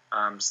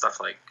 Stuff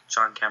like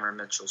John Cameron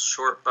Mitchell's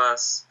Short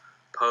Bus,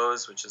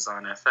 Pose, which is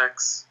on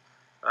FX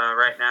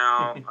right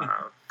now.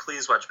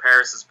 Please watch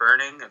Paris is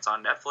Burning. It's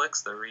on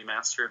Netflix, the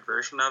remastered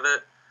version of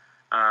it.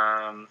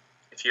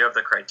 If you have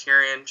the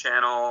Criterion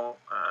channel,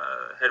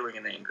 Hedwig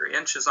and the Angry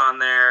Inch is on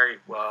there.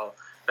 Well,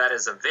 that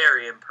is a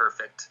very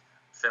imperfect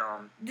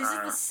film. This is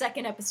the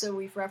second episode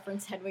we've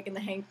referenced Hedwig and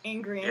the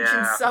Angry Inch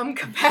in some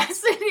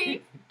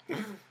capacity.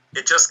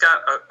 It just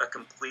got a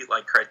complete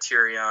like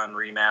Criterion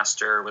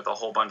remaster with a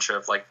whole bunch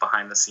of like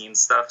behind the scenes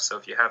stuff. So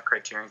if you have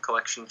Criterion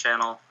Collection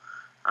channel,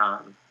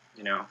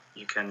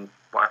 you can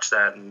watch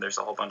that, and there's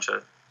a whole bunch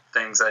of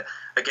things that,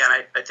 again,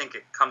 I think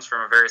it comes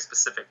from a very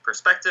specific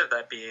perspective,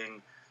 that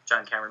being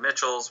John Cameron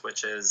Mitchell's,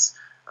 which is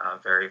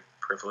very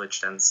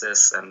privileged and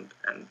cis, and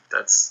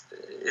it's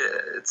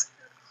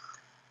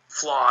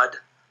flawed.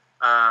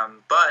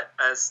 But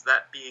as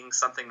that being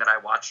something that I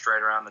watched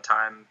right around the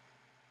time,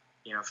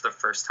 for the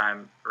first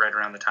time, right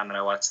around the time that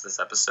I watched this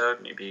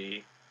episode,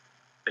 maybe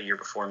a year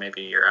before,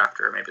 maybe a year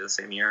after, maybe the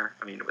same year.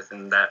 I mean,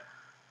 within that,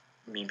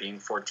 me being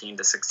 14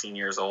 to 16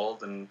 years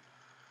old, and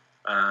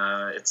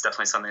it's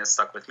definitely something that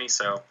stuck with me.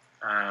 So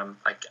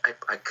I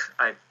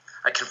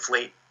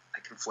conflate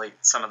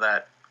some of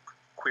that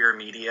queer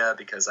media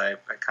because I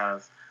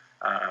kind of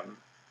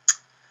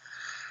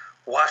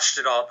watched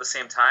it all at the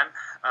same time.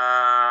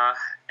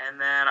 And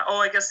then,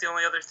 I guess the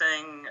only other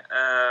thing,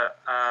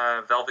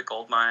 Velvet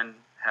Goldmine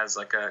has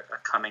like a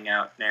coming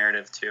out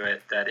narrative to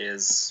it that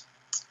is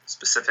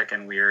specific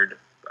and weird,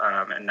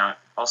 and not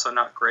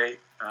great.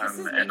 This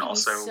is making me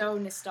so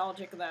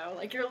nostalgic, though.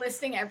 Like, you're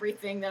listing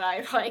everything that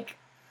I've like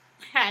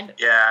had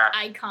Yeah.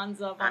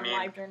 icons of on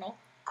LiveJournal.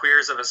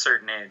 Queers of a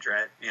certain age,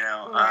 right? You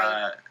know,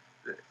 Right.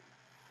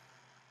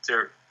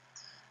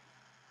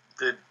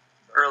 The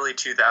early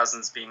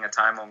 2000s being a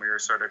time when we were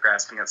sort of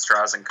grasping at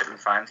straws and couldn't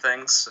find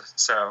things,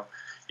 so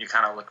you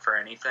kind of look for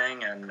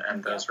anything,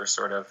 and those were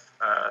sort of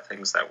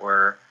things that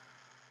were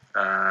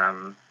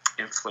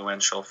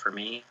influential for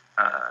me,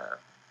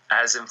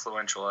 as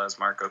influential as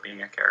Marco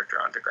being a character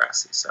on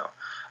Degrassi. So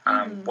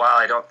while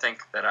I don't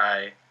think that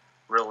I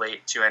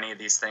relate to any of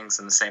these things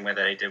in the same way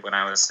that I did when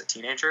I was a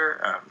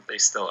teenager, they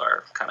still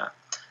are kind of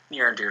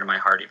near and dear to my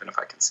heart, even if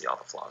I can see all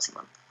the flaws in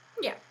them.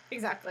 Yeah,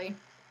 exactly.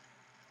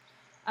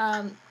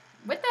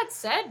 With that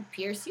said,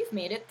 Pierce, you've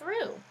made it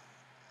through.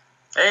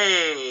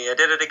 Hey, I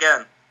did it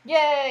again.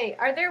 Yay!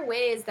 Are there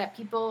ways that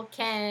people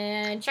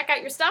can check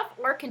out your stuff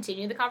or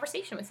continue the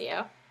conversation with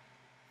you?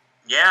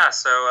 Yeah,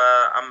 so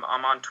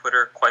I'm on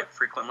Twitter quite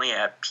frequently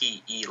at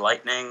PE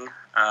Lightning,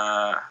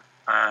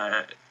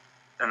 and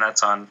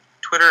that's on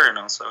Twitter and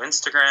also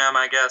Instagram,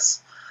 I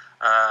guess.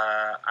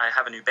 I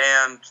have a new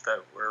band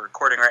that we're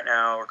recording right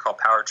now. We're called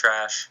Power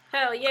Trash.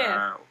 Hell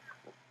yeah!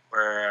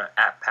 We're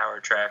at Power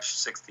Trash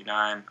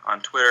 69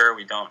 on Twitter.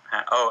 We don't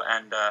have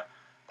and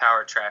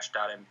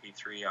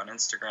powertrash.mp3 on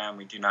Instagram.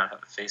 We do not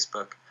have a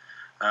Facebook.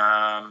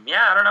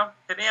 Yeah, I don't know.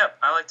 Hit me up.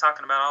 I like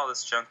talking about all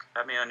this junk.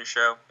 Have me on your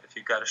show if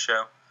you've got a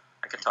show.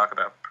 I can talk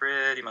about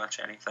pretty much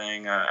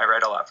anything. I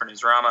write a lot for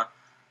Newsrama,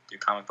 do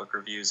comic book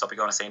reviews. I'll be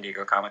going to San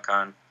Diego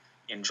Comic-Con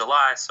in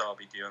July, so I'll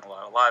be doing a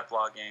lot of live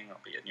blogging.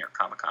 I'll be at New York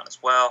Comic-Con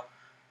as well.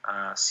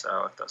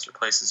 So if those are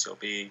places you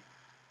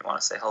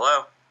want to say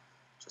hello,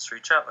 just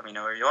reach out. Let me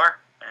know where you are,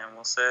 and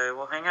we'll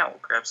hang out.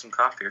 We'll grab some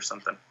coffee or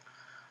something.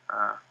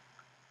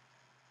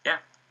 Yeah,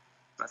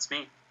 that's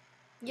me.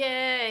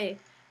 Yay!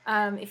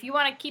 If you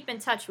want to keep in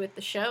touch with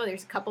the show,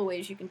 there's a couple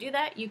ways you can do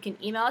that. You can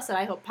email us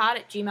at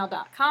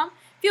ihopepod@gmail.com.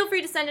 Feel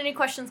free to send any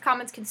questions,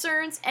 comments,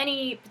 concerns,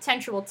 any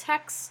potential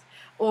texts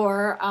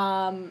or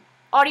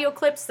audio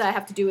clips that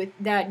have to do with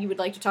that you would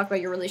like to talk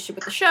about your relationship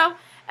with the show,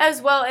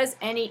 as well as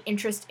any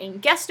interest in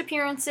guest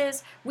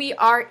appearances. We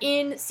are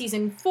in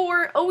Season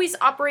 4. Always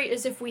operate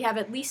as if we have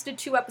at least a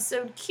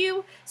 2-episode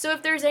queue, so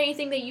if there's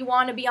anything that you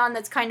want to be on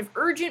that's kind of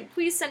urgent,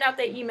 please send out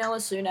that email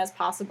as soon as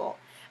possible.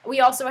 We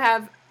also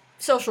have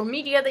social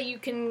media that you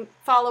can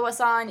follow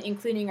us on,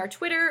 including our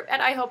Twitter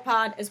at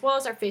iHopePod, as well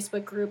as our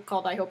Facebook group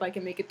called I Hope I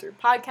Can Make It Through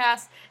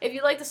Podcast. If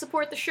you'd like to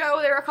support the show,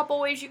 there are a couple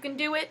ways you can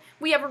do it.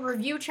 We have a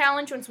review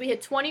challenge. Once we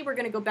hit 20, we're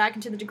going to go back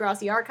into the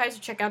Degrassi archives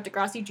to check out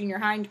Degrassi Junior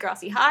High and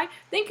Degrassi High.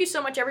 Thank you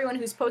so much, everyone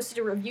who's posted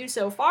a review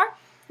so far.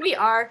 We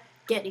are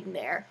getting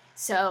there,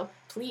 so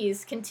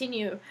please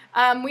continue.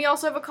 We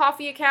also have a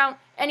coffee account.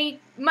 Any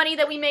money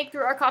that we make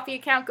through our coffee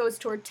account goes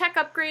toward tech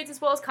upgrades as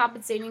well as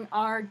compensating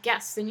our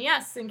guests. And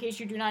yes, in case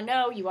you do not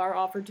know, you are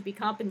offered to be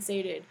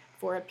compensated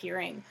for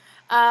appearing.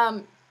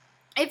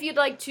 If you'd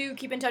like to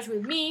keep in touch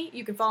with me,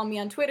 you can follow me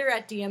on Twitter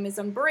at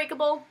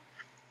DMIsUnbreakable.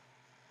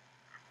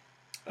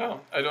 Oh,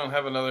 I don't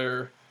have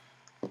a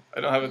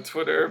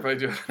Twitter, but I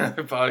do have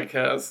another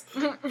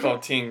podcast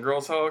called Teen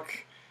Girl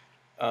Talk.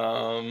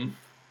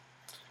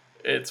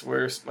 It's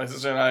where my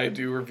sister and I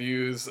do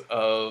reviews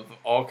of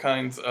all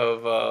kinds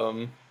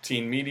of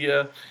teen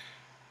media,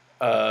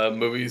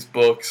 movies,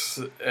 books,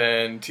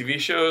 and TV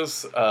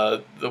shows.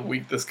 The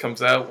week this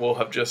comes out, we'll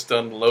have just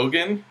done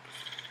Logan,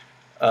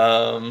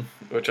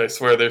 which I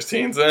swear there's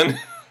teens in.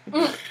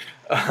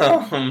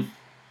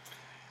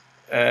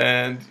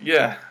 And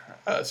yeah,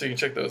 so you can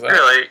check those out.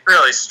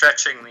 Really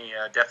stretching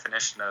the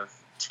definition of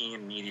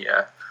teen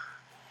media.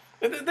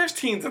 There's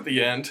teens at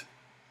the end.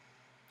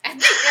 At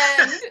the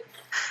end?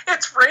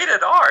 It's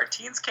rated R.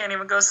 Teens can't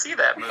even go see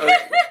that movie.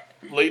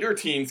 Later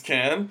teens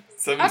can.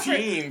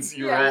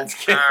 17-year-olds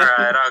can. All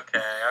right,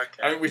 okay.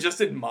 I mean, we just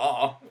did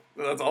Ma.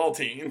 That's all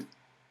teen.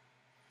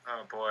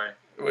 Oh, boy.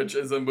 Which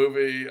is a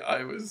movie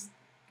I was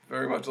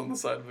very much on the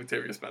side of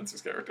Octavia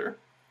Spencer's character.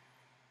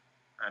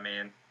 I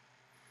mean,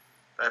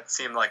 that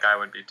seemed like I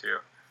would be too.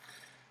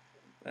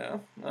 Yeah,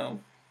 well.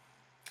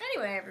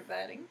 Anyway,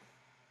 everybody.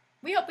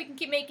 We hope we can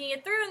keep making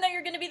it through and that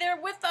you're going to be there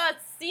with us.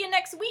 See you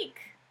next week.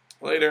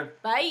 Later.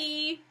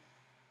 Bye.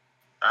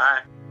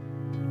 Bye.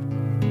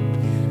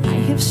 I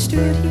have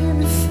stood here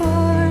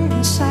before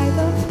inside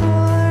the